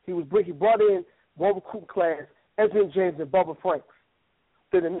 He brought in one recruiting class, Edwin James and Bubba Franks.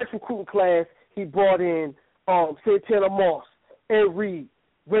 Then the next recruiting class, he brought in Santana Moss, Ed Reed,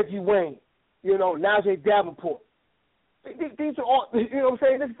 Reggie Wayne. Najee Davenport. These are all, what I'm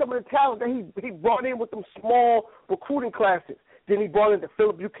saying? This is some of the talent that he brought in with them small recruiting classes. Then he brought in the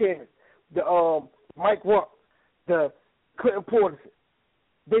Philip Buchanan, the Mike Rupp, the Clinton Porterson.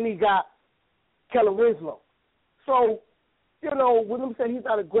 Then he got Kellen Winslow. So, when I'm saying he's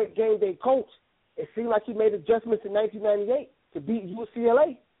not a great game day coach, it seemed like he made adjustments in 1998 to beat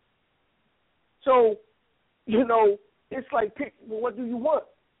UCLA. So, it's like, what do you want?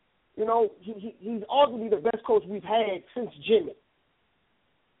 He's arguably the best coach we've had since Jimmy.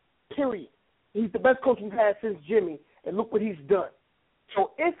 Period. He's the best coach we've had since Jimmy, and look what he's done.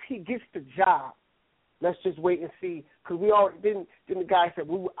 So if he gets the job, let's just wait and see. Because we already didn't the guy said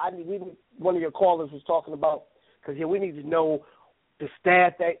one of your callers was talking about, because we need to know the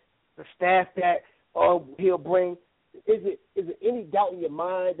staff that he'll bring. Is it any doubt in your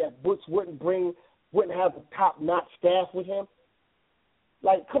mind that Butch wouldn't have a top-notch staff with him?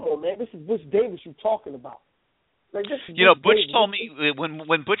 Like, come on, man, this is Butch Davis you're talking about. Like, Butch told me when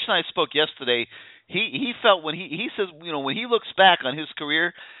Butch and I spoke yesterday, he felt when he says, when he looks back on his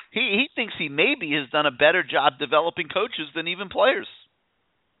career, he thinks he maybe has done a better job developing coaches than even players.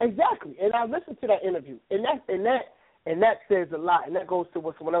 Exactly, and I listened to that interview, and that says a lot, and that goes to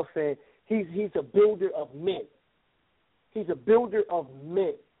what someone else said. He's a builder of men. He's a builder of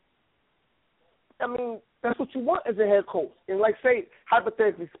men. I mean, that's what you want as a head coach. And like, say,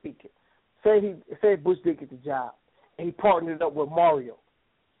 hypothetically speaking, say Butch did get the job and he partnered up with Mario.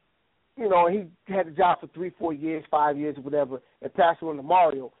 he had the job for 3-4 years, 5 years, or whatever, and passed it on to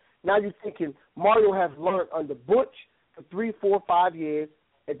Mario. Now you're thinking Mario has learned under Butch for 3, 4, 5 years,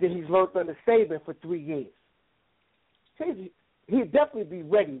 and then he's learned under Saban for 3 years. He'd definitely be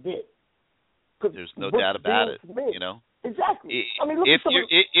ready then. There's no doubt about it. Exactly. I mean, look if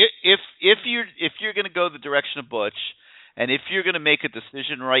you're going to go the direction of Butch, and if you're going to make a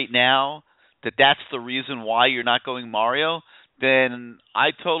decision right now that's the reason why you're not going Mario, then I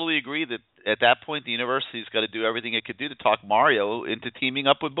totally agree that at that point the university's got to do everything it could do to talk Mario into teaming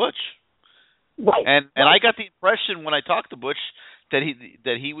up with Butch. Right. And I got the impression when I talked to Butch that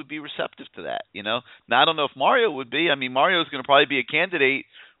he would be receptive to that. Now I don't know if Mario would be. I mean, Mario's going to probably be a candidate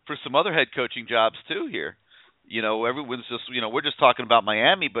for some other head coaching jobs too here. Everyone's just, we're just talking about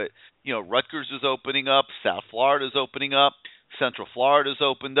Miami, but, Rutgers is opening up, South Florida is opening up, Central Florida's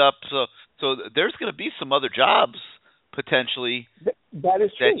opened up. So there's going to be some other jobs potentially that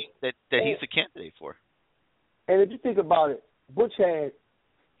is true. that he's a candidate for. And if you think about it, Butch has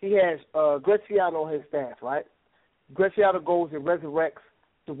Graziano on his staff, right? Graziano goes and resurrects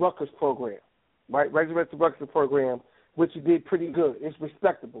the Rutgers program, right? Resurrects the Rutgers program, which he did pretty good. It's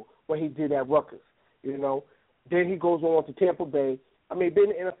respectable what he did at Rutgers, Then he goes on to Tampa Bay. I mean,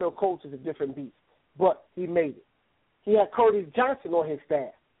 being an NFL coach is a different beast, but he made it. He had Curtis Johnson on his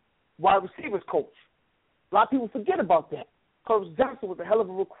staff, wide receivers coach. A lot of people forget about that. Curtis Johnson was a hell of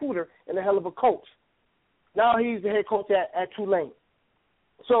a recruiter and a hell of a coach. Now he's the head coach at Tulane.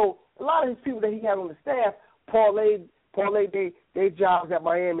 So a lot of his people that he had on the staff parlayed their jobs at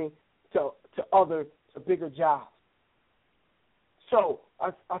Miami to bigger jobs. So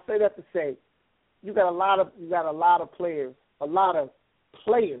I say that to say, you got a lot of players,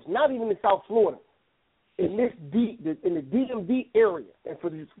 not even in South Florida, in the DMV area. And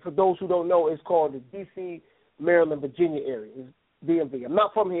for those who don't know, it's called the D.C., Maryland, Virginia area. It's DMV. I'm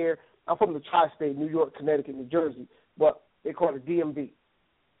not from here. I'm from the tri-state, New York, Connecticut, New Jersey, but they call it DMV.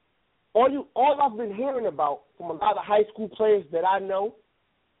 All I've been hearing about from a lot of high school players that I know,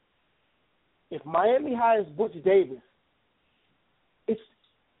 if Miami hires Butch Davis,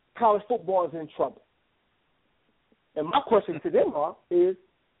 college football is in trouble. And my question to them is,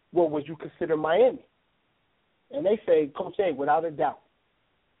 well, would you consider Miami? And they say, Coach A, without a doubt.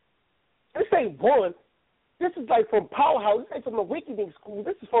 This ain't one. This is like from Powerhouse. This ain't from the Wikileaks school.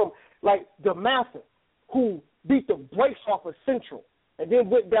 This is from, like, DeMatha, who beat the brakes off of Central and then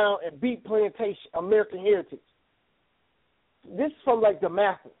went down and beat Plantation, American Heritage. This is from, like,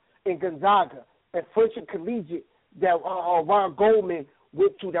 DeMatha and Gonzaga and French Collegiate that Ron Goldman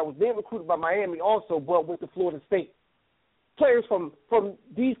went to, that was then recruited by Miami also, but went to Florida State. Players from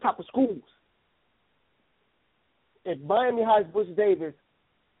these type of schools. If Miami hires Butch Davis,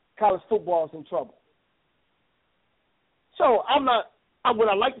 college football is in trouble. So would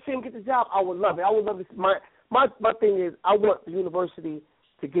I like to see him get the job? I would love it. I would love to see my thing is I want the university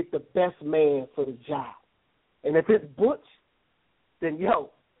to get the best man for the job. And if it's Butch, then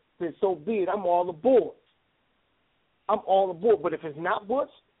so be it. I'm all aboard. But if it's not Butch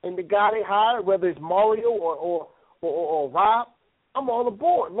and the guy they hired, whether it's Mario or Rob, I'm all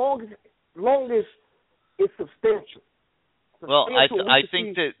aboard. Long as it's substantial. Well, I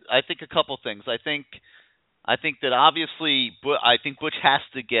think a couple things. I think that obviously, I think Butch has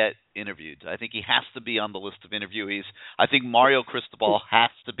to get interviewed. I think he has to be on the list of interviewees. I think Mario Cristobal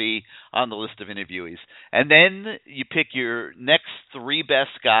has to be on the list of interviewees. And then you pick your next 3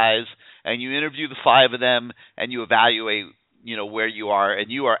 best guys, and you interview the 5 of them, and you evaluate, where you are.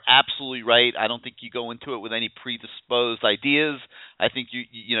 And you are absolutely right. I don't think you go into it with any predisposed ideas. I think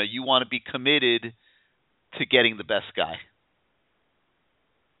you want to be committed to getting the best guy.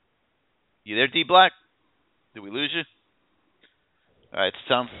 You there, D Black? Did we lose you? All right,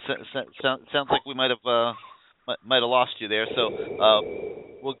 sounds like we might have lost you there. So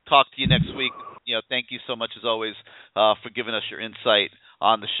we'll talk to you next week. Thank you so much as always for giving us your insight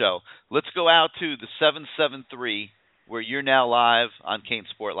on the show. Let's go out to the 773 where you're now live on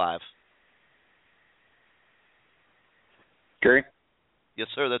CaneSport Live. Gary? Yes,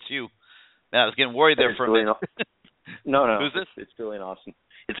 sir. That's you. Man, I was getting worried there for a minute. No. Who's this? It's Billy in Austin.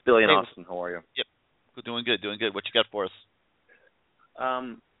 It's Billy in Austin. How are you? Yep. Doing good. What you got for us?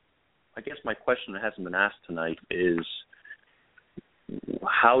 I guess my question that hasn't been asked tonight is,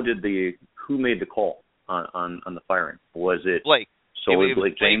 who made the call on the firing? Was it Blake? So was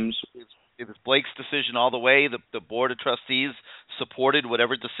Blake James? It was Blake's decision all the way. The board of trustees supported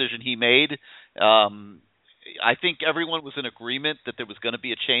whatever decision he made. I think everyone was in agreement that there was going to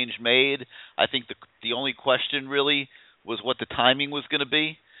be a change made. I think the only question really was what the timing was going to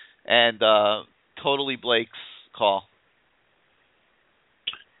be, and totally Blake's call.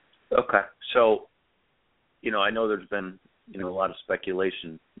 Okay. So, I know there's been, a lot of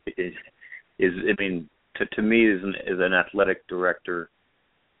speculation. To me, as an athletic director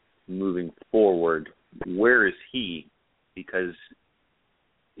moving forward, where is he? Because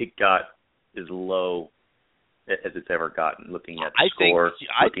it got as low as it's ever gotten, looking at the score,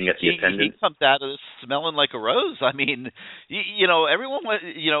 looking at the attendance. He comes out of this smelling like a rose. I mean, everyone,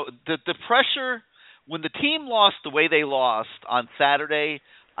 the pressure, when the team lost the way they lost on Saturday,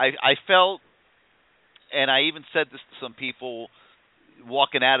 I felt, and I even said this to some people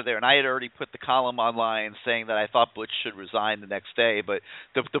walking out of there, and I had already put the column online saying that I thought Butch should resign the next day, but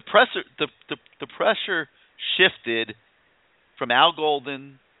the pressure shifted from Al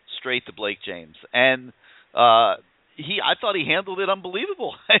Golden straight to Blake James, and I thought he handled it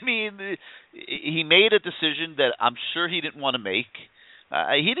unbelievable. I mean, he made a decision that I'm sure he didn't want to make.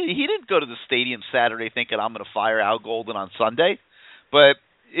 He didn't go to the stadium Saturday thinking I'm going to fire Al Golden on Sunday, but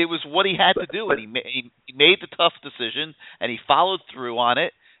it was what he had to do, and he made the tough decision, and he followed through on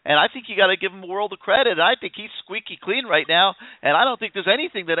it. And I think you got to give him a world of credit. I think he's squeaky clean right now, and I don't think there's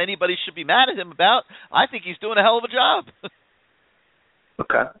anything that anybody should be mad at him about. I think he's doing a hell of a job.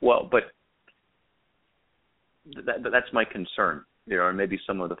 Okay, well, but that's my concern, and maybe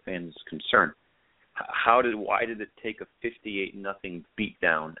some of the fans' concern. Why did it take a 58-0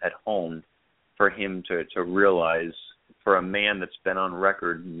 beatdown at home for him to realize, for a man that's been on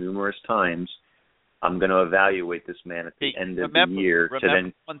record numerous times, I'm going to evaluate this man at the end of the year.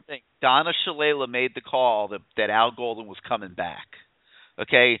 Remember one thing. Donna Shalala made the call that Al Golden was coming back.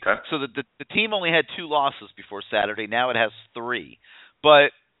 Okay? So the team only had 2 losses before Saturday. Now it has 3.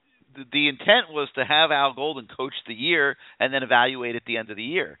 But the intent was to have Al Golden coach the year and then evaluate at the end of the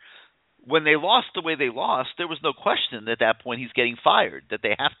year. When they lost the way they lost, there was no question at that point he's getting fired, that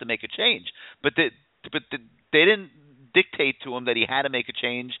they have to make a change. But they didn't dictate to him that he had to make a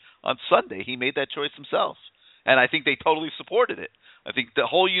change on Sunday. He made that choice himself, and I think they totally supported it. I think the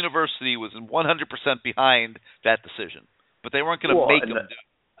whole university was 100% behind that decision, but they weren't going to make him do it.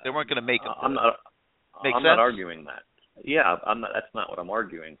 They weren't going to make him. I'm not arguing that. Yeah, I'm not. That's not what I'm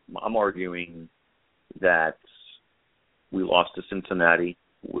arguing. I'm arguing that we lost to Cincinnati.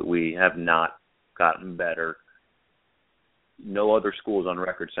 We have not gotten better. No other school is on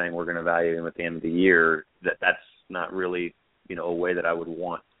record saying we're going to evaluate him at the end of the year. That's not really, a way that I would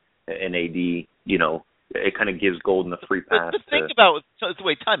want an AD. It kind of gives Golden a free pass. But think about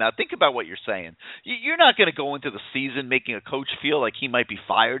time out. Think about what you're saying. You're not going to go into the season making a coach feel like he might be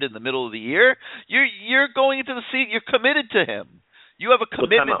fired in the middle of the year. You're going into the season. You're committed to him. You have a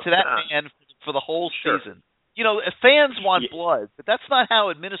commitment to that man for the whole season. Fans want blood, but that's not how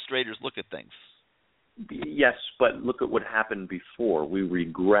administrators look at things. Yes, but look at what happened before. We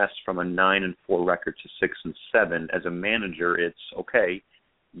regressed from a 9-4 record to 6-7. As a manager, it's okay.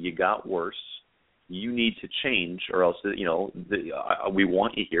 You got worse. You need to change, or else we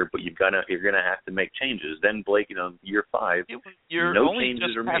want you here, but you're gonna have to make changes. Then Blake, year 5, no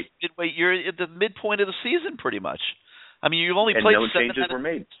changes are made. You're at the midpoint of the season, pretty much. I mean, you've only played no changes were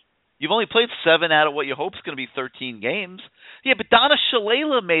made. You've only played 7 out of what you hope is going to be 13 games. Yeah, but Donna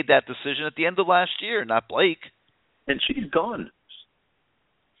Shalala made that decision at the end of last year, not Blake. And she's gone.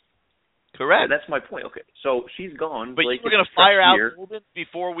 Correct. Yeah, that's my point. Okay, so she's gone. But Blake, you were going to fire Al Golden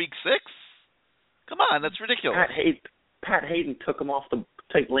before week 6? Come on, that's ridiculous. Pat Hayden took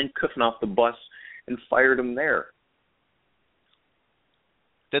Lane Kiffin off the bus and fired him there.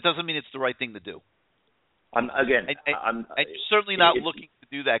 That doesn't mean it's the right thing to do. I'm certainly not looking to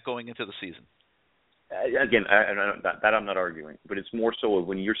do that going into the season. Again, that I'm not arguing, but it's more so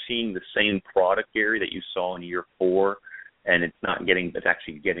when you're seeing the same product, Gary, that you saw in year 4, and it's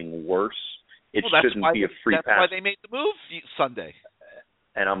actually getting worse. It shouldn't be a free pass. That's why they made the move Sunday.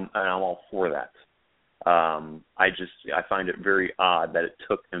 And I'm all for that. I find it very odd that it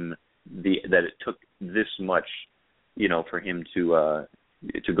took him this much, for him to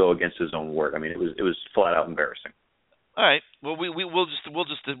go against his own word. I mean, it was flat out embarrassing. All right. Well,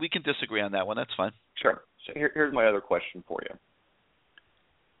 we can disagree on that one. That's fine. Sure. So here's my other question for you.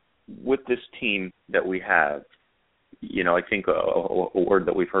 With this team that we have, I think a word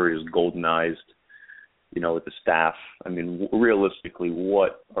that we've heard is goldenized. With the staff. I mean, realistically,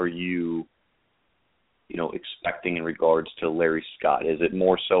 what are you, expecting in regards to Larry Scott? Is it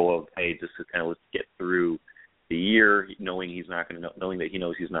more so of, hey, just to kind of let's get through the year, knowing that he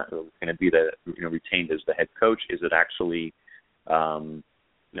knows he's not going to be retained as the head coach? Is it actually,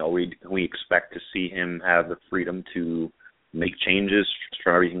 we expect to see him have the freedom to make changes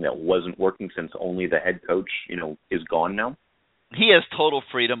for everything that wasn't working since only the head coach, is gone now? he has total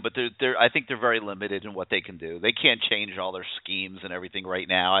freedom, but I think they're very limited in what they can do. They can't change all their schemes and everything right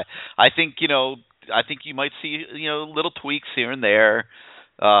now. I think you might see little tweaks here and there,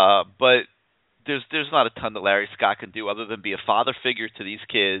 but there's not a ton that Larry Scott can do other than be a father figure to these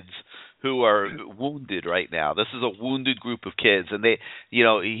kids who are wounded right now. This is a wounded group of kids, and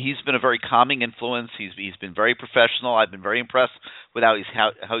he's been a very calming influence. He's been very professional. I've been very impressed with how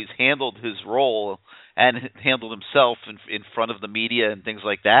he's handled his role and handled himself in front of the media and things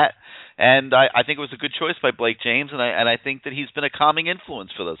like that. And I think it was a good choice by Blake James, and I think that he's been a calming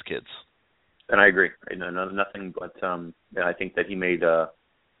influence for those kids. And I agree. Nothing but I think that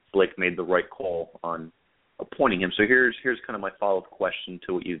Blake made the right call on appointing him. So here's kind of my follow-up question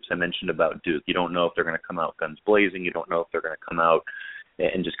to what you mentioned about Duke. You don't know if they're going to come out guns blazing. You don't know if they're going to come out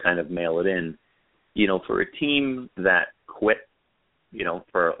and just kind of mail it in. For a team that quit, in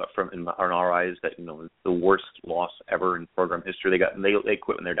our eyes, that the worst loss ever in program history. They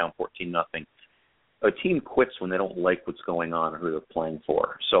quit when they're down 14-0. A team quits when they don't like what's going on or who they're playing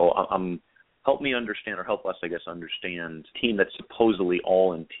for. So help me understand, or help us, I guess, understand. A team that's supposedly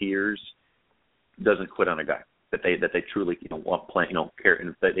all in tears doesn't quit on a guy that they truly want playing, care,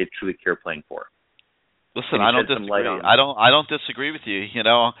 and that they truly care playing for. Listen, I don't disagree. I don't disagree with you.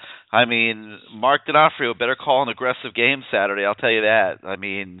 I mean, Mark D'Onofrio better call an aggressive game Saturday. I'll tell you that. I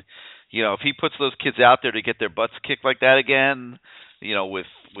mean, if he puts those kids out there to get their butts kicked like that again,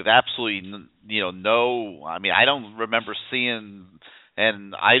 with absolutely no. I mean, I don't remember seeing.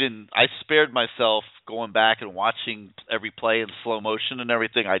 And I spared myself going back and watching every play in slow motion and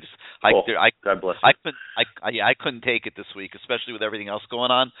everything. God bless you. I couldn't take it this week, especially with everything else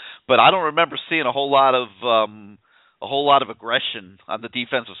going on. But I don't remember seeing a whole lot of aggression on the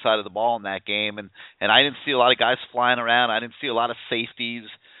defensive side of the ball in that game, and I didn't see a lot of guys flying around. I didn't see a lot of safeties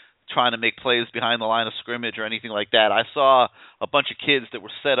trying to make plays behind the line of scrimmage or anything like that. I saw a bunch of kids that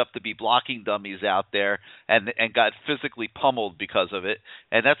were set up to be blocking dummies out there and got physically pummeled because of it.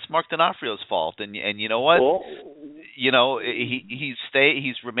 And that's Mark D'Onofrio's fault. And you know what? Well,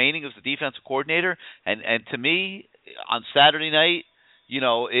 he's remaining as the defensive coordinator. And to me, on Saturday night,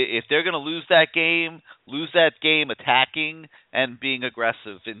 if they're going to lose that game attacking and being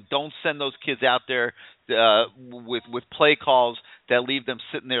aggressive, and don't send those kids out there with play calls that leave them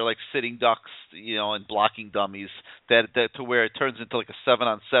sitting there like sitting ducks, and blocking dummies, that to where it turns into like a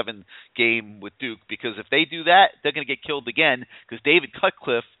 7-on-7 game with Duke. Because if they do that, they're going to get killed again. Because David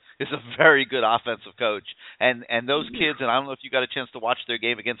Cutcliffe is a very good offensive coach, and those kids, and I don't know if you got a chance to watch their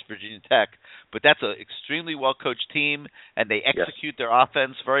game against Virginia Tech, but that's an extremely well coached team, and they execute their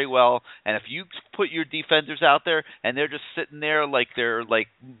offense very well. And if you put your defenders out there and they're just sitting there like they're like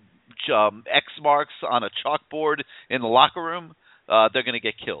X marks on a chalkboard in the locker room, they're going to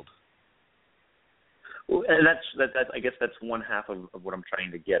get killed. Well, and that's I guess that's one half of what I'm trying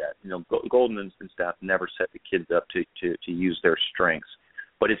to get at. Golden and staff never set the kids up to use their strengths.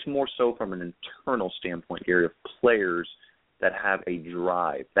 But it's more so from an internal standpoint here of players that have a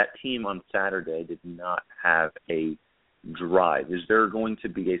drive. That team on Saturday did not have a drive. Is there going to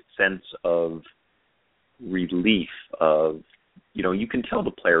be a sense of relief of, you can tell the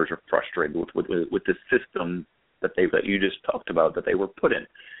players are frustrated with the system that you just talked about that they were put in.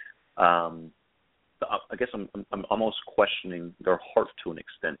 I guess I'm almost questioning their heart to an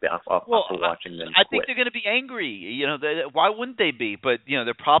extent after watching them I quit. think they're going to be angry. Why wouldn't they be? But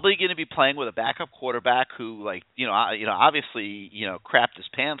they're probably going to be playing with a backup quarterback who, obviously, crapped his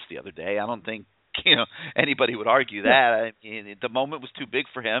pants the other day. I don't think anybody would argue that. I mean, the moment was too big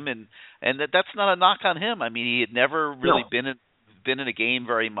for him, and that's not a knock on him. I mean, he had never really been in a game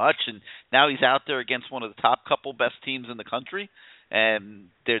very much, and now he's out there against one of the top couple best teams in the country. And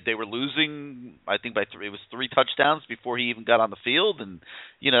they were losing, I think it was 3 touchdowns before he even got on the field, and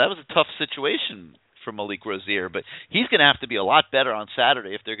that was a tough situation for Malik Rozier. But he's going to have to be a lot better on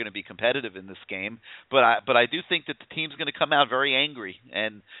Saturday if they're going to be competitive in this game. But I do think that the team's going to come out very angry,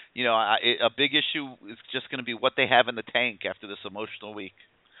 and a big issue is just going to be what they have in the tank after this emotional week.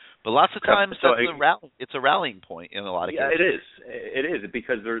 But lots of times it's a rallying point in a lot of cases. It is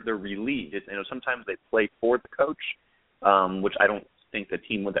because they're relieved. Sometimes they play for the coach. Which I don't think the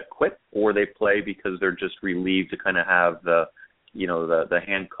team would that quit, or they play because they're just relieved to kind of have the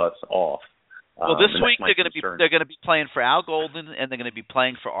handcuffs off. Well, this week they're going to be playing for Al Golden, and they're going to be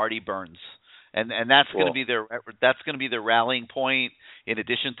playing for Artie Burns, and that's going to be their rallying point in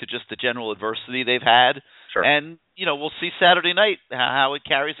addition to just the general adversity they've had. Sure. And we'll see Saturday night how it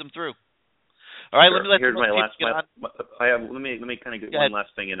carries them through. All right, sure. Here's my last. Let me kind of get one ahead.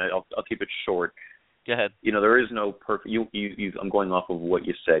 Last thing, and I'll keep it short. Go ahead. There is no perfect. I'm going off of what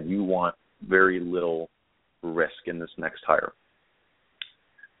you said. You want very little risk in this next hire.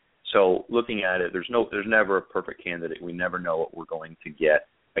 So looking at it, there's never a perfect candidate. We never know what we're going to get.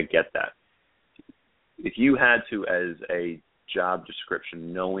 I get that. If you had to, as a job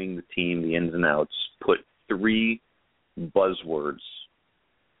description, knowing the team, the ins and outs, put 3 buzzwords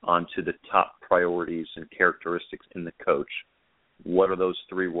onto the top priorities and characteristics in the coach, what are those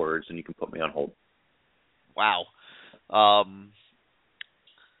 3 words? And you can put me on hold. Wow.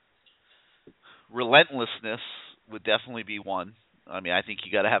 Relentlessness would definitely be one. I mean, I think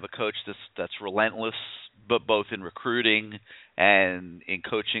you got to have a coach that's relentless, but both in recruiting and in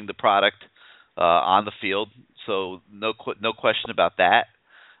coaching the product on the field. So no question about that.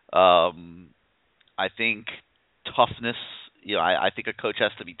 I think toughness. You know, I think a coach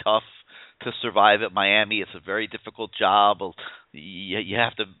has to be tough to survive at Miami. It's a very difficult job. You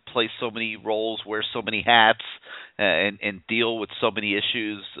have to play so many roles, wear so many hats, and deal with so many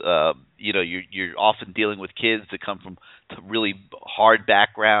issues. You know, you're often dealing with kids that come from really hard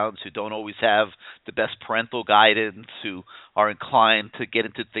backgrounds, who don't always have the best parental guidance, who are inclined to get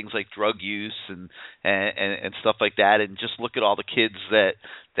into things like drug use and stuff like that. And just look at all the kids that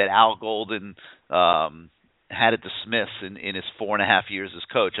Al Golden had to dismiss in his 4.5 years as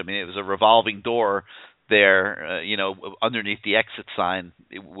coach. I mean, it was a revolving door there, you know, underneath the exit sign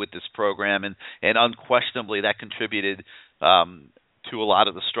with this program, and unquestionably that contributed to a lot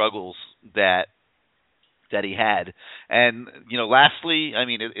of the struggles that he had. And you know, lastly, I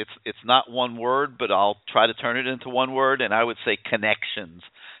mean, it's not one word, but I'll try to turn it into one word, and I would say connections.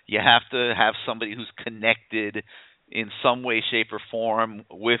 You have to have somebody who's connected in some way, shape, or form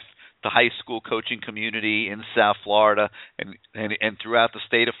with the high school coaching community in South Florida and throughout the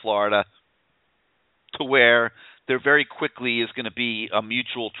state of Florida, to where there very quickly is going to be a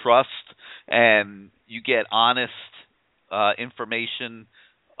mutual trust, and you get honest information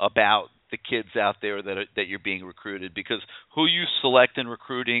about the kids out there that you're being recruited, because who you select in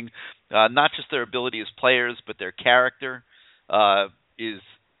recruiting, not just their ability as players, but their character, is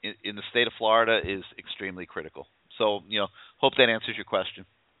in the state of Florida is extremely critical. So, you know, hope that answers your question.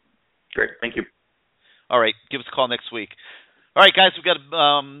 Great, thank you. All right, give us a call next week. All right, guys, we've got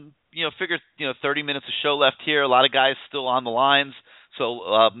 30 minutes of show left here. A lot of guys still on the lines,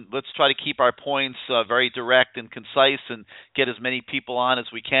 so let's try to keep our points very direct and concise and get as many people on as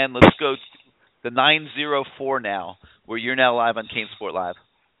we can. Let's go to the 904 now, where you're now live on CaneSport Live.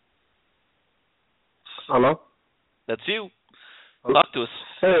 Hello? That's you. Talk to us.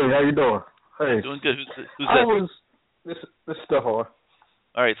 Hey, how you doing? Hey. Doing good. Who's this? This is Stefan.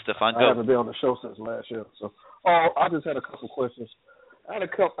 All right, Stefan, go. I haven't been on the show since last year, so I just had a couple questions. I had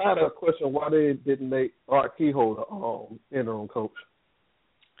a question why they didn't make Art Kehoe the interim coach,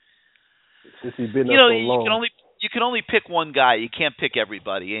 since he's been there so long. You can only pick one guy. You can't pick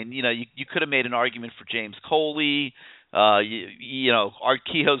everybody. And you could have made an argument for James Coley. Art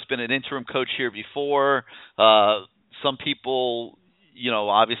Kehoe's been an interim coach here before. Some people,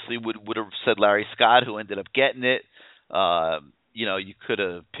 obviously would have said Larry Scott, who ended up getting it. You could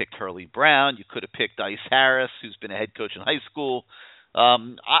have picked Hurley Brown. You could have picked Dice Harris, who's been a head coach in high school.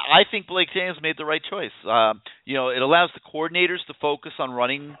 I think Blake James made the right choice. It allows the coordinators to focus on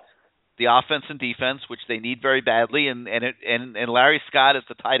running the offense and defense, which they need very badly. And Larry Scott, as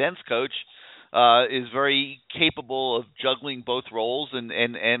the tight ends coach, is very capable of juggling both roles and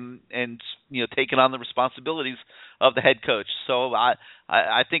taking on the responsibilities of the head coach. So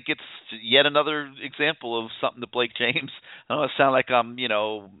I think it's yet another example of something that Blake James. I don't want to sound like I'm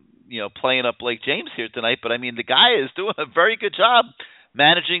playing up Blake James here tonight, but I mean the guy is doing a very good job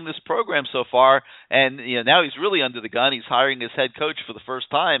managing this program so far, and now he's really under the gun. He's hiring his head coach for the first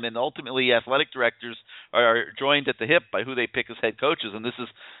time, and ultimately athletic directors are joined at the hip by who they pick as head coaches. And this is,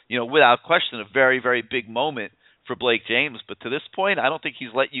 without question, a very, very big moment for Blake James. But to this point, I don't think he's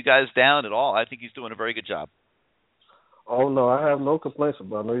let you guys down at all. I think he's doing a very good job. Oh no, I have no complaints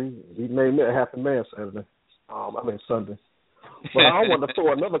about him. He made me a happy man Sunday. Sunday. But I want to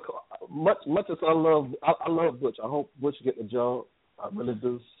throw another. Much as I love Butch. I hope Butch get the job. I really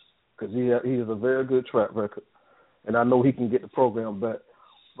do, because he has a very good track record, and I know he can get the program back.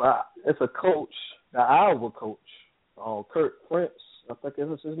 But it's a coach, the Iowa coach, Kirk Ferentz, I think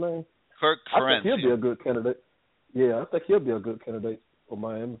is his name. Kirk Ferentz. I think he'll be a good candidate. Yeah, I think he'll be a good candidate for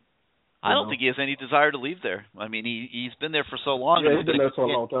Miami. I don't think he has any desire to leave there. I mean, he's been there for so long. Yeah, he's been there for a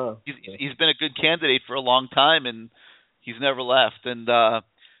long time. He's been a good candidate for a long time, and he's never left. And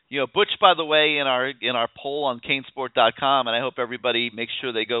Butch, by the way, in our poll on CaneSport.com, and I hope everybody makes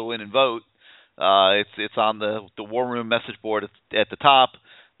sure they go in and vote. It's on the War Room message board at the top,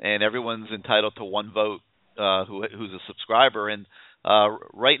 and everyone's entitled to one vote who's a subscriber. And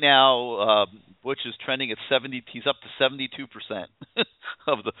Right now, Butch is trending at 70. He's up to 72%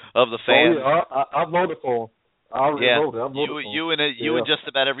 of the fans. Oh, yeah, I voted for him. I already voted. I voted for him. You and just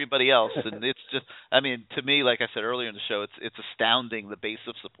about everybody else, and it's just. I mean, to me, like I said earlier in the show, it's astounding the base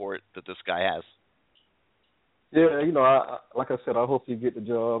of support that this guy has. Yeah, I like I said, I hope he get the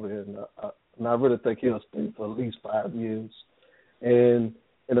job, and I really think he'll stay for at least 5 years. And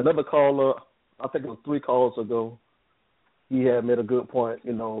another caller, I think it was 3 calls ago, he had made a good point.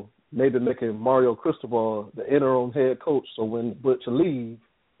 Maybe making Mario Cristobal the interim head coach, so when Butch leaves,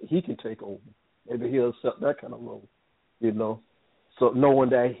 he can take over. Maybe he'll accept that kind of role. So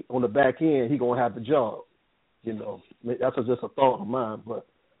knowing that on the back end he gonna have the job. That's just a thought of mine, but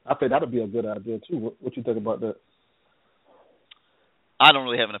I think that'd be a good idea too. What you think about that? I don't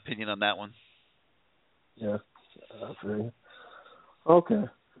really have an opinion on that one. Yeah, I see. Okay.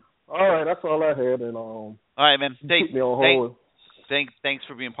 All right, that's all I had. And all right, man. Keep me on hold. Thanks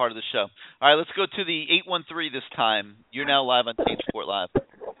for being part of the show. All right, let's go to the 813 this time. You're now live on CaneSport Live.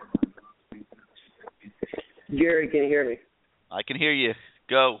 Gary, can you hear me? I can hear you.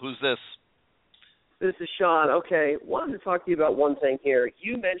 Go. Who's this? This is Sean. Okay, wanted to talk to you about one thing here.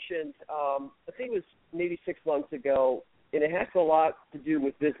 You mentioned, I think it was maybe 6 months ago, and it has a lot to do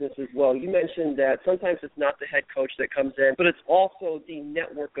with business as well. You mentioned that sometimes it's not the head coach that comes in, but it's also the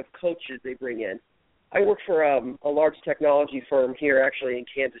network of coaches they bring in. I work for a large technology firm here, actually, in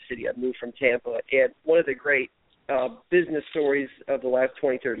Kansas City. I moved from Tampa, and one of the great business stories of the last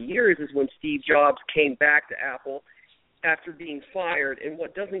 20, 30 years is when Steve Jobs came back to Apple after being fired. And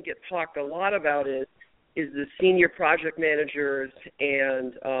what doesn't get talked a lot about is the senior project managers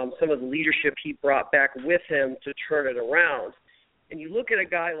and some of the leadership he brought back with him to turn it around. And you look at a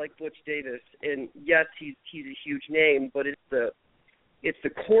guy like Butch Davis, and yes, he's a huge name, but it's the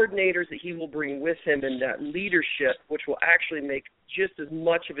coordinators that he will bring with him and that leadership, which will actually make just as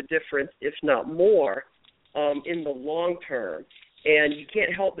much of a difference, if not more, in the long term. And you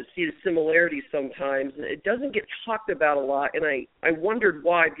can't help but see the similarities sometimes. It doesn't get talked about a lot, and I wondered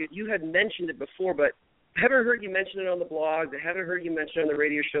why. You had mentioned it before, but I haven't heard you mention it on the blog. I haven't heard you mention it on the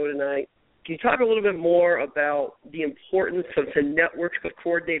radio show tonight. Can you talk a little bit more about the importance of the network of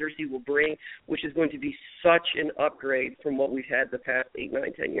coordinators you will bring, which is going to be such an upgrade from what we've had the past 8,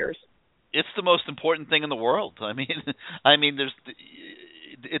 9, 10 years? It's the most important thing in the world. I mean,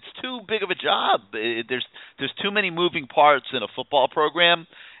 it's too big of a job. There's too many moving parts in a football program,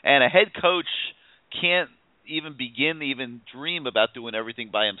 and a head coach can't even begin to even dream about doing everything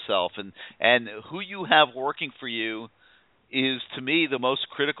by himself. And who you have working for you is, to me, the most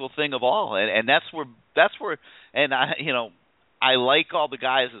critical thing of all. And that's where and I like all the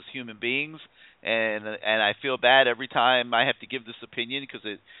guys as human beings, and I feel bad every time I have to give this opinion because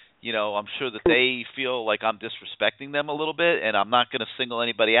I'm sure that they feel like I'm disrespecting them a little bit, and I'm not going to single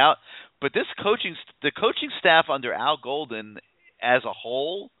anybody out. But the coaching staff under Al Golden as a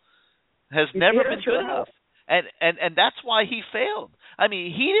whole has never been good enough. And that's why he failed. I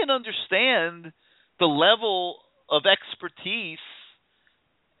mean, he didn't understand the level of expertise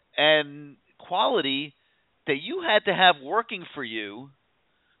and quality that you had to have working for you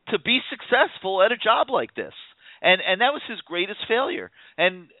to be successful at a job like this. And that was his greatest failure.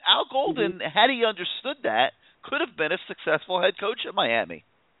 And Al Golden, had he understood that, could have been a successful head coach at Miami.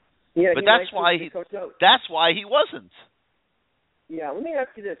 Yeah, but that's why he wasn't. Yeah, let me ask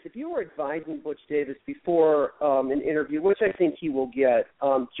you this. If you were advising Butch Davis before an interview, which I think he will get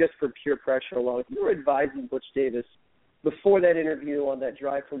just for pure pressure alone, if you were advising Butch Davis before that interview on that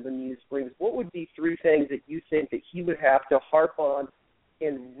drive from Bonita Springs, what would be 3 things that you think that he would have to harp on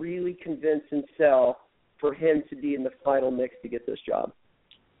and really convince and sell for him to be in the final mix to get this job?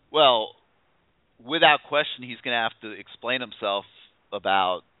 Well, without question, he's going to have to explain himself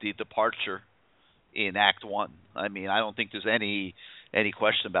about the departure in Act 1. I mean, I don't think there's any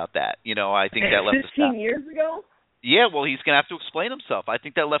question about that. I think that left 15 years ago? Yeah, well, he's going to have to explain himself. I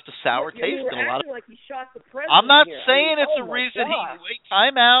think that left a sour taste in a lot of. Like he shot the president. I'm not here. saying it's a reason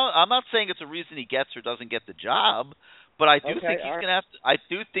time out. I'm not saying it's a reason he gets or doesn't get the job, but I do think he's going to have to. I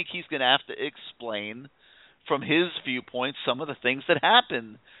do think he's going to have to explain from his viewpoint some of the things that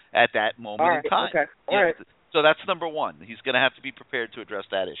happened at that moment in time. Okay. All right. So that's number 1. He's going to have to be prepared to address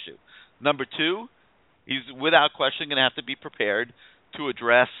that issue. Number 2, he's without question going to have to be prepared to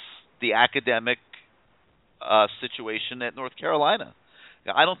address the academic situation at North Carolina.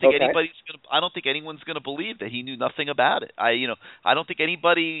 I don't think I don't think anyone's going to believe that he knew nothing about it. I don't think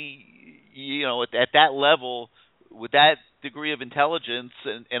anybody, at that level with that degree of intelligence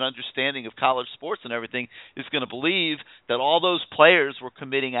and understanding of college sports and everything is going to believe that all those players were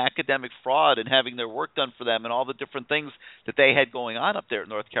committing academic fraud and having their work done for them and all the different things that they had going on up there at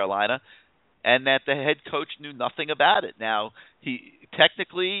North Carolina, and that the head coach knew nothing about it. Now, he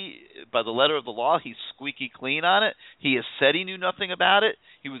technically, by the letter of the law, he's squeaky clean on it. He has said he knew nothing about it.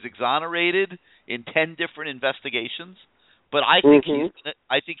 He was exonerated in 10 different investigations. But I think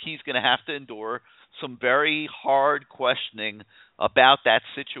he's going to have to endure some very hard questioning about that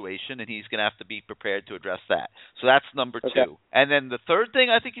situation, and he's going to have to be prepared to address that. So that's number two. And then the third thing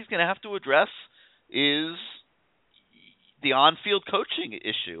I think he's going to have to address is the on-field coaching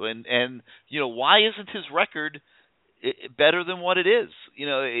issue, and why isn't his record better than what it is?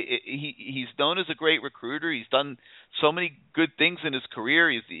 He's known as a great recruiter. He's done so many good things in his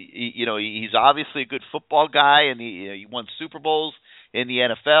career. He's obviously a good football guy, and he won Super Bowls in the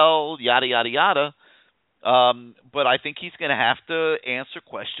NFL. Yada yada yada. But I think he's going to have to answer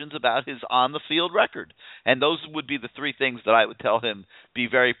questions about his on-the-field record, and those would be the three things that I would tell him be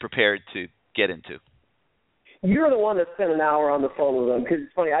very prepared to get into. You're the one that spent an hour on the phone with them, because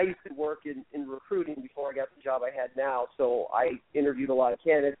it's funny, I used to work in recruiting before I got the job I had now, so I interviewed a lot of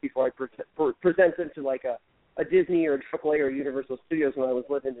candidates before I present them to like a Disney or a AAA or Universal Studios when I was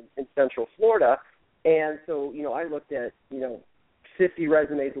living in Central Florida. And so, I looked at, 50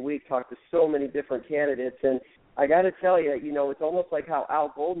 resumes a week, talked to so many different candidates, and I got to tell you, it's almost like how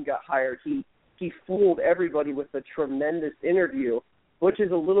Al Golden got hired. He fooled everybody with a tremendous interview, which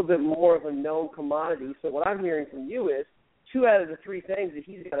is a little bit more of a known commodity. So what I'm hearing from you is 2 out of the 3 things that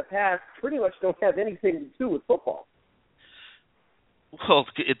he's got to pass pretty much don't have anything to do with football. Well,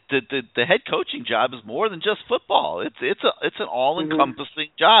 the head coaching job is more than just football. It's an all-encompassing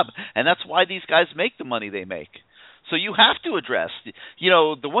job, and that's why these guys make the money they make. So you have to address,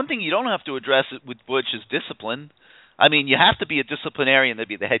 the one thing you don't have to address with Butch is discipline. I mean, you have to be a disciplinarian to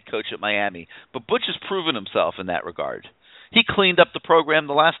be the head coach at Miami, but Butch has proven himself in that regard. He cleaned up the program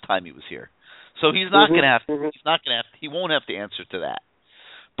the last time he was here, so he's not going to have. He's not going to have. He won't have to answer to that.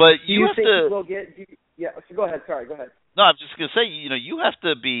 But you have to. So go ahead. Sorry, go ahead. No, I'm just going to say, you have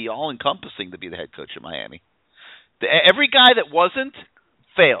to be all-encompassing to be the head coach at Miami. Every guy that wasn't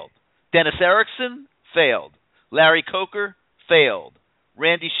failed. Dennis Erickson failed. Larry Coker failed.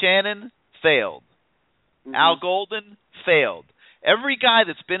 Randy Shannon failed. Al Golden failed. Every guy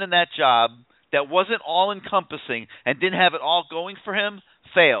that's been in that job that wasn't all-encompassing and didn't have it all going for him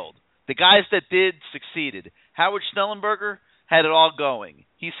failed. The guys that did succeeded. Howard Schnellenberger had it all going.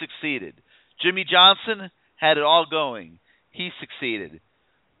 He succeeded. Jimmy Johnson had it all going. He succeeded.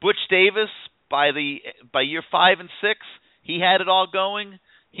 Butch Davis, by year 5 and 6, he had it all going.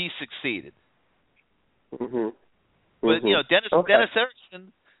 He succeeded. But Dennis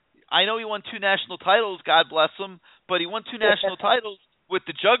Erickson, I know he won 2 national titles, God bless him, but he won 2 national titles with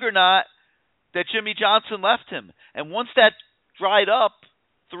the juggernaut that Jimmy Johnson left him. And once that dried up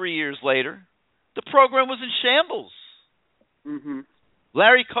 3 years later, the program was in shambles.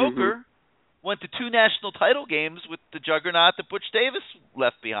 Larry Coker went to 2 national title games with the juggernaut that Butch Davis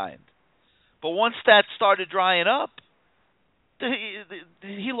left behind. But once that started drying up,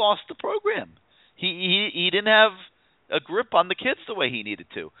 he lost the program. He didn't have a grip on the kids the way he needed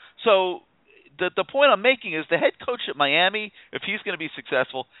to. So the point I'm making is the head coach at Miami, if he's going to be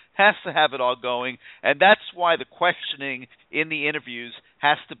successful, has to have it all going, and that's why the questioning in the interviews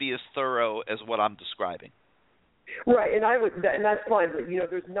has to be as thorough as what I'm describing. Right, and that's fine, but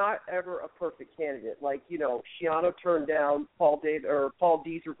there's not ever a perfect candidate. Like Schiano turned down Paul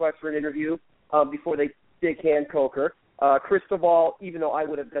D's request for an interview before they canned Coker. Cristobal, even though I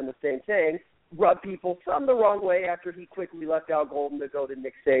would have done the same thing, rubbed people some the wrong way after he quickly left Al Golden to go to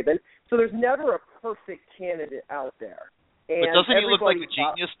Nick Saban. So there's never a perfect candidate out there. And but doesn't he look like a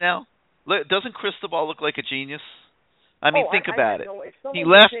genius now? Doesn't Cristobal look like a genius? I mean, think about it. He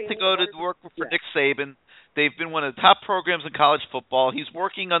left to go to work for Nick Saban. They've been one of the top programs in college football. He's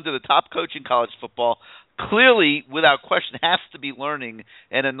working under the top coach in college football. Clearly, without question, has to be learning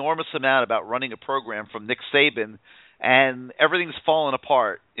an enormous amount about running a program from Nick Saban, and everything's fallen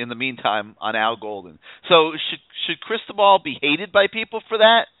apart in the meantime on Al Golden. So should Cristobal be hated by people for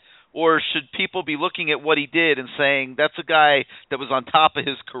that, or should people be looking at what he did and saying that's a guy that was on top of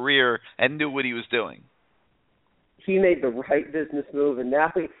his career and knew what he was doing? He made the right business move, and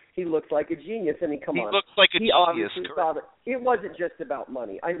now he looks like a genius. I mean, come on. He looks like a genius. Obviously saw that it wasn't just about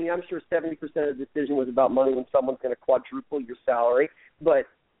money. I mean, I'm sure 70% of the decision was about money when someone's going to quadruple your salary, but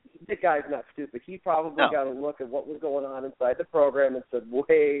the guy's not stupid. He probably got a look at what was going on inside the program and said,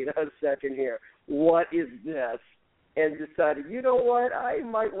 wait a second here, what is this? And decided, you know what, I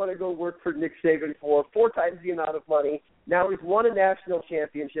might want to go work for Nick Saban for 4 times the amount of money Now he's won a national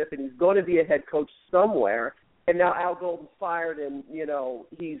championship, and he's going to be a head coach somewhere. And now Al Golden's fired, and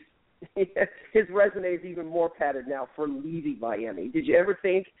he's his resume is even more padded now for leaving Miami. Did you ever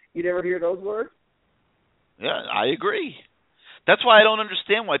think you'd ever hear those words? Yeah, I agree. That's why I don't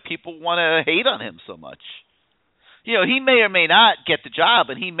understand why people want to hate on him so much. He may or may not get the job,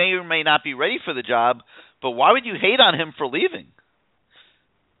 and he may or may not be ready for the job, but why would you hate on him for leaving?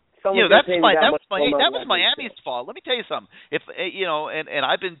 That was Miami's fault. Let me tell you something. If and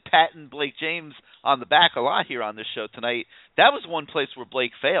I've been patting Blake James on the back a lot here on this show tonight. That was one place where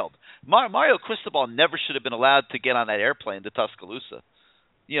Blake failed. Mario Cristobal never should have been allowed to get on that airplane to Tuscaloosa.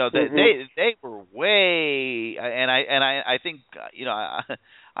 They were way, and I think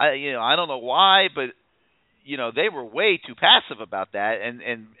I don't know why, but they were way too passive about that,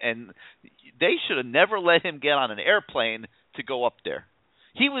 and they should have never let him get on an airplane to go up there.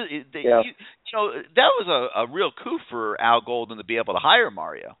 He was, that was a real coup for Al Golden to be able to hire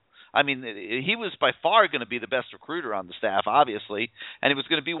Mario. I mean, he was by far going to be the best recruiter on the staff, obviously, and he was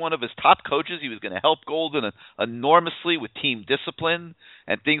going to be one of his top coaches. He was going to help Golden enormously with team discipline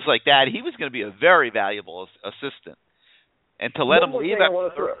and things like that. He was going to be a very valuable assistant. And to let him leave one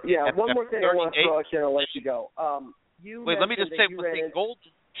more thing I want to throw out here and I'll let you go. Let me just say one thing. Golden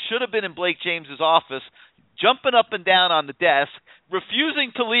should have been in Blake James's office, jumping up and down on the desk,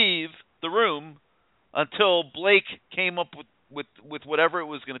 refusing to leave the room until Blake came up with whatever it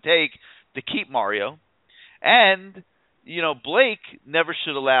was going to take to keep Mario. And, Blake never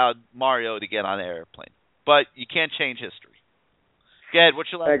should have allowed Mario to get on an airplane. But you can't change history. Go ahead,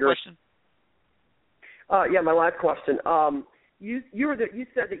 what's your last question? My last question. You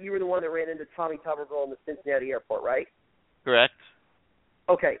said that you were the one that ran into Tommy Tuberville in the Cincinnati airport, right? Correct.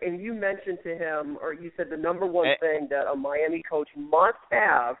 Okay, and you mentioned to him, or you said the number one thing that a Miami coach must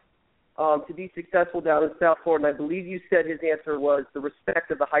have to be successful down in South Florida, and I believe you said his answer was the respect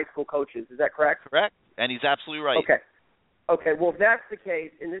of the high school coaches. Is that correct? Correct, and he's absolutely right. Okay, well, if that's the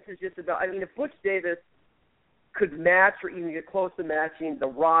case, and this is just about, if Butch Davis could match or even get close to matching the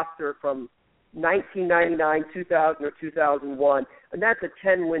roster from 1999, 2000, or 2001, and that's a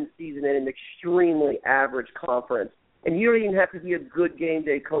 10-win season in an extremely average conference. And you don't even have to be a good game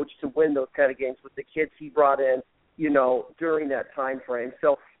day coach to win those kind of games with the kids he brought in, during that time frame.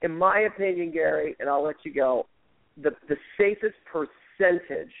 So, in my opinion, Gary, and I'll let you go, the safest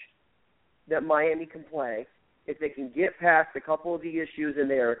percentage that Miami can play, if they can get past a couple of the issues and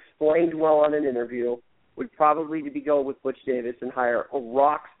they are explained well on an interview, would probably be go with Butch Davis and hire a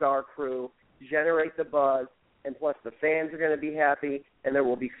rock star crew, generate the buzz, and plus the fans are going to be happy, and there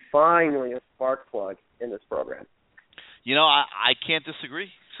will be finally a spark plug in this program. I can't disagree.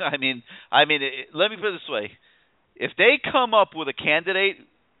 Let me put it this way. If they come up with a candidate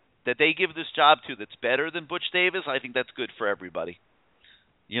that they give this job to that's better than Butch Davis, I think that's good for everybody.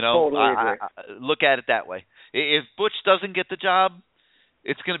 Totally agree. Look at it that way. If Butch doesn't get the job,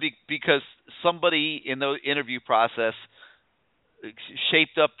 it's going to be because somebody in the interview process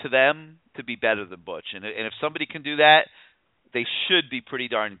shaped up to them to be better than Butch. And if somebody can do that, they should be pretty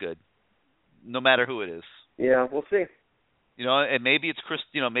darn good, no matter who it is. Yeah, we'll see. And maybe it's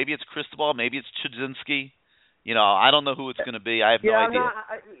maybe it's Cristobal, maybe it's Chudzinski. I don't know who it's going to be. I have no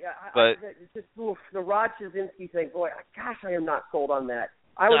idea. The Rod Chudzinski thing, boy, gosh, I am not sold on that.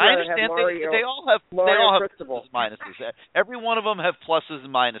 I understand. They all have pluses and minuses. Every one of them have pluses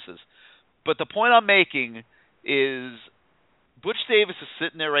and minuses. But the point I'm making is Butch Davis is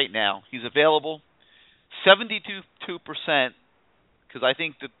sitting there right now. He's available. 72%, because I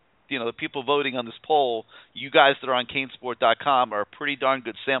think that the people voting on this poll, you guys that are on CaneSport.com, are a pretty darn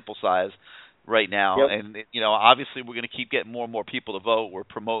good sample size right now. Yep. And obviously we're going to keep getting more and more people to vote. We're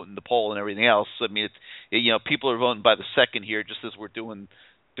promoting the poll and everything else. I mean, people are voting by the second here, just as we're doing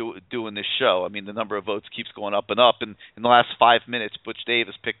this show. I mean, the number of votes keeps going up and up. And in the last 5 minutes, Butch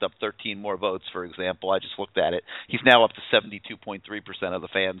Davis picked up 13 more votes, for example. I just looked at it. He's now up to 72.3% of the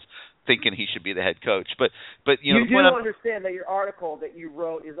fans thinking he should be the head coach. But you do understand that your article that you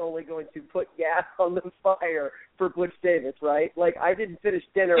wrote is only going to put gas on the fire for Butch Davis, right? Like, I didn't finish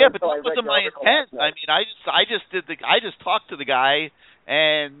dinner. Yeah, but that wasn't my intent. I mean, I just talked to the guy,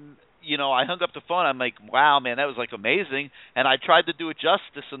 and I hung up the phone. I'm like, wow, man, that was like amazing. And I tried to do it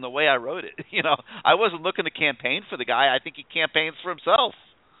justice in the way I wrote it. I wasn't looking to campaign for the guy. I think he campaigns for himself.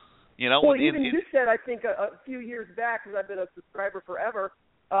 Well, even you said, I think a few years back, because I've been a subscriber forever,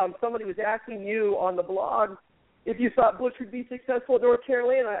 somebody was asking you on the blog if you thought Butch would be successful at North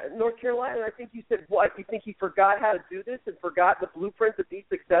Carolina, and I think you said, what, you think he forgot how to do this and forgot the blueprint to be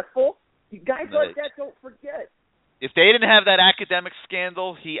successful? You guys like that don't forget. If they didn't have that academic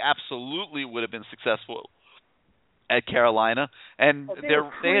scandal, he absolutely would have been successful at Carolina, and they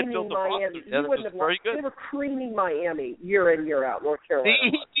had built a roster that was very good. They were creaming Miami year in, year out, North Carolina.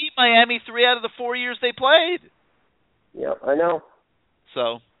 He beat Miami 3 out of the 4 years they played. Yeah, I know. So,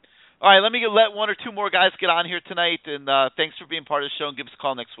 all right, let me let one or two more guys get on here tonight, and thanks for being part of the show, and give us a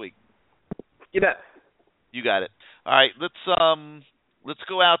call next week. You bet. You got it. All right, let's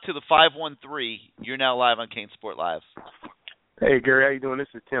go out to the 513. You're now live on CaneSport Live. Hey, Gary, how you doing? This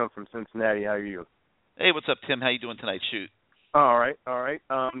is Tim from Cincinnati. How are you? Hey, what's up, Tim? How you doing tonight? Shoot. All right.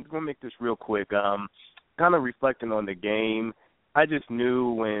 I'm going to make this real quick. Kind of reflecting on the game, I just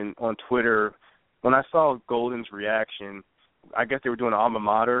knew on Twitter, when I saw Golden's reaction, I guess they were doing an alma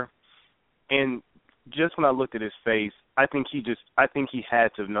mater, and just when I looked at his face, I think he had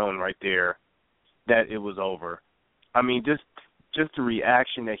to have known right there that it was over. I mean, just the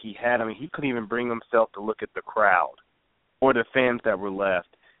reaction that he had. I mean, he couldn't even bring himself to look at the crowd or the fans that were left.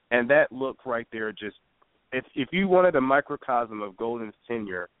 And that look right there, just if you wanted a microcosm of Golden's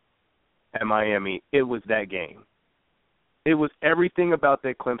tenure at Miami, it was that game. It was everything about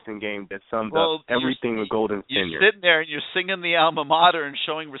that Clemson game that summed up everything with Golden's tenure. You're sitting there and you're singing the alma mater and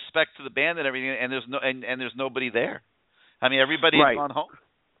showing respect to the band and everything, and there's nobody there. I mean, everybody's gone home.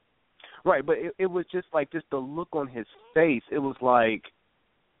 Right, but it was just the look on his face. It was like,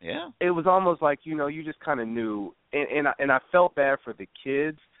 yeah, it was almost like, you just kind of knew. And I felt bad for the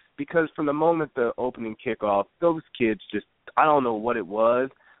kids, because from the moment the opening kickoff, those kids just, I don't know what it was,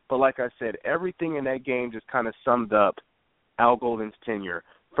 but like I said, everything in that game just kind of summed up Al Golden's tenure,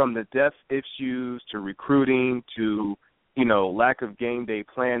 from the depth issues to recruiting to, lack of game day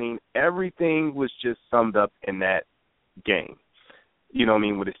planning. Everything was just summed up in that game,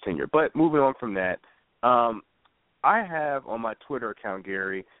 with his tenure. But moving on from that, I have on my Twitter account,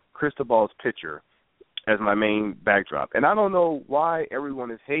 Gary, Cristobal's picture as my main backdrop. And I don't know why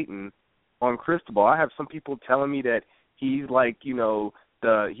everyone is hating on Cristobal. I have some people telling me that he's like, he's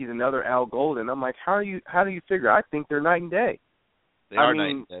another Al Golden. I'm like, how do you figure? I think they're night and day. They are night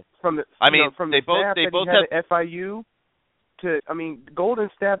and day. From the they both have at FIU to,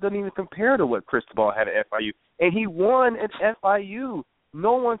 Golden's staff doesn't even compare to what Cristobal had at FIU. And he won at FIU.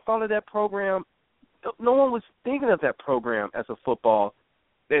 No one thought of that program. No one was thinking of that program as a football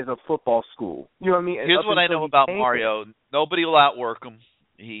school. You know what I mean? Here's what I know about Mario. Nobody will outwork him.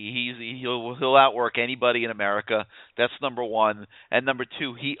 He'll outwork anybody in America. That's number one. And number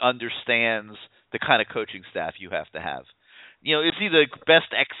two, he understands the kind of coaching staff you have to have. Is he the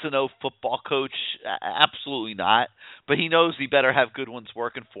best X and O football coach? Absolutely not. But he knows he better have good ones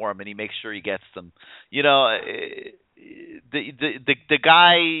working for him, and he makes sure he gets them. The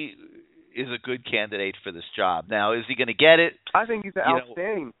guy is a good candidate for this job. Now, is he going to get it? I think he's an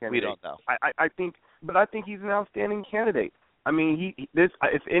outstanding candidate. We don't know. I think he's an outstanding candidate.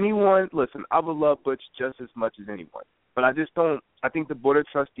 If anyone, listen, I would love Butch just as much as anyone, but I think the Board of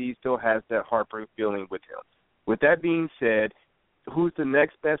Trustees still has that heartbreak feeling with him. With that being said, who's the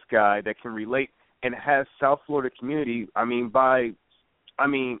next best guy that can relate and has South Florida community, in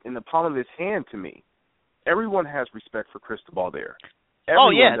the palm of his hand to me? Everyone has respect for Cristobal there.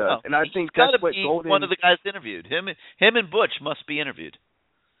 Everyone does. No. And I think that's what be Golden. One of the guys interviewed him and Butch must be interviewed.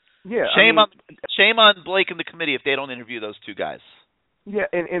 Yeah, shame on Blake and the committee if they don't interview those two guys. Yeah,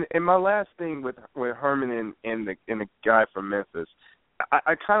 and my last thing with Herman and the guy from Memphis,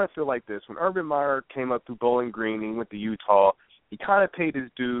 I kind of feel like this. When Urban Meyer came up through Bowling Green and he went to Utah, he kind of paid his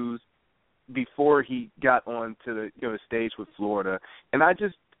dues before he got on to the stage with Florida. And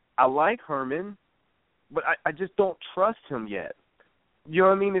I like Herman, but I just don't trust him yet. You know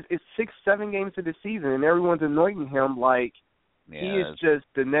what I mean? It's 6-7 games of the season, and everyone's anointing him like he is just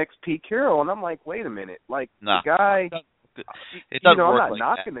the next Pete Carroll. And I'm like, wait a minute. The guy, it doesn't work I'm not like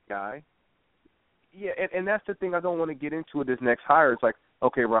knocking that. the guy. Yeah, and that's the thing I don't want to get into with this next hire. It's like,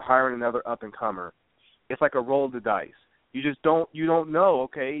 okay, we're hiring another up-and-comer. It's like a roll of the dice. You don't know,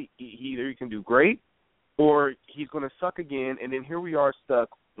 okay, either he can do great or he's going to suck again, and then here we are stuck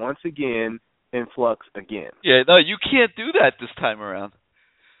once again in flux again. Yeah, no, you can't do that this time around.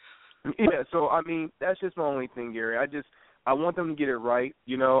 Yeah, so, that's just my only thing, Gary. I want them to get it right.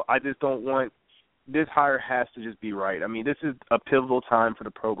 I just don't want – this hire has to just be right. This is a pivotal time for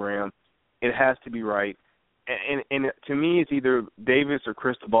the program. It has to be right. And to me, it's either Davis or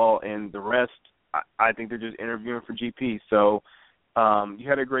Cristobal, and the rest, I think they're just interviewing for GP. So you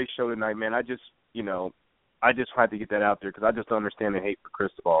had a great show tonight, man. I just had to get that out there because I just don't understand the hate for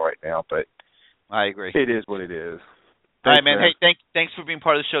Cristobal right now. But I agree. It is what it is. All right, man. Hey, thanks for being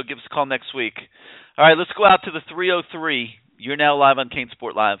part of the show. Give us a call next week. All right, let's go out to the 303. You're now live on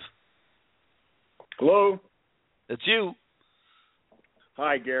CaneSport Live. Hello. It's you.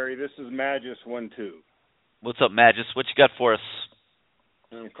 Hi, Gary. This is Magus12. What's up, Magis? What you got for us?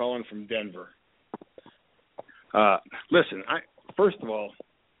 I'm calling from Denver. Listen, first of all,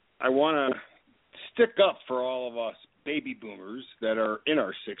 I want to stick up for all of us baby boomers that are in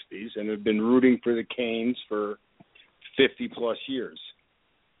our 60s and have been rooting for the Canes for 50-plus years.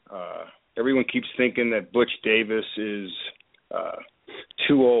 Everyone keeps thinking that Butch Davis is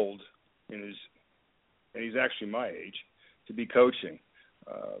too old, and he's actually my age, to be coaching.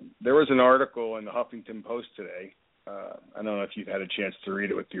 There was an article in the Huffington Post today. I don't know if you've had a chance to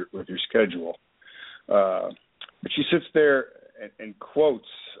read it with your schedule. But she sits there and quotes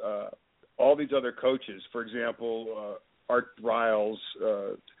all these other coaches. For example, Art Briles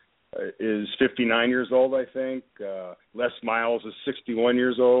is 59 years old, I think. Les Miles is 61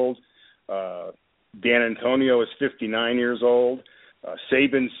 years old. Dan Antonio is 59 years old.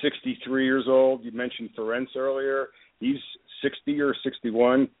 Saban's 63 years old. You mentioned Ferencz earlier. He's 60 or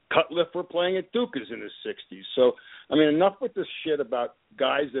 61. Cutcliffe, we're playing at Duke, is in his 60s. So, I mean, enough with this shit about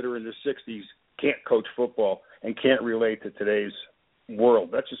guys that are in their 60s can't coach football and can't relate to today's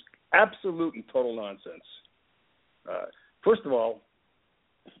world. That's just absolute and total nonsense. First of all,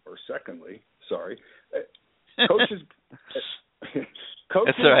 or secondly, sorry, coaches...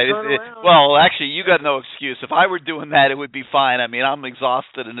 Coaches That's all right. Well, actually, you got no excuse. If I were doing that, it would be fine. I mean, I'm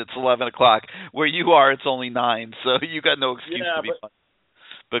exhausted, and it's 11 o'clock. Where you are, it's only 9, so you got no excuse to be fine.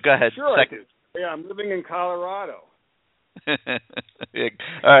 But go ahead. Sure, second. I'm living in Colorado. Yeah.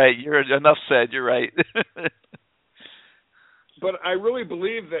 All right, enough said. You're right. But I really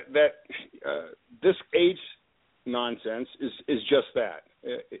believe that this age nonsense is just that.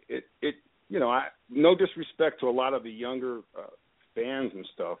 It no disrespect to a lot of the younger fans and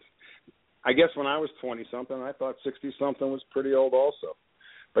stuff. I guess when I was 20-something, I thought 60-something was pretty old also.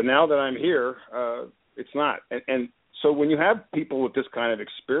 But now that I'm here, it's not. And so when you have people with this kind of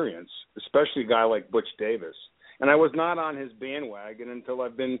experience, especially a guy like Butch Davis, and I was not on his bandwagon until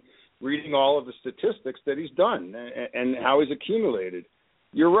I've been reading all of the statistics that he's done and how he's accumulated.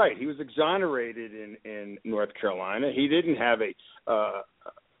 You're right. He was exonerated in North Carolina. He didn't have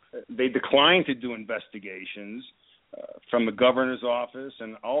they declined to do investigations from the governor's office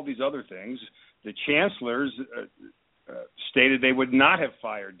and all these other things. The chancellors stated they would not have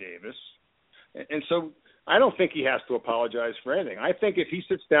fired Davis. And so I don't think he has to apologize for anything. I think if he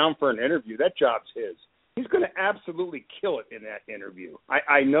sits down for an interview, that job's his. He's going to absolutely kill it in that interview.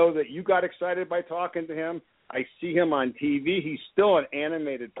 I know that you got excited by talking to him. I see him on TV. He's still an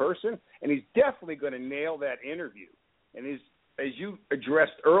animated person, and he's definitely going to nail that interview. And as you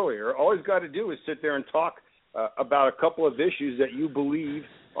addressed earlier, all he's got to do is sit there and talk about a couple of issues that you believe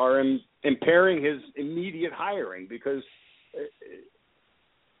are impairing his immediate hiring,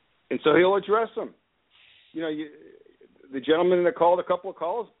 and so he'll address them. The gentleman that called a couple of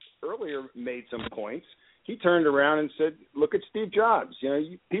calls earlier made some points. He turned around and said, "Look at Steve Jobs.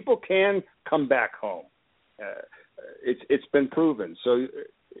 People can come back home. It's been proven." So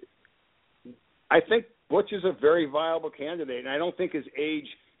I think Butch is a very viable candidate, and I don't think his age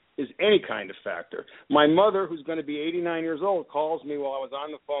is any kind of factor. My mother, who's going to be 89 years old, calls me while I was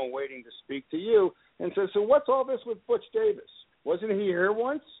on the phone waiting to speak to you and says, "So what's all this with Butch Davis? Wasn't he here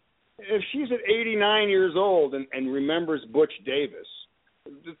once?" If she's at 89 years old and remembers Butch Davis,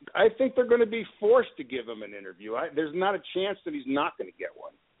 I think they're going to be forced to give him an interview. There's not a chance that he's not going to get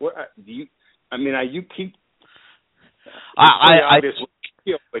one.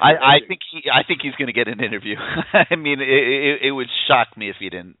 I think he's going to get an interview. I mean, it would shock me if he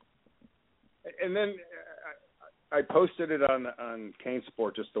didn't. And then I posted it on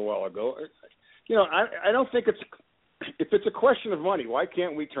CaneSport just a while ago. I don't think if it's a question of money, why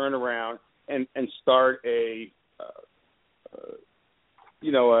can't we turn around and start an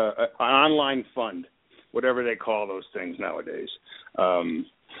online fund, whatever they call those things nowadays.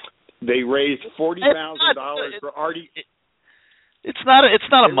 They raised $40,000 for Artie. It's not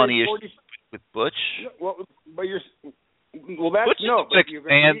a money issue with Butch. Butch is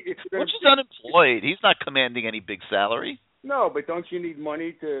unemployed. He's not commanding any big salary. No, but don't you need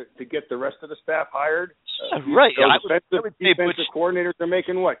money to get the rest of the staff hired? Right. Defensive coordinators are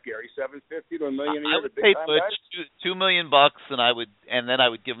making what, Gary? $750 to $1 million a year. I would pay Butch $2 million, and then I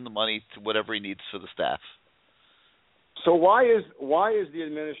would give him the money to whatever he needs for the staff. So why is the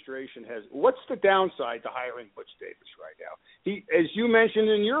administration what's the downside to hiring Butch Davis right now? He, as you mentioned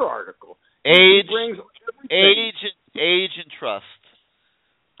in your article, age and trust.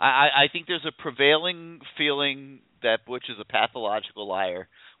 I think there's a prevailing feeling that Butch is a pathological liar.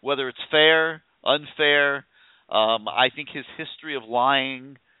 Whether it's fair, unfair, I think his history of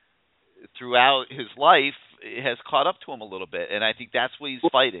lying throughout his life has caught up to him a little bit, and I think that's what he's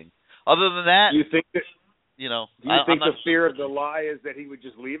fighting. Other than that, you think that Do you think the fear of the lie is that he would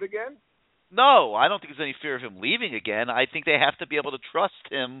just leave again? No, I don't think there's any fear of him leaving again. I think they have to be able to trust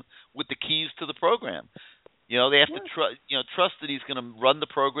him with the keys to the program. They have to trust that he's going to run the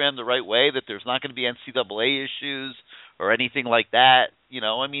program the right way, that there's not going to be NCAA issues or anything like that.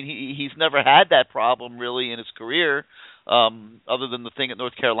 He's never had that problem really in his career, other than the thing at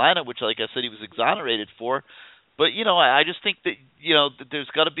North Carolina, which, like I said, he was exonerated for. But I just think that that there's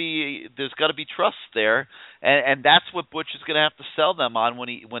got to be trust there, and that's what Butch is going to have to sell them on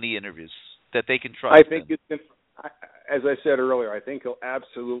when he interviews, that they can trust. I think as I said earlier, I think he'll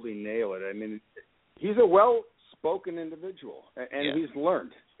absolutely nail it. I mean, he's a well-spoken individual, and he's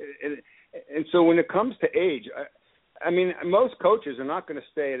learned. And so when it comes to age, most coaches are not going to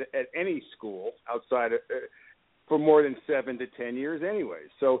stay at any school outside for more than 7 to 10 years anyway.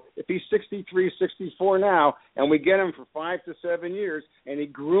 So if he's 63, 64 now, and we get him for 5 to 7 years, and he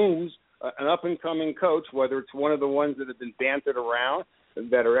grooms an up-and-coming coach, whether it's one of the ones that have been bantered around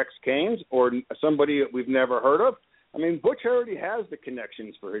that are ex-Canes or somebody that we've never heard of, Butch already has the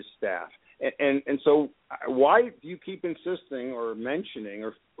connections for his staff. And so why do you keep insisting or mentioning,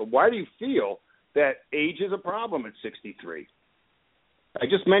 or why do you feel that age is a problem at 63? I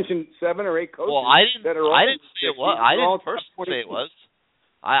just mentioned 7 or 8 coaches. Well, I didn't say it was. I didn't personally say it was.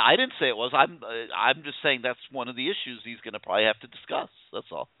 I didn't say it was. I'm just saying that's one of the issues he's going to probably have to discuss. That's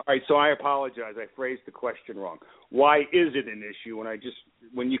all. All right. So I apologize. I phrased the question wrong. Why is it an issue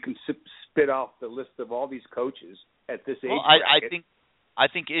when you can spit off the list of all these coaches at this age bracket? I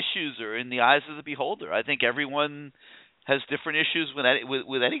think issues are in the eyes of the beholder. I think everyone has different issues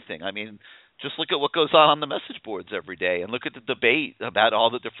with anything. Just look at what goes on the message boards every day, and look at the debate about all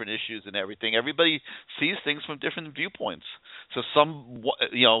the different issues and everything. Everybody sees things from different viewpoints. So some,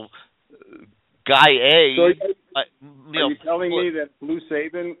 guy A. So are you telling me that Blue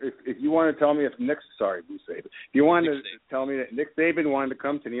Saban? If you want to tell me Blue Saban. If you want to tell me that Nick Saban wanted to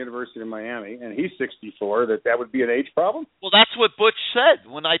come to the University of Miami and he's 64, that would be an age problem? Well, that's what Butch said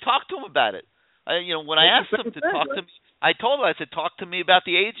when I talked to him about it. When I asked him to talk to me, I told him, I said, talk to me about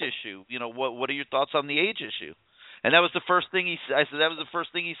the age issue. What are your thoughts on the age issue? And that was the first thing he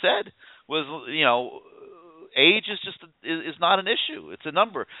said was, age is not an issue. It's a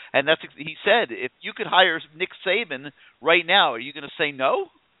number. And he said, if you could hire Nick Saban right now, are you going to say no?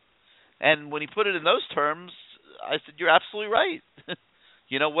 And when he put it in those terms, I said, you're absolutely right.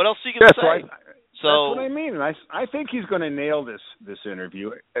 What else are you going to say? Right. That's what I mean, and I think he's going to nail this interview.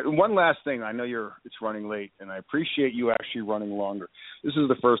 One last thing, I know it's running late, and I appreciate you actually running longer. This is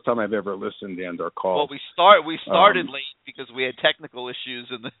the first time I've ever listened to our call. Well, we started late because we had technical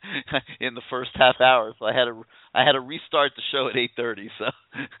issues in the first half hour, so I had to restart the show at 8:30. So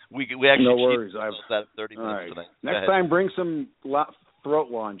we actually no worries. I've that 30 minutes right. tonight. Next time, bring some throat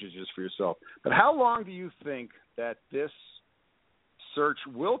lozenges for yourself. But how long do you think that this search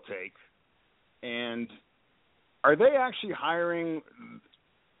will take? And are they actually hiring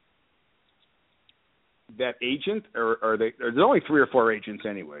that agent, or are they? There's only 3 or 4 agents,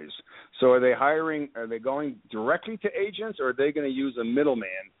 anyways. So are they going directly to agents, or are they going to use a middleman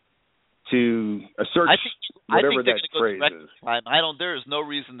to a search? Whatever that phrase is. There is no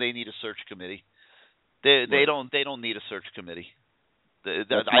reason they need a search committee. They don't need a search committee.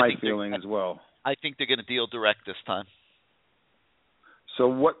 That's my feeling as well. I think they're going to deal direct this time. So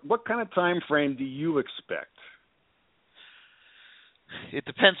what kind of time frame do you expect? It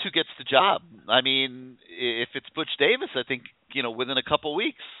depends who gets the job. If it's Butch Davis, I think within a couple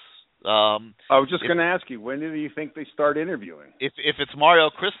weeks. I was just going to ask you, when do you think they start interviewing? If it's Mario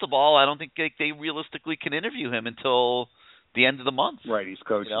Cristobal, I don't think they realistically can interview him until the end of the month. Right, he's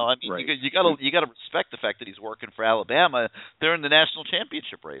coaching. Right. You got to respect the fact that he's working for Alabama. They're in the national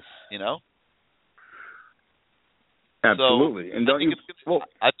championship race. Absolutely. So, and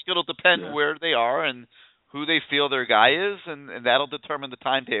I think it'll depend where they are and who they feel their guy is, and that'll determine the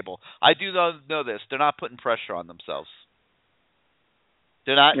timetable. I do know this. They're not putting pressure on themselves.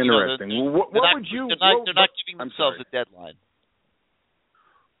 They're not. Interesting. They're not giving themselves a deadline.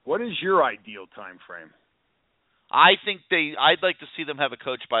 What is your ideal time frame? I'd like to see them have a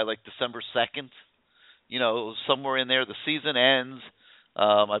coach by December 2nd. Somewhere in there. The season ends.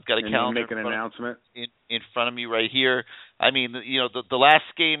 I've got a calendar make an announcement in front of me right here. The last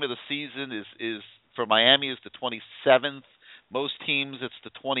game of the season is for Miami is the 27th. Most teams it's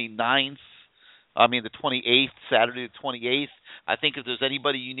the 29th. The 28th, Saturday the 28th. I think if there's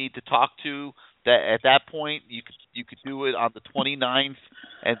anybody you need to talk to, that at that point you could do it on the 29th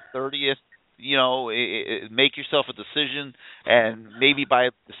and 30th. Make yourself a decision, and maybe by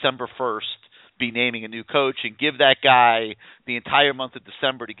December 1st be naming a new coach and give that guy the entire month of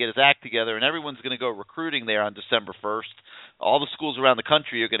December to get his act together, and everyone's going to go recruiting there on December 1st. All the schools around the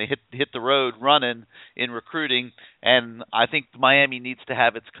country are going to hit the road running in recruiting, and I think Miami needs to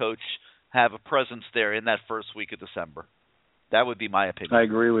have its coach have a presence there in that first week of December. That would be my opinion. I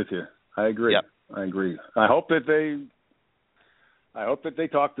agree with you. I agree. Yep. I agree. I hope that they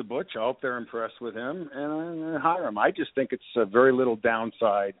talk to Butch. I hope they're impressed with him and hire him. I just think it's a very little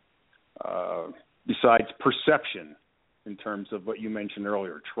downside besides perception in terms of what you mentioned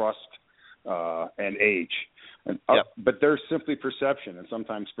earlier, trust and age. But there's simply perception, and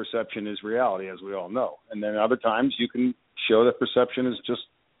sometimes perception is reality, as we all know. And then other times you can show that perception is just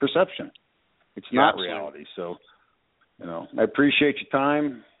perception. It's not reality. So, I appreciate your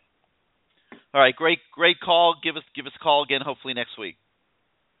time. All right, great call. Give us a call again, hopefully next week.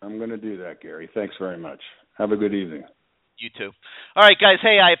 I'm going to do that, Gary. Thanks very much. Have a good evening. You too. All right, guys.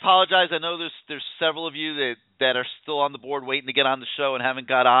 Hey, I apologize. I know there's several of you that are still on the board waiting to get on the show and haven't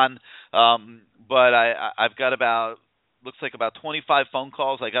got on. But I've got looks like about 25 phone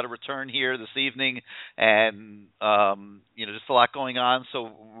calls I got to return here this evening, and just a lot going on.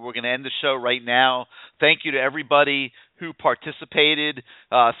 So we're going to end the show right now. Thank you to everybody who participated.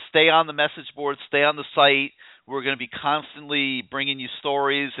 Stay on the message board. Stay on the site. We're going to be constantly bringing you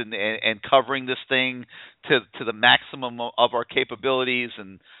stories and covering this thing to the maximum of our capabilities,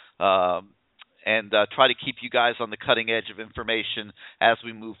 and try to keep you guys on the cutting edge of information as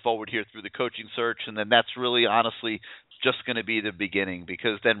we move forward here through the coaching search. And then that's really, honestly, just going to be the beginning,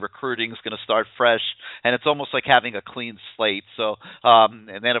 because then recruiting is going to start fresh, and it's almost like having a clean slate. So,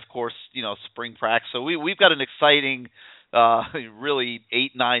 and then of course, spring practice. So we've got an exciting, really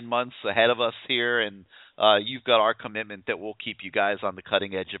 8-9 months ahead of us here, and you've got our commitment that we'll keep you guys on the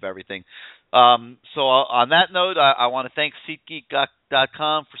cutting edge of everything. So on that note, I want to thank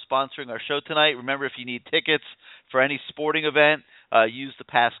SeatGeek.com for sponsoring our show tonight. Remember, if you need tickets for any sporting event, use the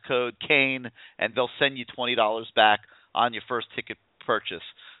passcode CANE, and they'll send you $20 back on your first ticket purchase.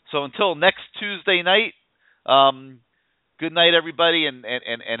 So until next Tuesday night, good night, everybody, and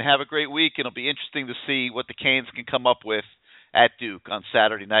have a great week. It'll be interesting to see what the Canes can come up with at Duke on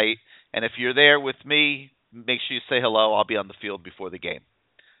Saturday night. And if you're there with me, make sure you say hello. I'll be on the field before the game.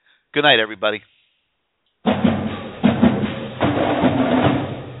 Good night, everybody.